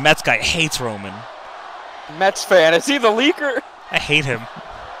fucking Mets guy hates Roman. Mets fan. Is he the leaker? I hate him.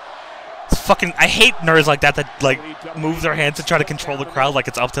 It's fucking. I hate nerds like that like move their hands and try to control the crowd like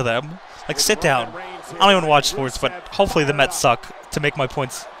it's up to them. Like, sit down. I don't even watch sports, but hopefully the Mets suck to make my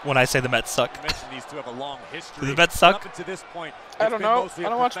points when I say the Mets suck. Do the Mets suck? I don't know. I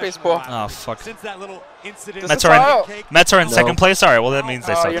don't watch baseball. Oh, fuck. Mets are in second place? Alright, well that means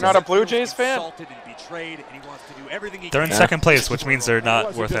they suck. You're not a Blue Jays fan? They're in second place, which means they're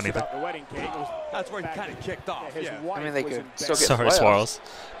not worth anything. That's where he kind of kicked off. Yeah. I mean, they could still get Sorry, playoffs. Swirls.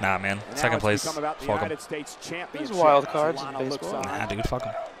 Nah, man. Second place. Fuck them. There's wild cards in baseball. Nah, dude, fuck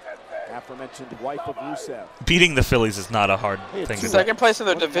them. Aforementioned wife of Rusev. Beating the Phillies is not a hard thing to do. Second place in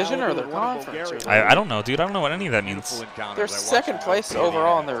their division or their conference? I don't know, dude. I don't know what any of that means. They're second place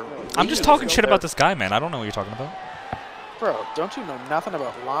overall in their. I'm just talking shit about this guy, man. I don't know what you're talking about. Bro, don't you know nothing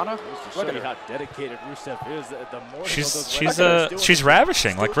about Lana? Look at how dedicated Rusev is. The more she's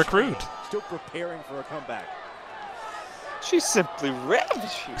ravishing, like Rick Rude. Still preparing for a comeback. She's simply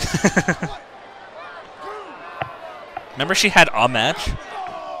ravishing. Remember she had a match?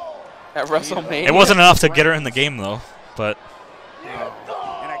 At WrestleMania? It wasn't enough to get her in the game, though. But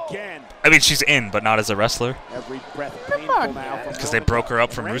And again, I mean, she's in, but not as a wrestler. every breath painful now from Because they broke her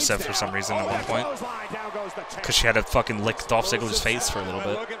up from Rusev for some reason at one point. Because she had to fucking lick Dolph Ziggler's face for a little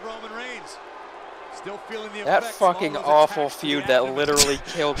bit. That fucking awful feud that literally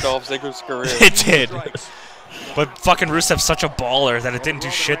killed Dolph Ziggler's career. It did. But fucking Rusev's such a baller that it didn't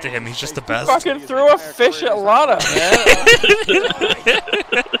do shit to him. He's just the best. Fucking threw a fish at Lana, man.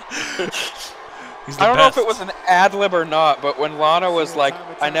 I don't know if it was an ad lib or not, but when Lana was like,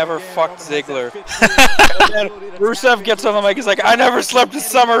 "I never fucked Ziggler," and then Rusev gets on the mic, he's like, "I never slept this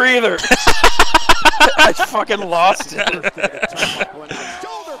summer either." I fucking lost it.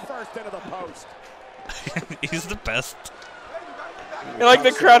 He's the best. And like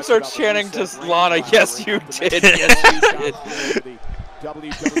the crowd starts chanting to Lana, "Yes, you did. Yes, you did."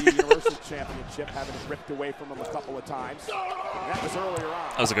 WWE Universal Championship, having it ripped away from him a couple of times. That was earlier on.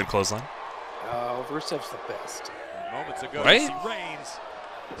 That was a good clothesline. Oh, Rusev's the best. Moments ago, right?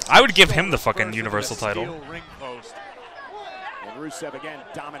 I would give him the fucking Universal title. And Rusev again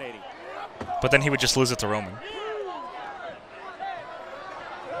dominating. But then he would just lose it to Roman.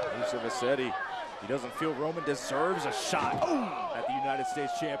 Rusev has said he doesn't feel Roman deserves a shot at the United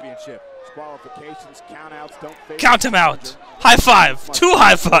States Championship. Disqualifications, countouts, don't favor. Count him out. High five. 2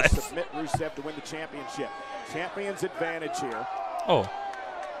 high fives. Submit Rusev to win the championship. Champion's advantage here. Oh.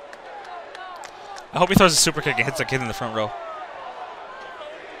 I hope he throws a super kick and hits a kid in the front row.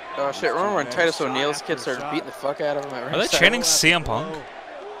 Oh shit, remember when Titus O'Neil's kids started beating the fuck out of him at Are they chanting CM Punk?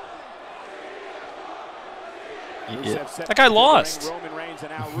 Yeah. That guy lost.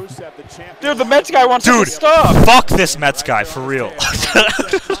 Dude, the Mets guy wants to stop. Fuck this Mets guy, for real.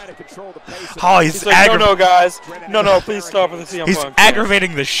 Oh, he's like, no, guys. No, please stop with the CM He's Punk.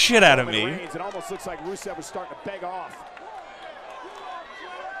 aggravating the shit out of me. It almost looks like Rusev was starting to beg off.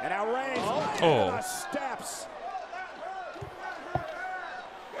 And now Reigns steps.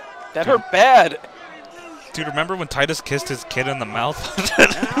 That hurt bad. Dude, remember when Titus kissed his kid in the mouth?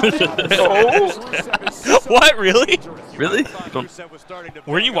 No. What, really? Really?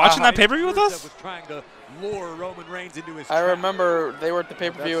 Were you watching that pay-per-view with us? I remember they were at the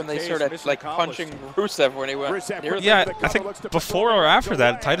pay-per-view and they started like punching Rusev when he went near them. Yeah, I think before or after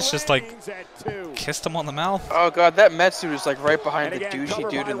that, Titus just like kissed him on the mouth. Oh god, that Mets dude is like right behind the douchey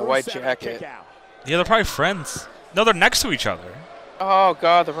dude in the white jacket. Yeah, they're probably friends. No, they're next to each other. Oh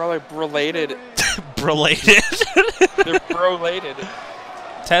god, they're probably related. Related? They're related.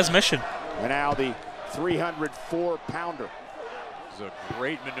 Taz Mission. And now the 304-pounder. This is a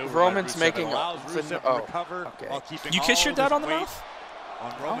great maneuver. Roman's by Rusev. making. You kissed your dad on the mouth?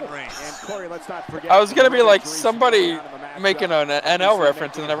 On Roman Reigns. And Corey, let's not forget. I was gonna be like somebody making an NL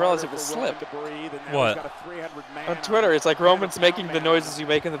reference, and then I realized it was Slip. What? On Twitter, it's like Roman's making the noises you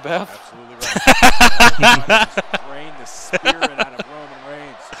make in the bath. Absolutely right. Drain the spirit out of Roman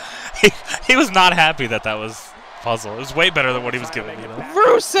Reigns. He was not happy that was puzzle. It was way better than what he was giving, you know?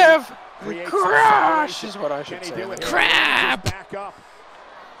 Rusev! Crash is what I should say. Crap!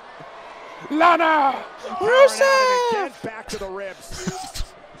 Lana! Rusev! Back to the ribs.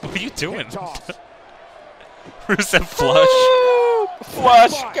 What are you doing? Rusev flush.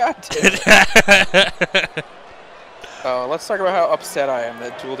 Flush, goddamn. Oh, let's talk about how upset I am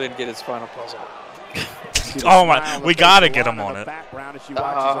that Jewel didn't get his final puzzle. Oh my, we gotta get him on it.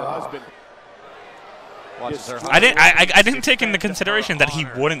 I didn't take into consideration that he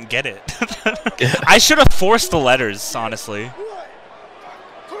wouldn't get it. I should have forced the letters, honestly.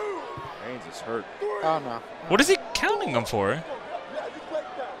 Reigns is hurt. Oh no. What is he counting him for?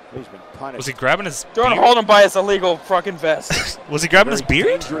 He's been punished. Was he grabbing his Don't beard? hold him by his illegal fucking vest. Was he grabbing his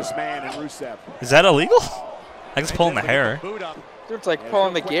beard? Dangerous man in Rusev. Is that illegal? I guess pulling the hair. Dude, it's like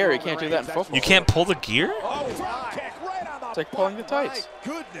pulling the gear. You can't do that in football. You can't pull the gear? It's like pulling the tights.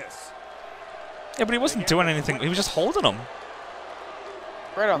 Goodness. Yeah, but he wasn't doing anything. He was just holding them.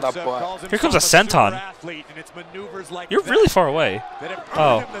 Right on that butt. Here comes a senton. You're really far away.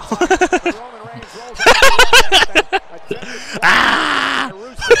 Oh. Ah!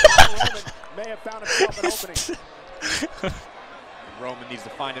 Roman needs to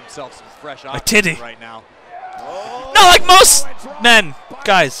find himself some fresh My titty. right now. No, like most men,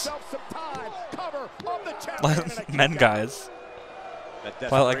 guys. Men, guys.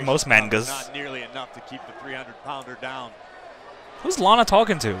 Well, like most mangas. Not nearly enough to keep the 300-pounder down. Who's Lana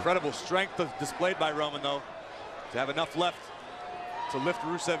talking to? Incredible strength displayed by Roman, though, to have enough left to lift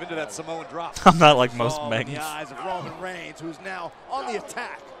Rusev into that Samoan drop. I'm not like most men. In the eyes of Roman Reigns, who's now on the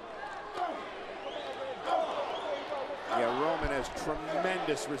attack. Yeah, Roman has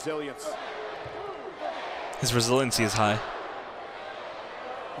tremendous resilience. His resiliency is high.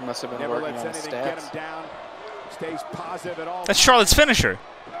 He must have been Never working lets on his anything get stats. him down. Stays positive at all That's Charlotte's finisher.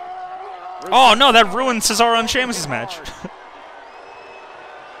 Oh no, that ruined Cesaro and Sheamus' match.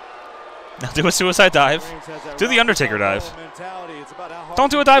 Now do a suicide dive. Do the Undertaker dive.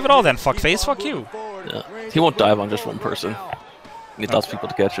 Don't do a dive at all then, fuckface. Fuck you. Yeah. He won't dive on just one person. He needs lots of people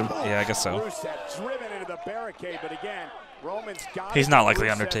to catch him. Yeah, I guess so. driven into the barricade, but again, Roman's got He's not like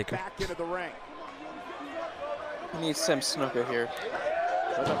the Undertaker. back into the ring. He needs some snooker here.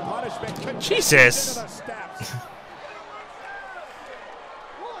 But the punishment Jesus. into the steps.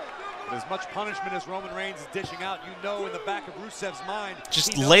 As much punishment as Roman Reigns is dishing out, you know in the back of Rusev's mind.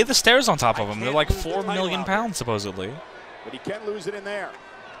 Just lay the stairs on top of him. They're like 4 million pounds, supposedly. But he can lose it in there.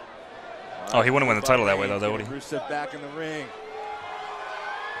 Oh, he wouldn't win the title that way, though, would he? Rusev back in the ring.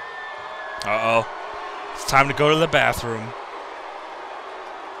 Uh-oh. It's time to go to the bathroom.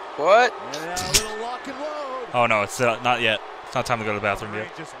 What? Oh, no, it's not yet. It's not time to go to the bathroom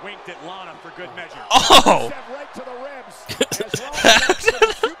yet. Just winked at Lana for good measure. Oh! Right to the ribs.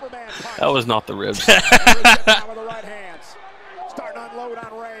 That was not the ribs. Starting to unload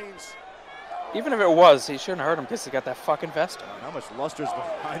on Reigns. Even if it was, he shouldn't hurt him because he got that fucking vest on. How much luster's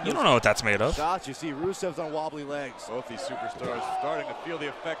behind You don't know what that's made of. shots? You see Rusev's on wobbly legs. Both these superstars starting to feel the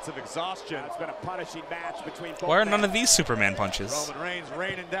effects of exhaustion. It's been a punishing match between both Why are none men. of these Superman punches? Roman Reigns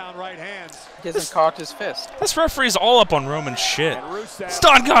raining down right hands. He hasn't cocked his fist. This referee's all up on Roman shit. And Rusev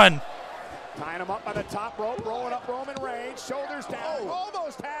Stun gun! tying him up by the top rope, rolling up Roman Reigns, shoulders down,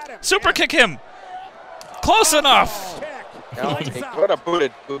 almost had him. Super kick him! Close enough! What a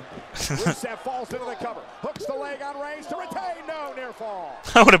booted boob. Rusev falls into the cover, hooks the leg on Reigns to retain. No, near fall.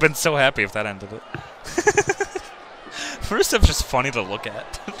 I would have been so happy if that ended it. Rusev's just funny to look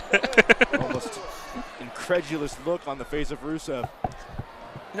at. Almost incredulous look on the face of Rusev.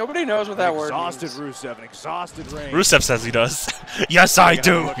 Nobody knows what that word Exhausted means. Rusev, an exhausted Reigns. Rusev says he does. Yes, I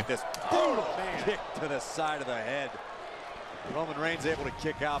do. Look at this brutal kick to the side of the head. Roman Reigns able to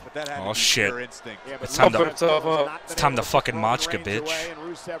kick out, but that had to be shit. pure instinct. Yeah, It's time It's it's time to fucking Machka, bitch. Time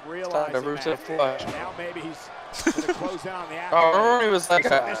to Rusev flush. Now maybe he's going to close down the Oh, remember he was like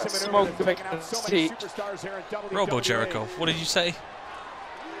a smoke picking seat. Robo Jericho, what did you say?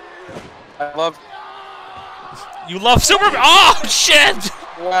 I love. You love Superman? Oh, shit!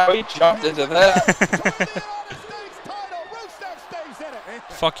 Wow, he jumped into that.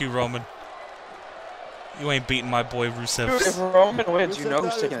 Fuck you, Roman. You ain't beating my boy Rusev. Dude, if Roman wins, you know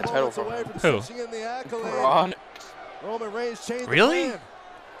who's taking the title from him. Who? Braun. Roman Reigns changed Really? the plan.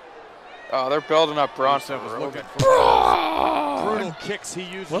 Oh, they're building up Braun for Roman. Brutal kicks he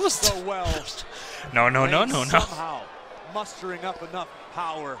uses What was so well. No. Somehow mustering up enough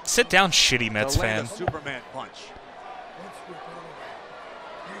power Sit down, shitty Mets to land fan. a Superman punch.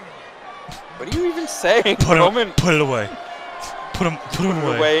 What are you even saying? Put Roman, it away. Put him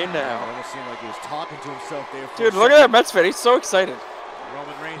away. away now. Almost seemed like he was talking to himself there. For Dude, a look at second. that Mets fan. He's so excited.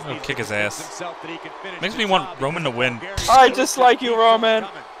 Roman Reigns Oh, needs kick to his convince ass. himself that he can finish Makes the me job want Roman to win. I dislike you, Roman.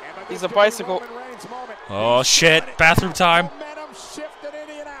 He's a bicycle. Oh, shit. Bathroom time. Momentum shift in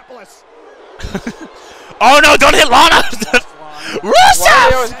Indianapolis. Oh, no, don't hit Lana! Why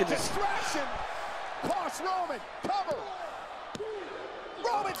do they always Rusev! get this? Distraction. Cross Roman. Cover.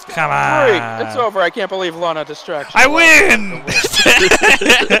 Roman's got Come Freak, on. it's over. I can't believe Lana distraction. I win!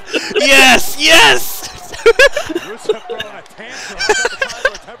 Yes, yes! Rusev throwing a tantrum. That's the time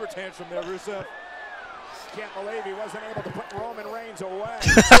for a temper tantrum there, Rusev. can't believe he wasn't able to put Roman Reigns away.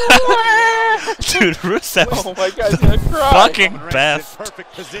 Dude, Rusev. Oh my God, he's gonna cry. Fucking Roman Reigns best. in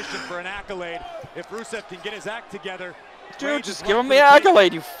perfect position for an accolade. If Rusev can get his act together. Dude, Reigns just is give right him for the the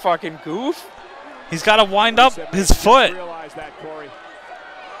accolade, you fucking goof. He's got to wind up his foot. Realize that, Corey.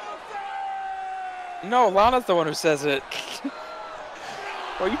 No, Lana's the one who says it.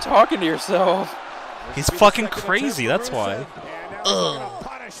 Why are you talking to yourself? He's fucking crazy, that's why. Ugh.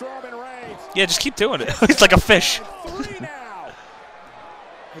 Yeah, just keep doing it. He's like a fish.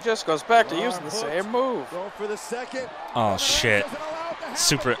 He just goes back to using the same move. Going for the second. Oh, shit.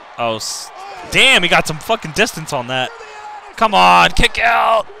 Super. Oh, damn, he got some fucking distance on that. Come on, kick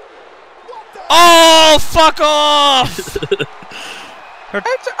out. Oh, fuck off.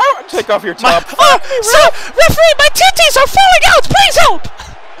 Oh, take off your top. Referee, my titties are falling out. Please help.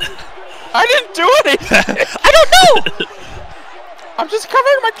 I didn't do anything. I don't know. I'm just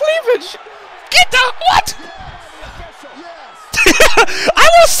covering my cleavage. Get the what? I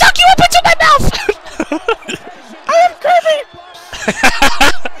will suck you up into my mouth. I am Kirby.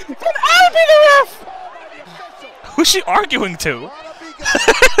 Then I'll be the ref. Who's she arguing to?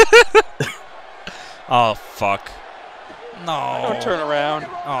 Oh fuck. No. Don't turn around.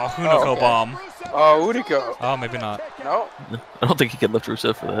 Oh, Hunico bomb. Oh, Hunico. Oh, maybe not. No. I don't think he can lift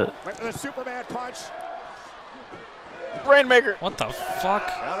Rusev for that. Went to the Superman punch. Rainmaker. What the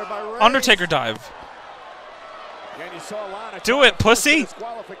fuck? Undertaker dive. And you saw Lana Do it, pussy.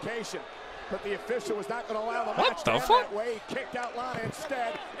 But the official was not going to allow the What match the to end fuck? that way. He kicked out Lana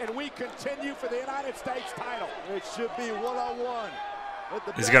instead, and we continue for the United States title. It should be one-on-one.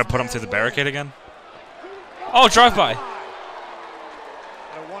 Is he gonna put him through the barricade again? Oh, drive by.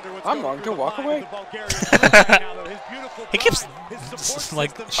 I'm wrong to walk away. He keeps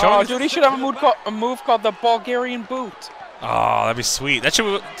like showing. Oh, dude, he should have a move called the Bulgarian boot. Oh, that'd be sweet. That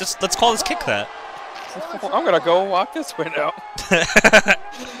should just let's call this kick that. I'm gonna go walk this way now.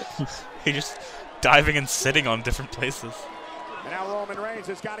 He just diving and sitting on different places. And now Roman Reigns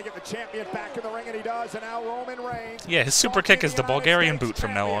has got to get the champion back in the ring, and he does. And now Roman Reigns. Yeah, his super kick is the Bulgarian boot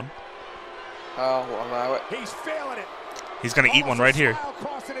from now on. Oh, we'll allow it. He's feeling it. He's gonna eat one right here.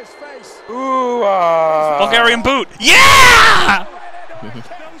 Ooh, Bulgarian boot. Yeah!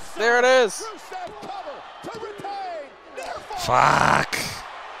 There it is. Fuck.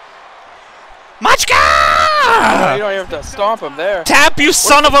 Machka! Oh, you don't even have to stomp him there. Tap, you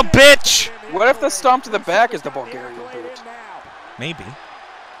son of a bitch! What if the stomp to the back is the Bulgarian boot? Maybe.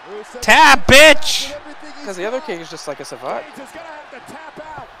 Tap, bitch! Because the other kick is just like a savate.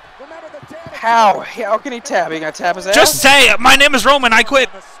 How can he tap? He gonna tap his ass? Just say it. My name is Roman. I quit.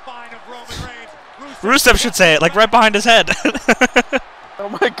 Rusev should say it, like right behind his head. Oh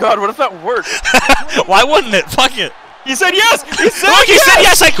my God! What if that worked? Why wouldn't it? Fuck it. He said yes. He said Look, he yes. said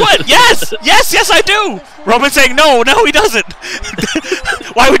yes. I quit. Yes, yes, yes, I do. Roman saying no, no, he doesn't.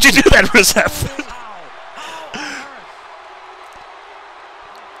 Why would you do that, Rusev?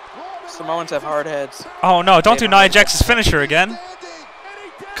 Samoans have hard heads. Oh no! Don't do Nia Jax's finisher again.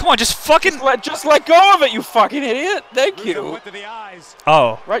 Come on, just fucking just let go of it, you fucking idiot. Thank you.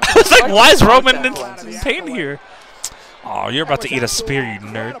 Oh. Right. I was like, why is Roman in pain here? Oh, you're about to eat a spear, you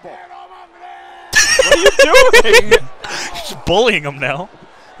nerd. What are you doing? Just bullying him now.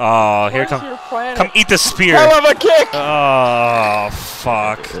 Oh, here come eat the spear. Hell of a kick. Oh,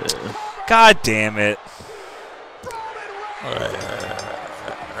 fuck. God damn it.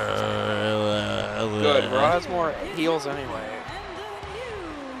 Good. Raw has more heels anyway.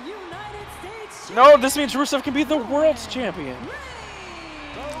 No, this means Rusev can be the world's champion.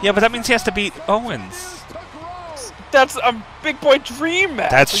 Yeah, but that means he has to beat Owens. That's a big boy dream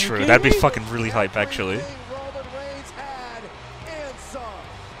match. That's true. That'd be fucking really hype, actually.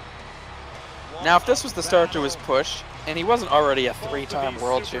 Now, if this was the start to his push, and he wasn't already a 3-time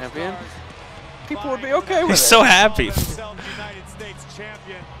world champion, people would be okay with it. He's so happy.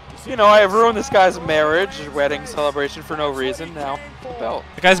 You know, I have ruined this guy's marriage, wedding celebration for no reason. Now, the belt.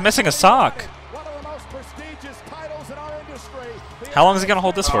 The guy's missing a sock. How long is he gonna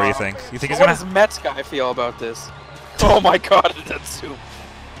hold this for? You think? You think he's What gonna? does Mets guy feel about this? Oh my God, that's soup.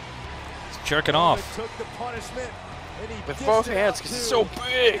 He's jerking off. With both hands, because he's so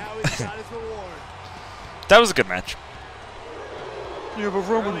big. That was a good match. Yeah, but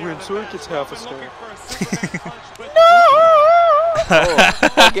Roman wins, so he gets half a star. No!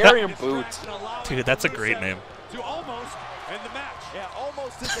 Bulgarian boot. Dude, that's a great name.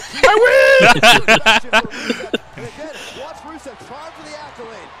 I win! Watch Rusev trying for the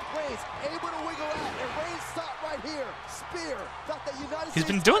accolade. Reigns able to wiggle out, and Reigns stopped right here. Spear. He's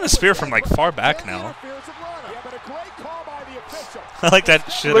been doing the spear from like far back now. I like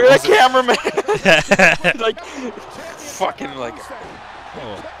that shit. Look at that cameraman. Like, fucking like.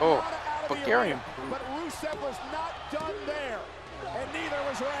 Oh, Bulgarian. But Rusev was not done there, and neither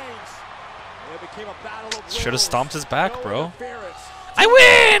was Reigns. It became a battle of Should have stomped his back, bro. I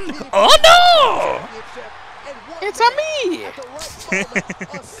win! Oh no! It's a me!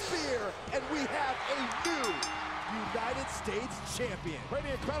 a spear, and we have a new United States champion. Pretty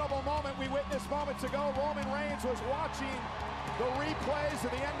incredible moment we witnessed moments ago. Roman Reigns was watching the replays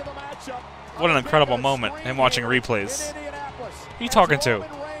at the end of the matchup. What an incredible moment, him watching replays. Who are you talking to? Roman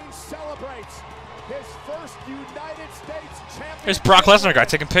Reigns celebrates his first United States champion. There's Brock Lesnar guy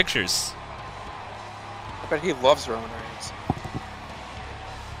taking pictures. I bet he loves Roman Reigns.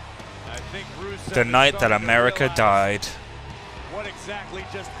 The night that America died. What exactly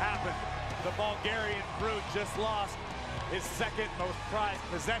just happened? The Bulgarian brute just lost his second most prized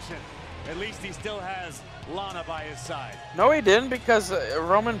possession. At least he still has Lana by his side. No, he didn't, because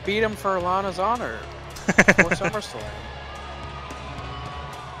Roman beat him for Lana's honor for SummerSlam.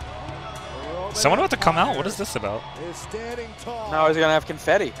 Someone about to come out? What is this about? Is standing tall. Now he's gonna have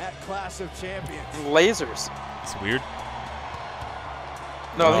confetti. At Clash of Champions. Lasers. It's weird.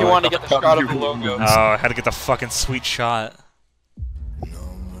 No, he wanted to get the shot of the logo. Oh, I had to get the fucking sweet shot.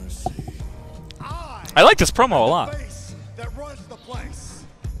 I like this promo a lot. That runs the place.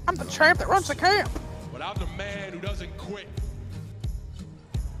 I'm the champ that runs the camp. But I'm the man who doesn't quit.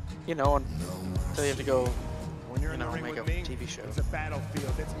 You know, until you have to go, When you're you know, in the ring make a with me, TV show. it's a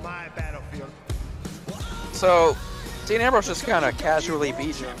battlefield. It's my battlefield. So, Dean Ambrose just kind of casually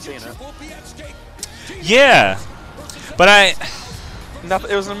beat John Cena. Yeah, but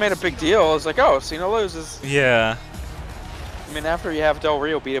Nothing. It wasn't made a big deal. It was like, oh, Cena loses. Yeah. I mean, after you have Del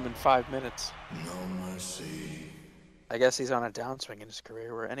Rio beat him in 5 minutes. I guess he's on a downswing in his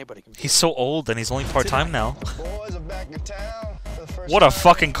career where anybody can. He's so old and he's only part-time now. What a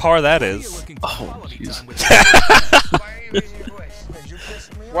fucking car that is. Oh, jeez.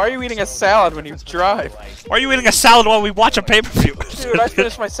 Why are you eating a salad when you drive? Why are you eating a salad while we watch a pay-per-view? Dude, I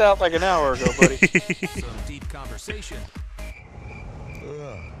finished my salad like an hour ago, buddy. Deep conversation.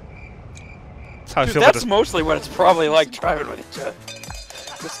 That's how I Dude, feel that's about mostly what it's probably like driving when you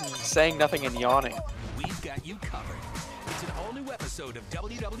just saying nothing and yawning. We've got you covered. It's an all-new episode of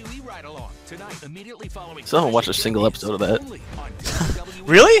WWE Ride Along tonight, immediately following. So I haven't watched a single episode of that.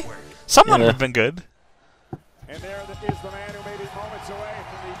 Really? Some of them have been good. And there is the man who made it moments away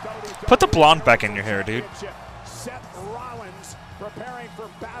from the WWE. Put the blonde back in your hair, dude. Seth Rollins preparing for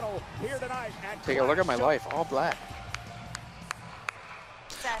battle here tonight. Take a look at my life, all black.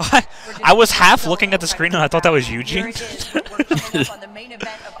 I was half looking at the screen and I thought that was Eugene. We're coming up on the main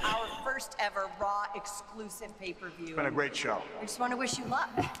event of our first ever Raw exclusive pay-per-view. It's been a great show. We just want to wish you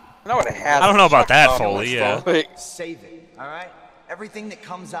luck. No, it has. I don't know about that, Foley, yeah. Save it, all right? Everything that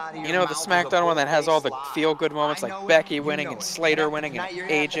comes out of your You know, the mouth SmackDown one that has all the lie. feel-good moments, like Becky winning and Slater winning and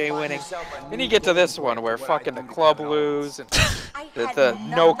AJ winning. Then you get to this one where fucking the club lose and the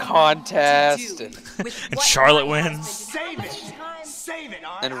no contest and Charlotte wins. Save it. Save it,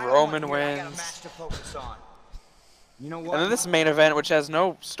 all right? And I Roman want you. I got a wins. match to focus on. You know what? And then this main event, which has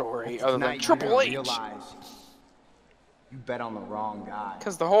no story other than Tonight Triple you're H. gonna realize you bet on the wrong guy.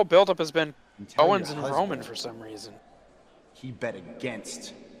 Because the whole build-up has been tell Owens your and husband. Roman for some reason. He bet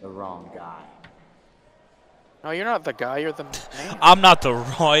against the wrong guy. No, you're not the guy, you're the man. I'm not the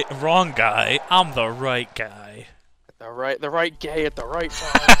wrong guy. I'm the right guy. The right gay at the right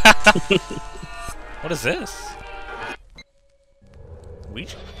time. What is this?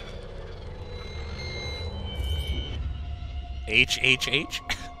 Ouija? H. H.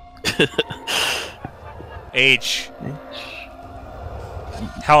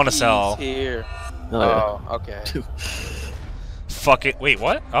 Hell in a Cell. He's here. Oh, Oh, okay. Fuck it. Wait,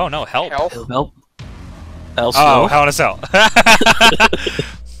 what? Oh no, help. Help? Help. Al Oh, Snow. Hell in a Cell.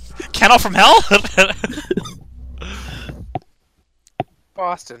 Kennel from Hell?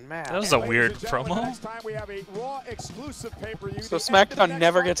 Boston, man. That was a weird promo. So SmackDown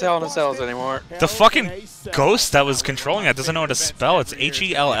never gets Hell in a Cells anymore. The fucking ghost that was controlling it doesn't know how to spell. It's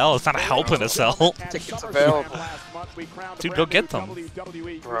H-E-L-L. It's not a help in a cell. Tickets available. Dude, go get them.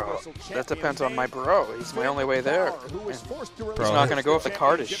 Bro, that depends on my bro. He's my only way there. And he's Bro. not gonna go if the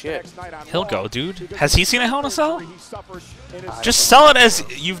card is shit. He'll go, dude. Has he seen a Hell in a Cell? Just sell it as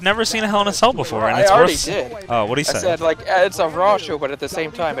you've never seen a Hell in a Cell before, and I it's already worth. did. Oh, what did he I say? said, like, it's a Raw show, but at the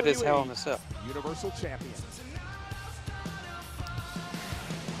same time, it is Hell in a Cell. Universal champions.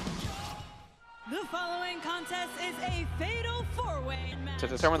 The following contest is a fatal four-way match. To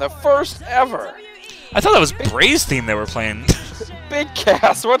determine the first ever. I thought that was Bray's theme they were playing. Big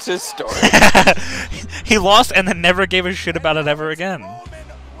Cass, what's his story? He lost and then never gave a shit about it ever again.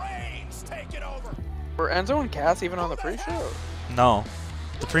 Were Enzo and Cass even on the pre-show? No.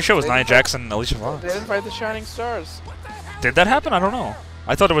 The pre-show was Nia Jax and Alicia They Fox. didn't fight the Shining Stars. Did that happen? I don't know.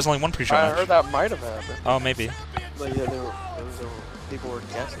 I thought there was only one pre-show I match. heard that might have happened. Oh, maybe. Like, yeah, people were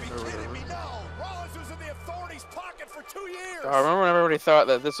guessing or whatever. I remember when everybody thought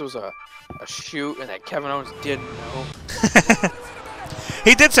that this was a shoot and that Kevin Owens didn't know.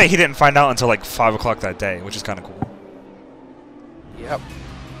 He did say he didn't find out until like 5 o'clock that day, which is kind of cool. Yep.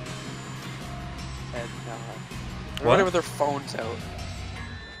 And What? everybody with their phones out.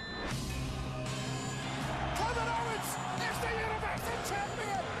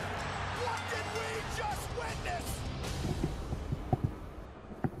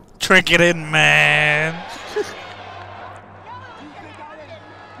 Tricketing, man.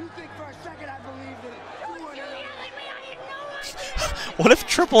 What if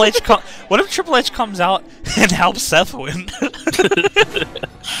Triple H comes out and helps Seth win?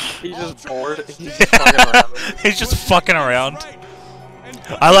 He's just bored. He's just fucking around. He's just fucking around.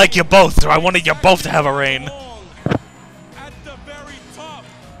 I like you both, so I wanted you both to have a reign. At the very top.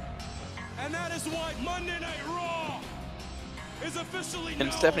 And that is why Monday Night Raw is officially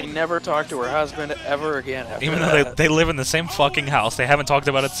And Stephanie never talked to her husband ever again after Even though they live in the same fucking house, they haven't talked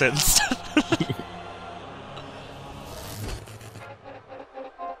about it since.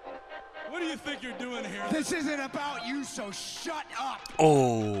 What do you think you're doing here? This isn't about you, so shut up.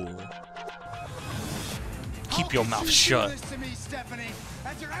 Oh. Keep your mouth shut. Listen to me, Stephanie.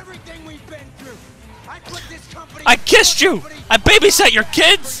 After everything we've been through, I quit this company. I kissed you! I babysat your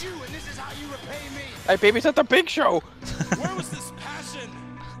kids! I babysat the Big Show. Where was this passion?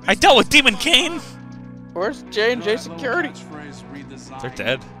 I dealt with Demon Kane! Where's J&J Security? They're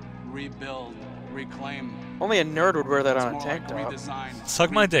dead. Rebuild, reclaim. Only a nerd would wear that on a tank top.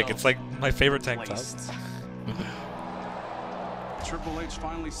 Suck my dick, it's like my favorite tank top. Triple H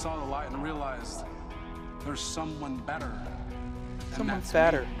finally saw the light and realized there's someone better. Someone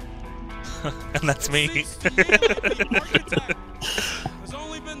fatter. And that's me. Has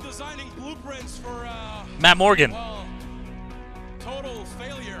only been designing blueprints for Matt Morgan. well, total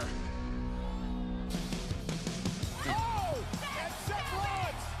failure.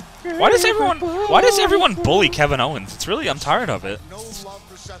 Why does everyone bully Kevin Owens? It's really, I'm tired of it. No love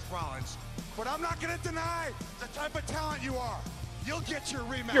for Seth Rollins, but I'm not gonna deny the type of talent you are. You'll get your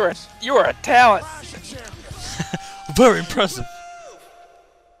rematch. You are a talent. Very impressive.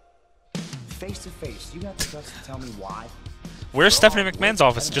 Face to face, you have the guts to tell me why? Where's Stephanie McMahon's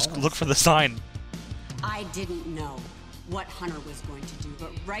office? Just look for the sign. I didn't know what Hunter was going to do, but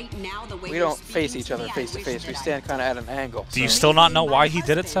right now the way We don't face each other face to face. We stand kind of at an angle. Do you still not know why he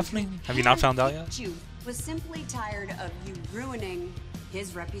did it, Stephanie? Have you not found out yet? was simply tired of you ruining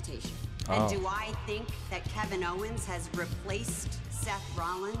his reputation. Oh. And do I think that Kevin Owens has replaced Seth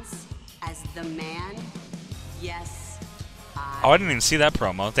Rollins as the man? Yes. Oh, I didn't even see that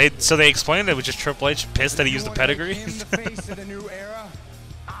promo. So they explained it was just Triple H pissed that he used the pedigree. In the face of the new era,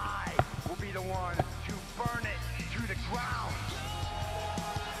 I will be the one to burn it to the ground.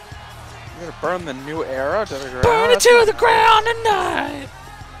 You're gonna burn the new era to the ground? Burn it to the ground tonight!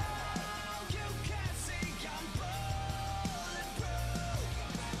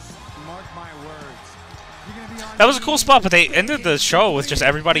 Mark my words. You're gonna be on That was a cool spot, but they ended the show with just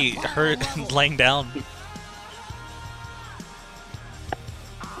everybody hurt and laying down.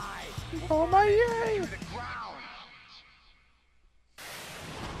 Oh my yay!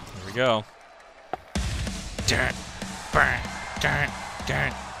 There we go. Dun, burn, dun,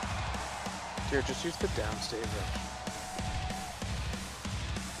 dun. Here, just use the downstage.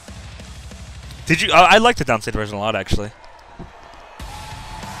 Did you? I like the downstage version a lot, actually.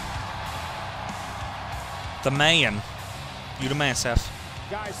 The man. You the man, Seth.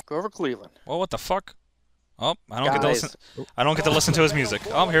 Guys, go over Cleveland. Well, what the fuck? Oh, I don't get to listen. I don't get to listen to his music.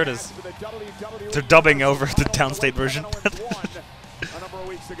 Oh, here it is. They're dubbing over the downstate version.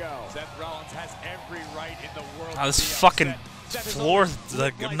 Seth Rollins has every right in the world. Oh, this fucking floor,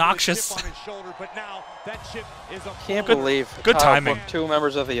 like, obnoxious. Can't believe good Kyle timing. booked two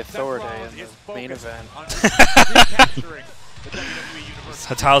members of the Authority in the main event.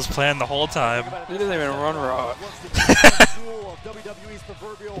 Hatal's playing the whole time. He doesn't even run Raw. WWE's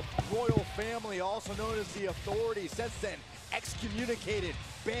proverbial royal family, also known as the Authority, since then excommunicated,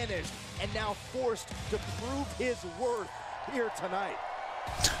 banished, and now forced to prove his worth here tonight.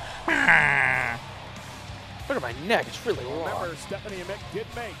 Look at my neck, it's really long. Remember, Stephanie and Mick did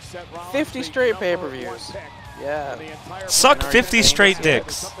make Seth Rollins 50 straight pay-per-views. Yeah. Suck 50 straight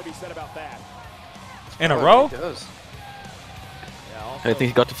dicks. In a row? He does. I think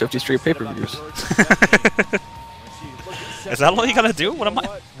he got to 50 straight pay-per-views. Is that all you gotta do? What am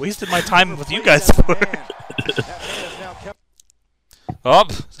I wasted my time with you guys for? Oh,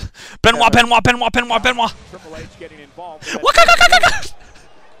 Benoit, Benoit, Benoit, Benoit, Benoit.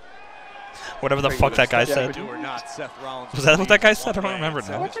 Whatever the fuck that guy said. Was that what that guy said? I don't remember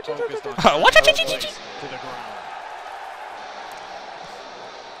now.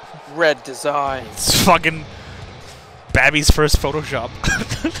 Red design. It's fucking Babby's first Photoshop.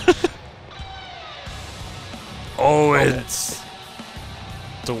 Owens.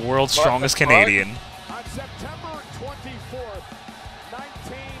 The world's strongest Canadian. On September 24th,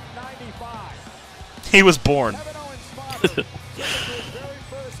 1995. He was born.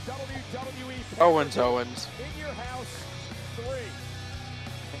 Owens. In Your House 3.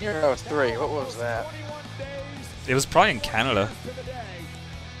 In Your House 3. What was that? It was probably in Canada.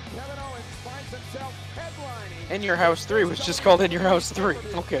 In Your House 3 was just called In Your House 3.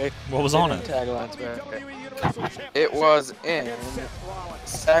 Okay. What was on it? Taglines back. It was in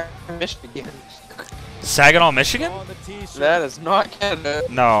Saginaw, Michigan. Saginaw, Michigan? That is not Canada.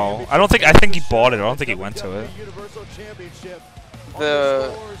 No, I don't think. I think he bought it. I don't think he went to it.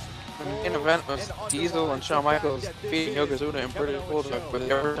 The main event was Diesel and Shawn Michaels defeating Yokozuna and British Bulldog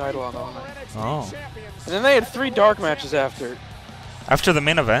with every title on the line. Oh. And then they had 3 dark matches after. After the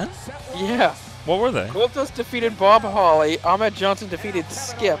main event? Yeah. What were they? Goldust defeated Bob Holly, Ahmed Johnson defeated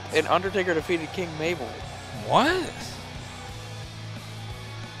Skip, and Undertaker defeated King Mabel. What?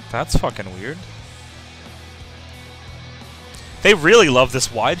 That's fucking weird. They really love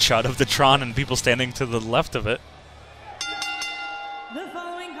this wide shot of the Tron and people standing to the left of it. The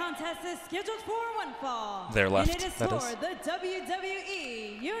following contest is scheduled for one fall. Their left, and it is that for is. the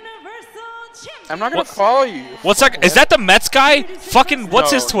WWE Universal Championship. I'm not gonna follow you. What's that? Is that the Mets guy? Fucking, what's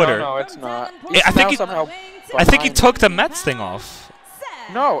his Twitter? No, it's not. I think he took the Mets thing off.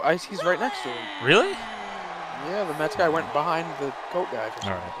 No, he's right next to him. Really? Yeah, the Mets guy went behind the coat guy.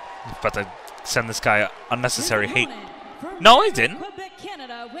 All right. About to send this guy unnecessary hate. No, he didn't. Quebec,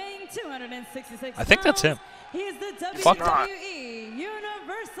 Canada, weighing 266 I think that's him. He is the Fuck. WWE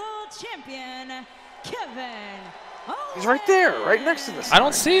Universal Champion, Kevin. He's right there, right next to this. I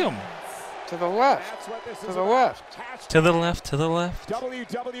don't see him. To the left. To the left. To the left. To the left.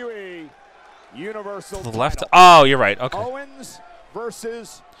 WWE Universal. To the left. Oh, you're right. Okay. Owens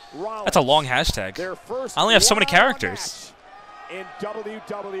versus Rollins. That's a long hashtag. Their first I only have so many one-on-one characters. match in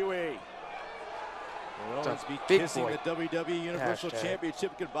WWE. Will Owens be kissing the WWE Universal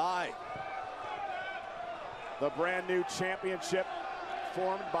Championship goodbye. The brand new championship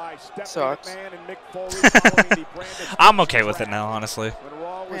formed by Stephanie McMahon and Mick Foley following the brand. I'm okay with it now, honestly.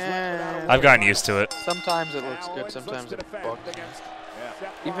 I've gotten used to it. Sometimes it looks good, sometimes it's bugged.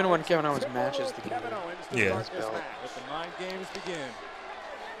 Even when Kevin Owens matches the game. Yeah. Let the mind games begin.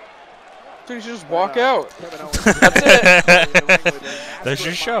 Dude, you should just walk out. That's it. There's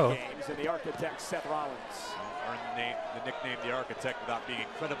your show. And the architect Seth Rollins earned the nickname the Architect without being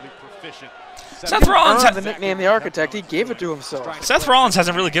incredibly proficient. Seth Rollins earned the nickname the Architect. He gave it to himself. Seth Rollins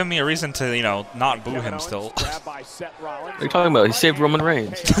hasn't really given me a reason to, you know, not boo him still. What are you talking about? He saved Roman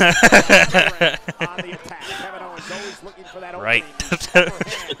Reigns. Right.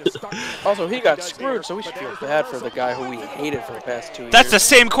 Also, he got screwed, so we should feel bad for the guy who we hated for the past 2 years. That's the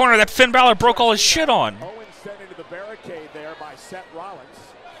same corner that Finn Balor broke all his shit on.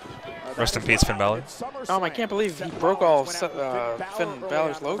 Rest in peace, Finn Balor. I can't believe he broke all Finn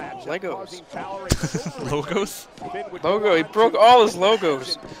Balor's Legos. Logos? Logo. He broke all his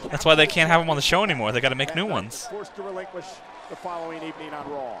logos. That's why they can't have him on the show anymore. They got to make new ones. Forced to relinquish the following evening on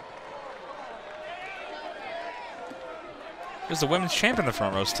Raw. There's the women's champ in the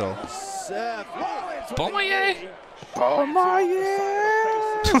front row still. Bomaye!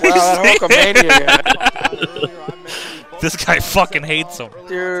 This guy fucking hates him.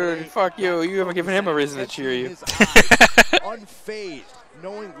 Dude, fuck you. You haven't given him a reason to cheer you. Unfazed,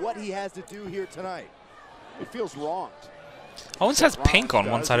 knowing what he has to do here tonight. It feels wrong. Owens has pink on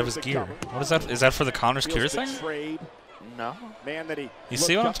one side of his gear. What is that? Is that for the Connor's Cure thing? No. Man that he You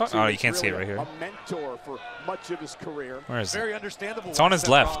see what I'm talking? Oh, you can't see it right here. A mentor for much of his career. Where is Very it? understandable. It's on his Seth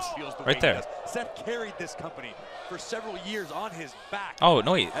left, Rollins feels the way right he there. does. Seth carried this company for several years on his back. Oh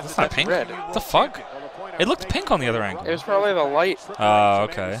no, wait, that's not pink. red. What the fuck? It looked pink on the other angle. It was probably the light. Oh,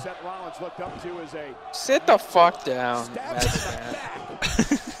 okay. Sit the fuck down.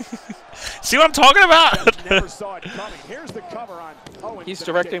 See what I'm talking about? Never saw it coming. Here's the cover on Owens. He's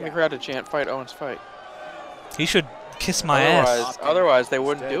directing the crowd to chant, "Fight Owens, fight." He should kiss my ass. Otherwise, they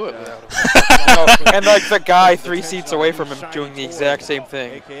wouldn't do it without him. And like the guy 3 seats away from him doing the exact same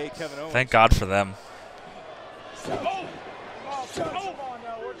thing. Thank God for them.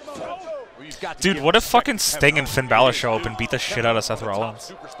 Dude, what if fucking Sting and Finn Balor show up and beat the shit out of Seth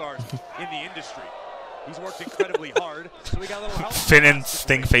Rollins? In the industry. He's worked incredibly hard, so we got a little help. Finn and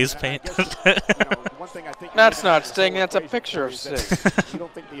Sting face paint. That's not Sting, that's a picture of Sting.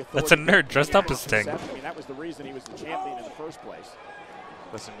 That's a nerd dressed up as Sting. I mean, that was the reason he was the champion in the first place.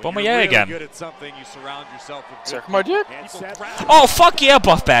 Listen, Bummer when you're yeah really again. good at something, you surround yourself with Suck my dick. Oh, fuck yeah,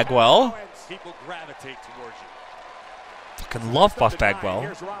 Buff Bagwell. People gravitate towards you. Fucking love Buff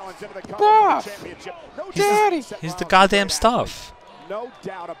Bagwell. Buff! He's the goddamn stuff. No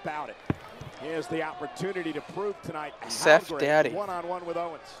doubt about it. Here's the opportunity to prove tonight. Seth Daddy. One-on-one with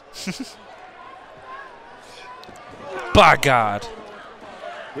Owens. By God.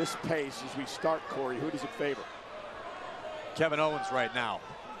 This pace as we start, Corey, who does it favor? Kevin Owens right now.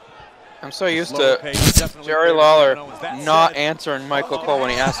 I'm so used to Jerry Lawler not answering Michael Cole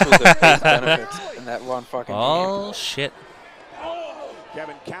when he asked who the face benefits in that one fucking Oh, shit.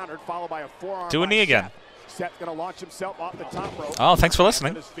 Kevin countered, followed by a forearm. Do a knee again. Seth's gonna launch himself off the top rope. Oh, thanks for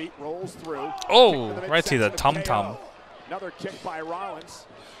listening. His feet rolls through. Oh, right to the tum-tum. Another kick by Rollins.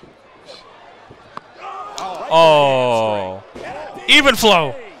 Oh. Even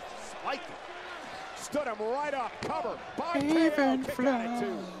flow. Stood him right up, cover. Even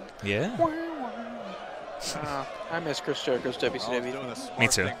flow. Yeah. I miss Chris Jericho's WCW. Me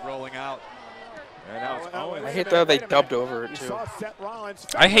too. Rolling out. I hate that they dubbed over it too.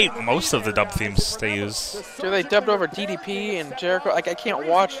 I hate most of the dub themes they use. Dude, they dubbed over DDP and Jericho. Like I can't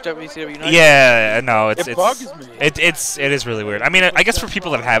watch WCW United. Yeah, no, it bugs me. It is really weird. I mean, I guess for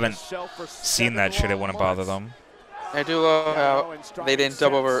people that haven't seen that shit, it wouldn't bother them. I do love how they didn't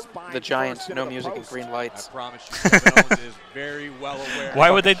dub over the Giants, no music and green lights. I promise you, Kevin Owens is very well aware.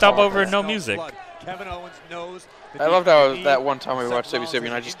 Why would they dub over no music? Kevin Owens knows. I loved how that one time we watched WCW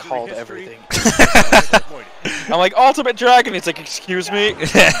and I just called everything. I'm like, Ultimate Dragon. He's like, excuse me.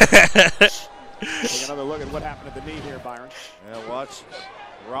 Take another look at what happened at the knee here, Byron. Yeah, watch.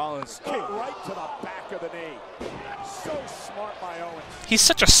 Rollins kick right to the back of the knee. So smart by Owens. He's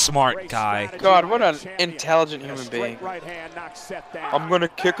such a smart guy. God, what an intelligent human being. Right hand knocks Seth down. I'm gonna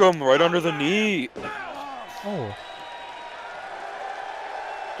kick him right under the knee. Oh.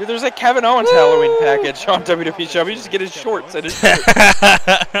 Dude, there's a Kevin Owens Halloween package on WWE Show. You just get his shorts and his shirt.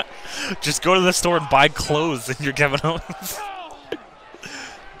 Just go to the store and buy clothes and you're Kevin Owens.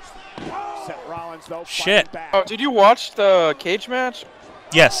 Seth Rollins, though, Shit. Oh, did you watch the cage match?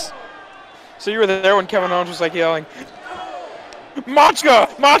 Yes. So you were there when Kevin Owens was like yelling,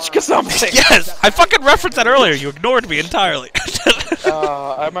 Machka something! Yes! I fucking referenced that earlier. You ignored me entirely.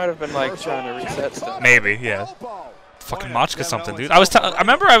 I might have been like trying to reset stuff. Maybe, yeah. Fucking Machka something, dude. I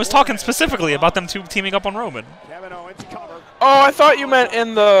remember I was talking specifically about them two teaming up on Roman. Oh, I thought you meant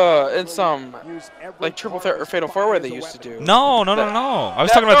in some like triple threat or fatal four way they used to do. No. I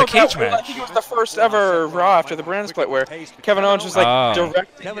was talking about the cage match. I think it was the first ever Raw after the brand split where Kevin Owens was like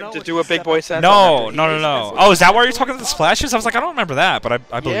directing him to do a big boy sense. No. Oh, is that where you're talking about the splashes? I was like, I don't remember that, but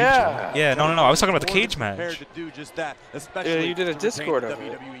I believe you. Yeah, no. I was talking about the cage match. Yeah, you did a Discord of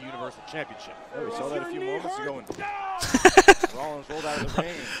it. WWE Universal Championship. Oh, we saw that a few moments ago. Rollins rolled out of the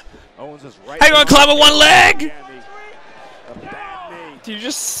ring. Owens is right. Hang on, climb on one leg. Did you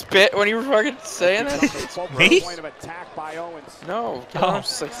just spit when you were fucking saying it? Me? No, Kevin Owens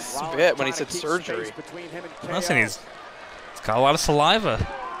just like spit when he said surgery. Listen, he's got a lot of saliva.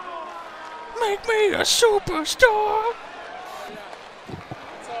 Make me a superstar.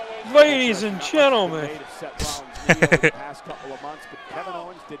 Ladies and gentlemen.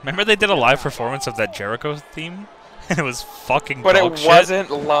 Remember they did a live performance of that Jericho theme? And it was fucking But it dog shit.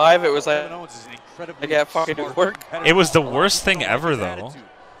 wasn't live, it was like at fucking work. It was the worst thing ever, though.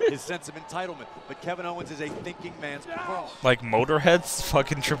 His sense of entitlement, but Kevin Owens is a thinking man's pro. Like Motorhead's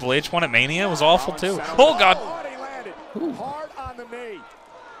fucking Triple H one at Mania was awful too. Oh god!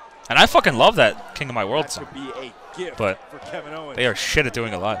 And I fucking love that King of My World song. But they are shit at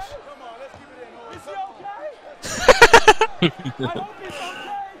doing it live.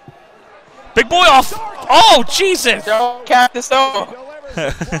 Big boy off! Oh Jesus! Cactus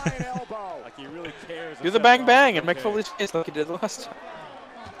Do the bang bang and make Foley's face like he did last time.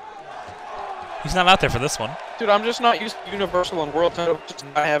 He's not out there for this one. Dude, I'm just not used to Universal and World title just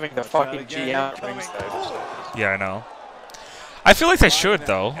not having the fucking GM ringside. Yeah, I know. I feel like they should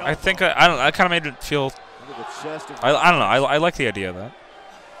though. I think I don't. I kind of made it feel. I don't know. I like the idea of that.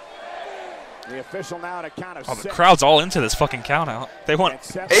 The official now to count of Oh, the crowd's all into this fucking count out. They want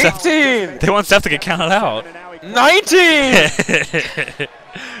 18. They want Seth to get counted out. 19.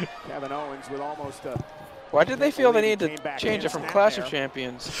 Kevin Owens with almost a Why did they feel the need to change it from Clash of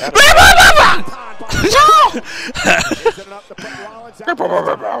Champions?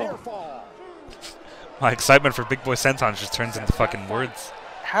 My excitement for Big Boy Senton just turns into fucking words.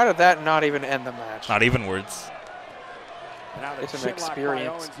 How did that not even end the match? Not even words. It's an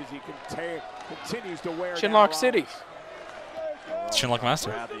experience. Chinlock City. Chinlock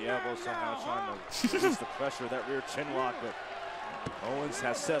Master. Grab the elbow somehow, trying to release the pressure of that rear chinlock, but Owens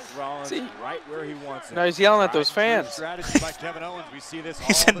has Seth Rollins right where he wants him. Now he's yelling at those fans. Strategy by Kevin Owens. We see this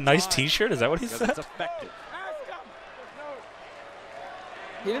He said nice t-shirt? Is that what he said? It's effective.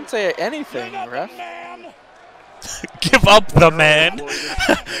 He didn't say anything, ref. Give up the man.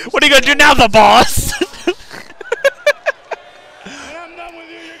 What are you gonna do now, the boss?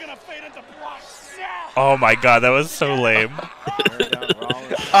 Oh my god, that was so lame.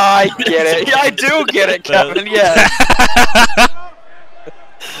 I get it. Yeah, I do get it, Kevin. Yes.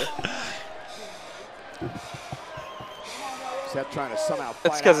 Seth trying to somehow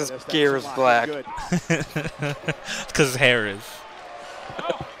That's because his gear is black. It's because his hair is.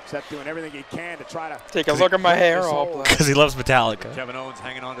 Seth doing everything he can to try to take a look at my hair, all black. Because he loves Metallica. Kevin Owens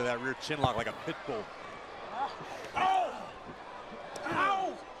hanging on to that rear chin lock like a pit bull.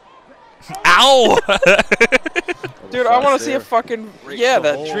 Ow! Dude, I want to see a fucking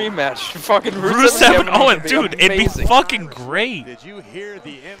that dream match. Fucking Rusev and Owens, dude, it'd be fucking great. Did you hear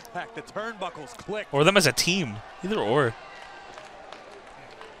the impact? The turnbuckles click. Or them as a team, either or.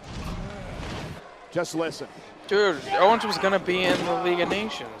 Just listen. Dude, Owens was gonna be in the League of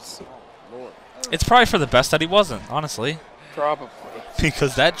Nations. It's probably for the best that he wasn't, honestly. Probably.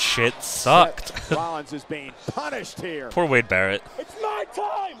 Because that shit sucked. Rollins is being punished here. Poor Wade Barrett. It's my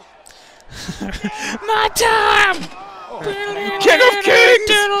time. My time! King of Kings!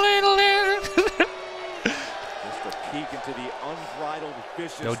 Just a peek into the unbridled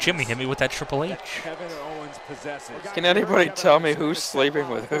viciousness. Yo, Jimmy, hit me with that Triple H. Kevin Owens possesses. Can anybody tell me who's sleeping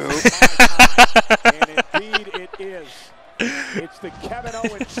with who? And indeed it is. It's the Kevin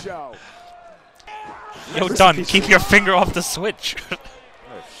Owens show. Yo, Dunn, keep your finger off the switch.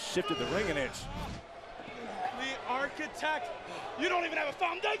 Shifted the ring an inch. The architect. You don't even have a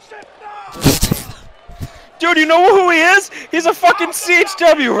foundation. No! Dude, you know who he is? He's a fucking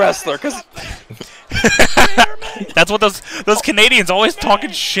CHW wrestler. Cause that's what those Canadians always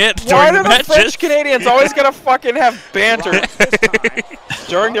talking shit why during the do matches. the French Canadians always gotta fucking have banter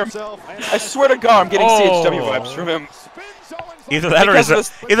during their? I swear to God, I'm getting CHW vibes from him. Either that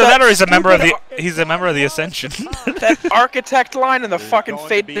or he's a member of the Ascension. That architect line and the fucking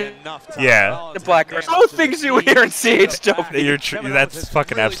fade. Yeah. The black. All things you hear in CHW. That's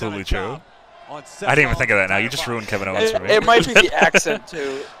fucking absolutely true. I didn't even think of that now. You just ruined Kevin Owens for me. It might be the accent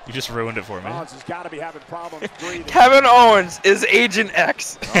too. You just ruined it for me. Rollins has got to be having problems breathing. Kevin Owens is Agent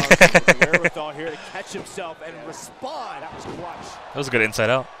X. Wherewithal here to catch himself and respond. That was clutch. That was a good inside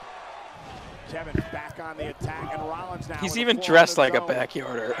out. Kevin back on the attack, and Rollins now. He's even dressed like a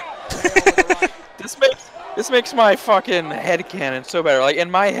backyarder. This makes my fucking head cannon so better. Like in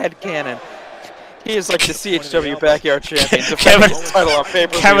my head cannon, he is like the CHW backyard champion.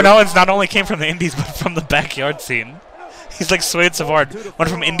 Kevin Owens not only came from the Indies, but from the backyard scene. He's like Suede Savard, went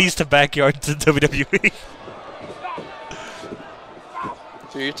from Indies to backyard to WWE.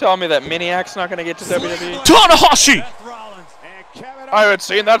 So you're telling me that Miniac's not gonna get to WWE? Tanahashi! I haven't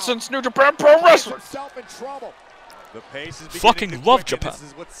seen that since New Japan Pro Wrestling. The pace is fucking love Japan. This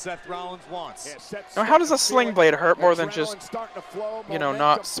is what Seth Rollins wants. Now, how does a sling blade hurt more than just, you know,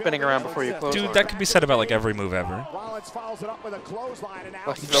 not spinning around before you close? Dude, that could be said about like every move ever.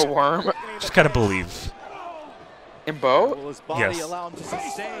 Like the worm. Just gotta believe. In Bo? Will his body Yes. allow him to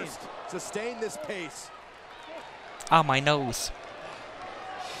sustain this pace? Ah, my nose.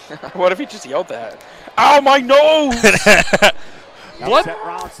 What if he just yelled that? Ow, my nose! What?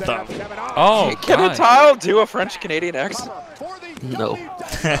 Oh, Can a tile do a French Canadian accent? No.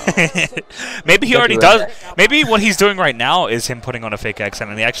 Maybe he already does. Maybe what he's doing right now is him putting on a fake accent,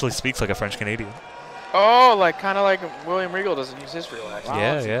 and he actually speaks like a French Canadian. Oh, like kind of like William Regal doesn't use his real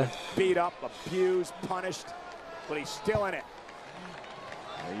accent. Yeah. Beat up, abused, punished, but he's still in it.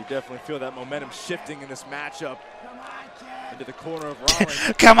 Yeah, you definitely feel that momentum shifting in this matchup into the corner of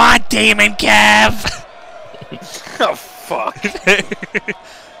Rollins. Come on, Demon Kev! Oh, fuck.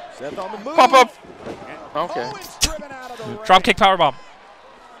 Seth on the move. Pop up. Okay. Dropkick powerbomb.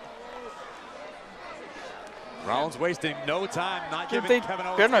 Rollins wasting no time, not giving Kevin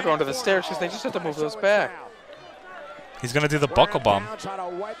Owens. They're not going to the stairs because they just have to move those back. He's gonna do the buckle bomb.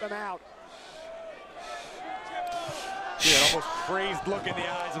 Yeah, almost crazed look in the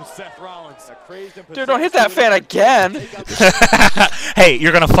eyes of Seth Rollins. Dude, don't hit that fan again. Hey,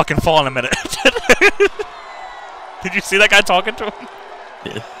 you're gonna fucking fall in a minute. Did you see that guy talking to him?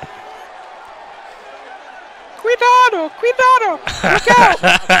 Yeah. Cuidado, cuidado, look out!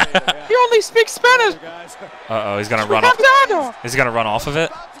 He only speaks Spanish. Uh-oh, he's gonna run off. Cuidado. He's gonna run off of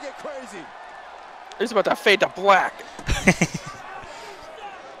it. He's about to fade to black.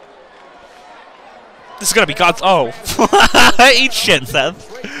 This is gonna be God's. Oh, eat shit, Seth.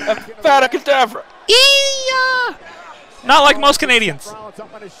 Fata Cadavra. Not like most Canadians.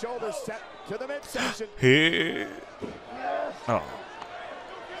 Oh.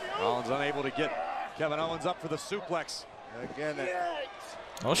 Rollins unable to get Kevin Owens up for the suplex. Again,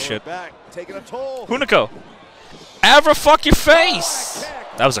 Oh shit. back, taking a toll. Hunico. Avra, fuck your face.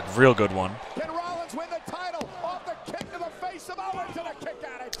 That was a real good one.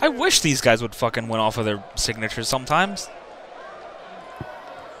 I wish these guys would fucking win off of their signatures sometimes.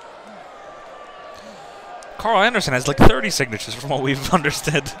 Carl Anderson has like 30 signatures from what we've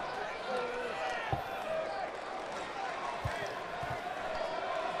understood.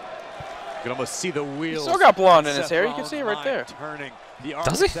 You can almost see the wheels. Still got blonde in his hair. You can see it right there.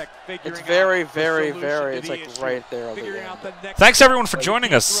 Does he? It's very, very, very. It's like right there. On the end. Thanks everyone for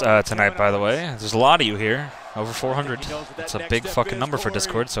joining us tonight, by the way. There's a lot of you here. Over 400. It's a big fucking number for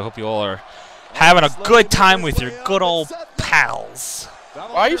Discord, so I hope you all are having a good time with your good old pals.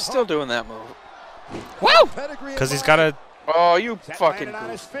 Why are you still doing that move? Wow! Because he's got to... Oh, you fucking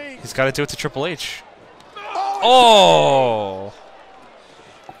goof. He's got to do it to Triple H. Oh!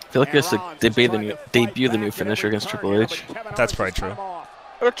 I feel like he has to debut the new finisher against Triple H. That's probably true.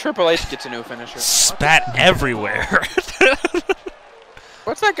 What if Triple H gets a new finisher? Spat everywhere.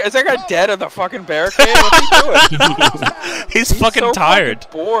 What's that guy? Is that guy dead on the fucking barricade? What's he doing? He's fucking so tired.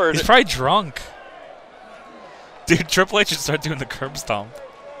 Fucking bored. He's probably drunk. Dude, Triple H should start doing the curb stomp.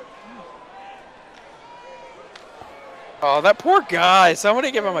 Oh, that poor guy.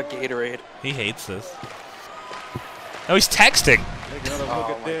 Somebody give him a Gatorade. He hates this. No, he's texting.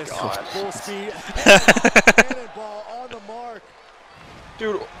 Oh my God. Full speed. Cannonball on the mark.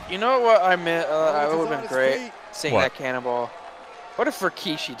 Dude, you know what I meant? It would have been great seeing What? that cannonball. What if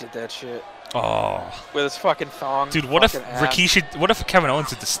Rikishi did that shit? Oh. With his fucking thong. Dude, what if fucking ass. Rikishi... What if Kevin Owens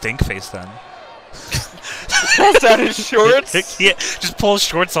did the stink face then? Pulls down his shorts? Yeah, just pull his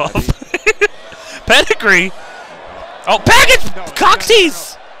shorts off. Pedigree! Oh, package!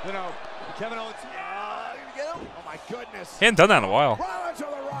 Coxties! No. Kevin Owens. Oh my goodness. He hadn't done that in a while. Rollins to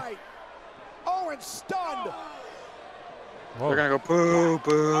the right. Owens stunned. Whoa. They're gonna go boo,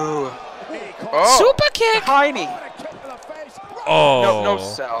 boo. Oh, Super kick! Tiny. Oh. No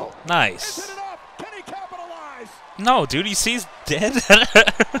sell. Nice. No, dude, he's dead.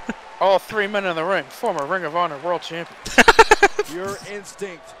 All 3 men in the ring. Former Ring of Honor World Champion. Your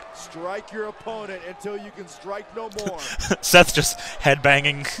instinct. Strike your opponent until you can strike no more. Seth's just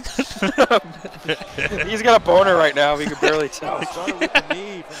headbanging. He's got a boner right now. We can barely tell.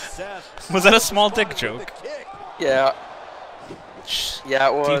 Was that a small dick joke? Yeah. Yeah,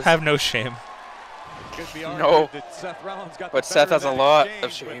 it was. Do you have no shame? No. But Seth has a lot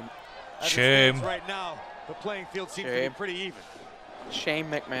of shame. Shame. Right now, the playing field seems to be pretty even.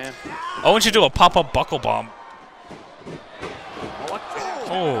 Shame, McMahon. Owen should do a pop-up buckle bomb.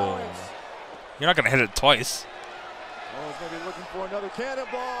 Oh. You're not going to hit it twice. Owens may be looking for another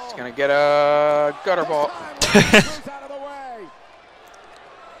cannonball. He's going to get a gutter ball.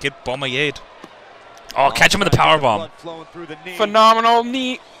 Get Bomayade. Oh, catch him with the power bomb. Phenomenal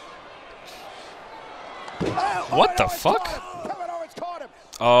knee. What the fuck?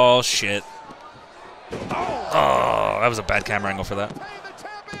 Oh, shit. Oh, that was a bad camera angle for that.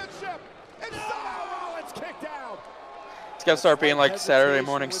 It's got to start being like Saturday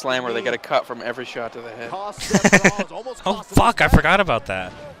Morning Slam where they get a cut from every shot to the head. Oh, fuck, I forgot about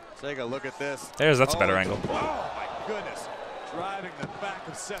that. Take a look at this. That's a better angle. Oh, my goodness. Driving the back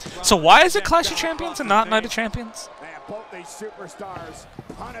of Seth. So why is it Clash of Champions and not Night of Champions? Both these superstars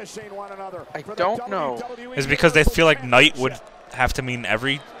punishing one another. I don't know. Is it because they feel like Night would have to mean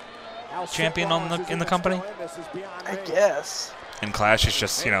every champion in the company? I guess. And Clash is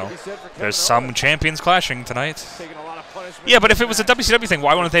just, there's some champions clashing tonight. Yeah, but if it was a WCW thing,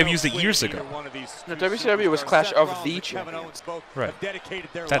 why wouldn't they have used it years ago? No, WCW was Clash of the Champions. Right.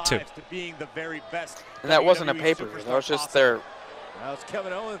 That too. And that wasn't a pay-per-view. That was just their...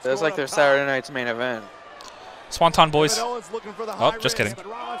 That was like their Saturday night's main event. Swanton boys. Oh, just kidding.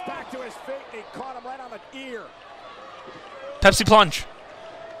 Pepsi plunge.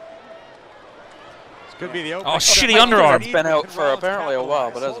 Could be the oh, shitty underarm. It's been out for apparently a while,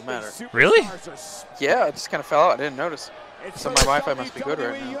 but it doesn't matter. Really? Yeah, it just kind of fell out. I didn't notice. So my Wi-Fi must be good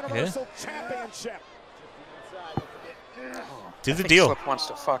right now. Yeah. Do I the think deal. Slip wants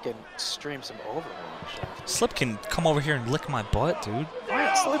to fucking stream some Overwatch. Slip can come over here and lick my butt, dude.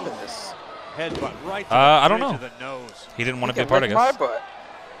 Why is Slip in this? Headbutt right to I don't know. the nose. He didn't want He to be a part, I can lick guess. my butt.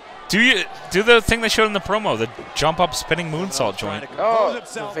 Do the thing they showed in the promo, the jump up spinning moonsault joint. Oh,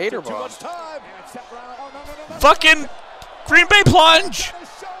 the Vader bomb. Fucking Green Bay plunge!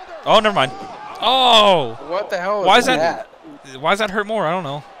 Oh, never mind. Oh! What the hell Why is is that? Why does that hurt more? I don't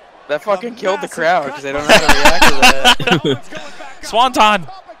know. That fucking killed the crowd because they don't know how to react to that. Swanton!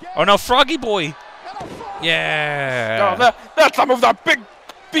 Oh no, Froggy Boy! Yeah! No, that's some of that big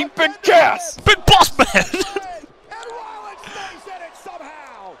gas! Big boss man!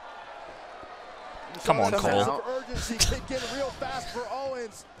 Come on, Cole. Urgency kick in real fast for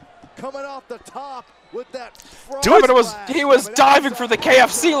Owens. Coming off the top with that Dude, he was diving for the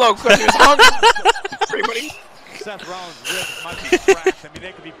KFC logo because he was hungry. Everybody. Seth Rollins' ribs might be cracked. I mean,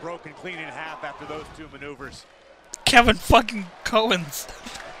 they could be broken clean in half after those two maneuvers. Kevin fucking Cohen's.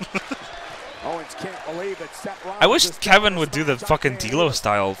 Owens can't believe it. Seth Rollins I wish Kevin would do the fucking D'Lo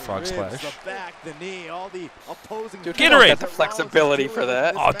style frog splash. the back, the knee, all the opposing. Dude, Gatorade. got the flexibility for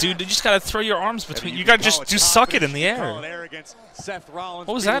that. Oh, dude, you just gotta throw your arms between. You gotta just suck it in the air. What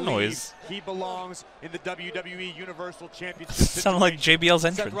was that noise? He belongs in the WWE Universal Championship. Sounded like JBL's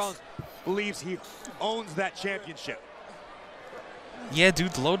Seth entrance. Rollins believes he owns that championship. Yeah,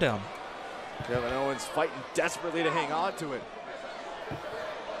 dude, low down. Kevin Owens fighting desperately to hang on to it.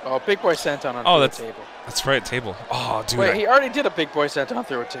 Oh, Big Boy Senton on Oh, through a table. that's right, table. Oh, dude. Wait, he already did a Big Boy Senton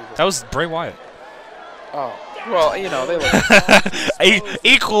through a table. That was Bray Wyatt. Oh, well, you know, they look.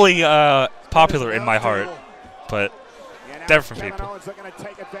 Equally popular in my heart, but different people.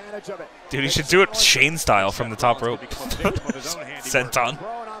 Dude, he should do it Shane style from the top rope. Senton.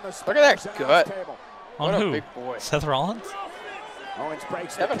 Look at that gut. On What a who? big boy. Seth Rollins? Owens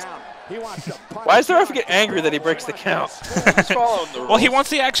breaks the count. He wants to Why is the ref get angry that he breaks the count? He's following the rules. Well, he wants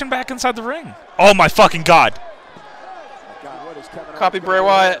the action back inside the ring. Oh my fucking god. Copy Bray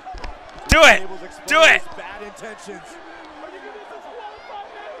Wyatt. Do it! Do it! Bad intentions.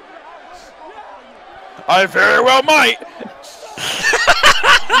 I very well might.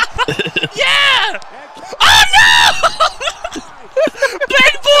 Yeah! Oh no!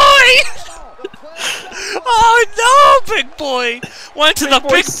 Big boy! Oh no, big boy! Went to the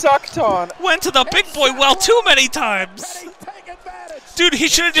big sucked on. Went to the big boy well too many times. Dude, he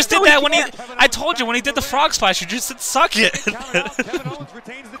should have just did that when he. I told you when he did the frog splash, you just said suck it. Kevin Owens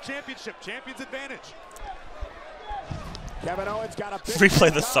retains the championship. Champion's advantage. Kevin Owens got a big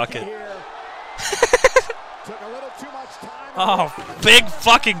Replay the suck it. Took a little too much time. Oh, big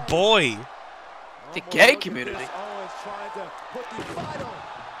fucking boy. The gay community. Owens trying to put the final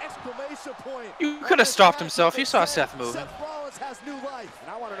exclamation point. You could have stopped himself. You saw Seth moving. Seth Rollins has new life. And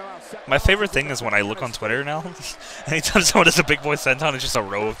I want to know how Seth My favorite thing is when I look on Twitter now, anytime someone does a big boy senton, it's just a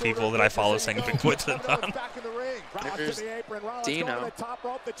row of people that I follow saying big boy senton. There's Dino.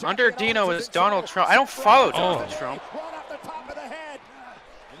 Under Dino is Donald Trump. I don't follow Donald Trump.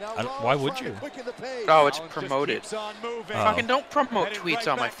 Why would you? Oh, it's promoted. Fucking don't promote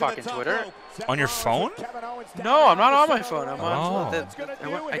tweets on my fucking Twitter. On your phone? No, I'm not on my phone. I'm on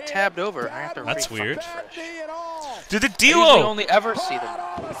Oh. I tabbed over. I have to That's re-fucking weird. refresh. Do the I usually D'Lo. only ever see them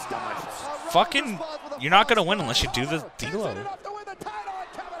on my phone. Fucking, you're not gonna win unless you do the D'Lo.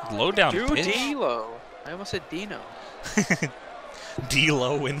 Low down, Do bitch. D'Lo. I almost said Dino.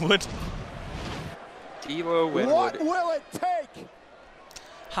 D'Lo Winwood. D'Lo What Winwood. will it take?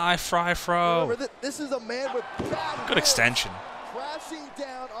 Hi, Fry Fro. Remember, this is a man with bad Good extension. crashing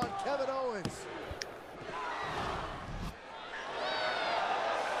down on Kevin Owens.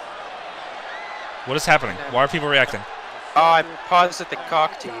 What is happening? Why are people reacting? Oh, I paused at the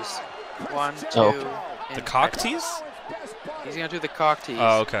cock tease. 1, 2. Oh. The and cock I- tease? He's gonna do the cock tease.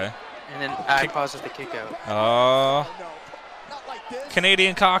 Oh, okay. And then I paused at the kick out. Oh.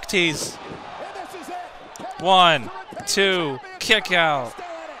 Canadian cock tease. 1, 2, kick out.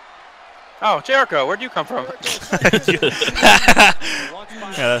 Oh, Jericho, where'd you come from?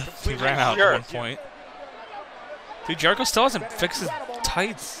 Yeah, he ran out Sure. at one point. Dude, Jericho still hasn't fixed his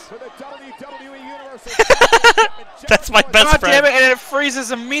tights. That's my best God friend. damn it, and it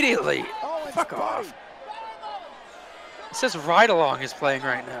freezes immediately. Fuck off. It says Ride Along is playing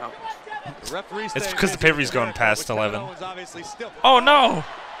right now. It's because the pay-per-view's going past 11. Oh no!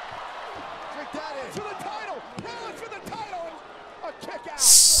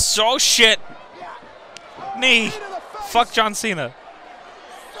 So shit! Knee! Fuck John Cena.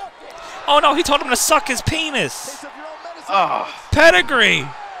 Oh no, he told him to suck his penis! Oh. Pedigree!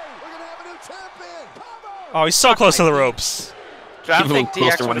 Oh, he's so close to the ropes. I think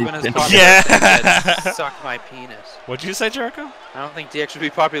DX would have been his body. Yeah! Suck my penis. What'd you say, Jericho? I don't think DX would be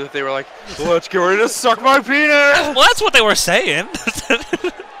popular if they were like, let's get ready to suck my penis. Well, that's what they were saying.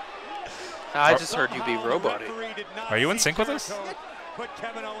 I just heard you be robot-y. Are you in sync with us? Put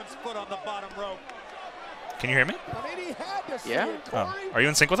Kevin Owens' foot on the bottom rope. Can you hear me? Yeah. Oh. Are you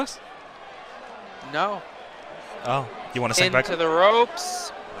in sync with us? No. Oh. You want to sync back? Into the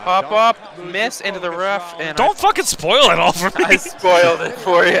ropes. Pop up, miss into the ref, and don't fucking spoil it all for me. I spoiled it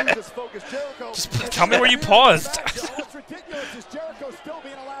for you. Just tell me where you paused.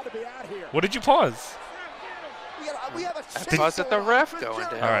 What did you pause? I paused at the ref going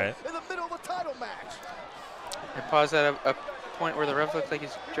down. All right. I paused at a point where the ref looks like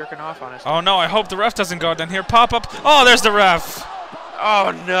he's jerking off on us. Oh no! I hope the ref doesn't go down here. Pop up. Oh, there's the ref.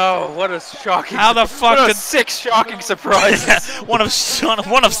 Oh no! What a shocking! How the fuck what did 6 shocking surprises? one of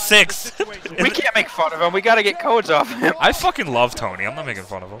 6. We can't make fun of him. We got to get codes off him. I fucking love Tony. I'm not making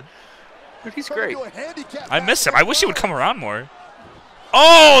fun of him. But he's great. I miss him. I wish he would come around more.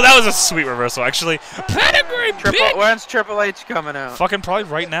 Oh, that was a sweet reversal, actually. Pedigree, When's Triple H coming out? Fucking probably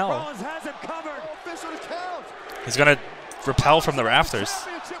right now. He's gonna repel from the rafters.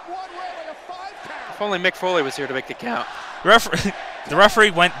 If only Mick Foley was here to make the count. The referee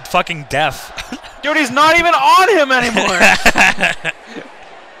went fucking deaf. Dude, he's not even on him anymore.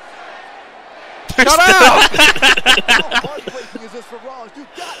 Shut up!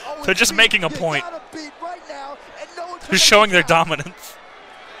 They're just making a point. They're showing their dominance.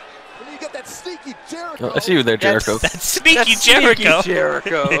 I see you there, Jericho. That's sneaky Jericho.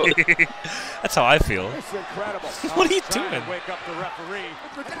 Jericho. That's how I feel. What are you doing?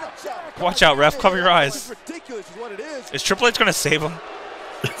 Watch out, ref. Cover your eyes. Is Triple H going to save him?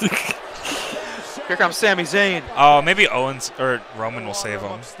 Here comes Sami Zayn. Oh, maybe Owens or Roman will save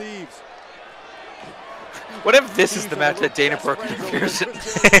him. What if this is the match that Dana Brooke interferes in?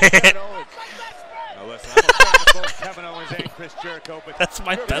 That's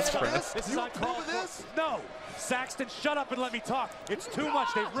my best friend. This is uncalled for. No, Saxton, shut up and let me talk. It's too much.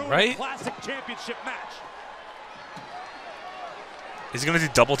 They've ruined Right? a classic championship match. Is he going to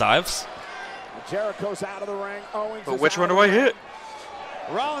do double dives? Jericho's out of the ring. Owens But which one do I hit?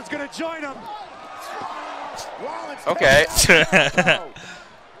 Rollins gonna join him. Okay.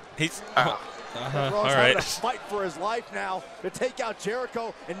 He's. All right. To fight for his life now to take out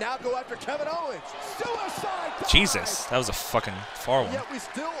Jericho and now go after Kevin Owens. Suicide. Jesus, that was a fucking far one. Yet we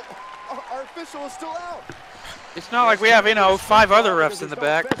still, our official is still out. It's not like we have, 5 other refs in the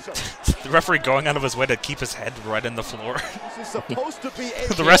back. The referee going out of his way to keep his head right in the floor. This is supposed to be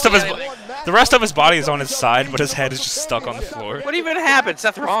the rest of his body is on his side, but his head is just stuck on the floor. What even happened?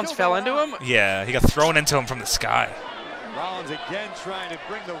 Seth Rollins fell into him? Yeah, he got thrown into him from the sky. Rollins again trying to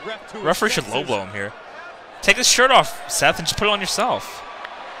bring the ref to The referee should low blow him here. Take this shirt off, Seth, and just put it on yourself.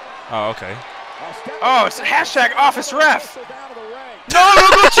 Oh, okay. Oh, it's hashtag office ref. No,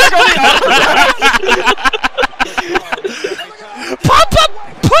 go check on the other ref. Pop up,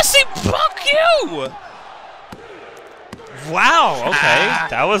 pussy, fuck you! Wow, okay.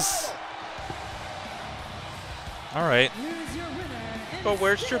 That was... Alright. But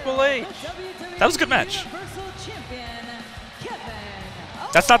where's Triple H? That was a good match.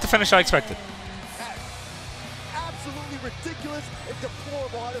 That's not the finish I expected. Absolutely ridiculous and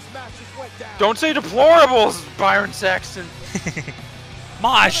deplorable how this match just went down. Don't say deplorables, Byron Saxton.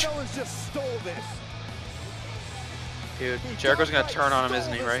 Mosh. Just stole this. Dude, Jericho's gonna turn on him,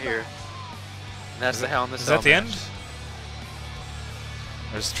 isn't he? Right here. And that's the Hell in the Cell. Is that the match.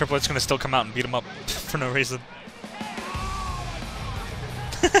 end? Or is Triple H gonna still come out and beat him up for no reason?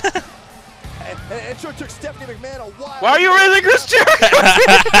 And sure took Stephanie McMahon a while. Why are you raising Chris Jericho?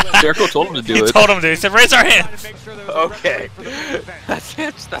 Jericho told him to do He it. told him to. He said, raise our hands. Okay. That's it.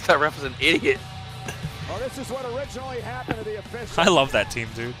 I thought that ref was an idiot. Well, this is what originally happened to the official. I love that team,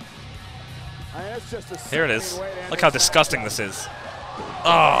 dude. It's just a Here it is. Look how disgusting this is.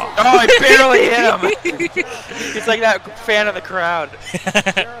 Oh. Oh, I barely hit him. He's like that fan of the crowd.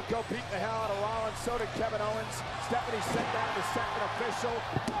 Jericho beat the hell out of Rollins. So did Kevin Owens. Stephanie sent down the second official.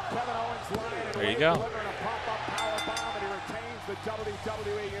 Kevin Owens lying There you go. delivering a pop-up powerbomb, and he retains the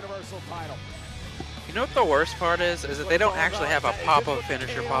WWE Universal title. You know what the worst part is? Is that they don't actually have a pop-up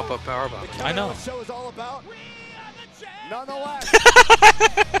finisher, pop-up powerbomb. I know. Show is all about. Nonetheless,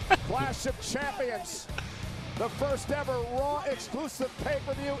 Clash of Champions. The first ever Raw exclusive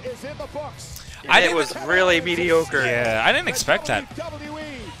pay-per-view is in the books. It was really mediocre. Yeah, I didn't expect that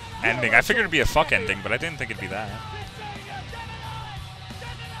ending. I figured it'd be a fuck ending, but I didn't think it'd be that.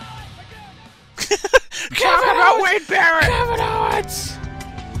 Kevin Owens, Barrett! Kevin Owens!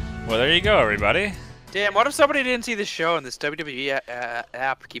 Well, there you go, everybody. Damn, what if somebody didn't see the show and this WWE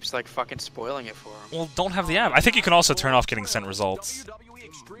app keeps like fucking spoiling it for them? Well, don't have the app. I think you can also turn off getting sent results.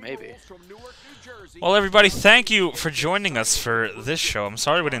 Maybe. Well, everybody, thank you for joining us for this show. I'm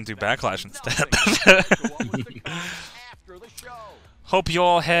sorry we didn't do Backlash instead. Hope you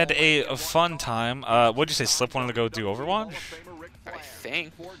all had a fun time. What'd you say, Slip wanted to go do Overwatch? I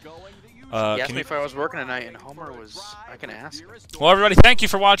think. He Can asked me you... if I was working tonight, and Homer was... I can ask him. Well, everybody, thank you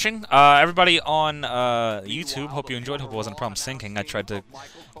for watching. Everybody on YouTube, hope you enjoyed. Hope it wasn't a problem syncing. I tried to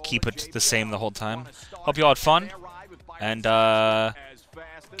keep it the same the whole time. Hope you all had fun. And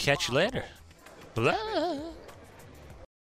catch you later. Blah.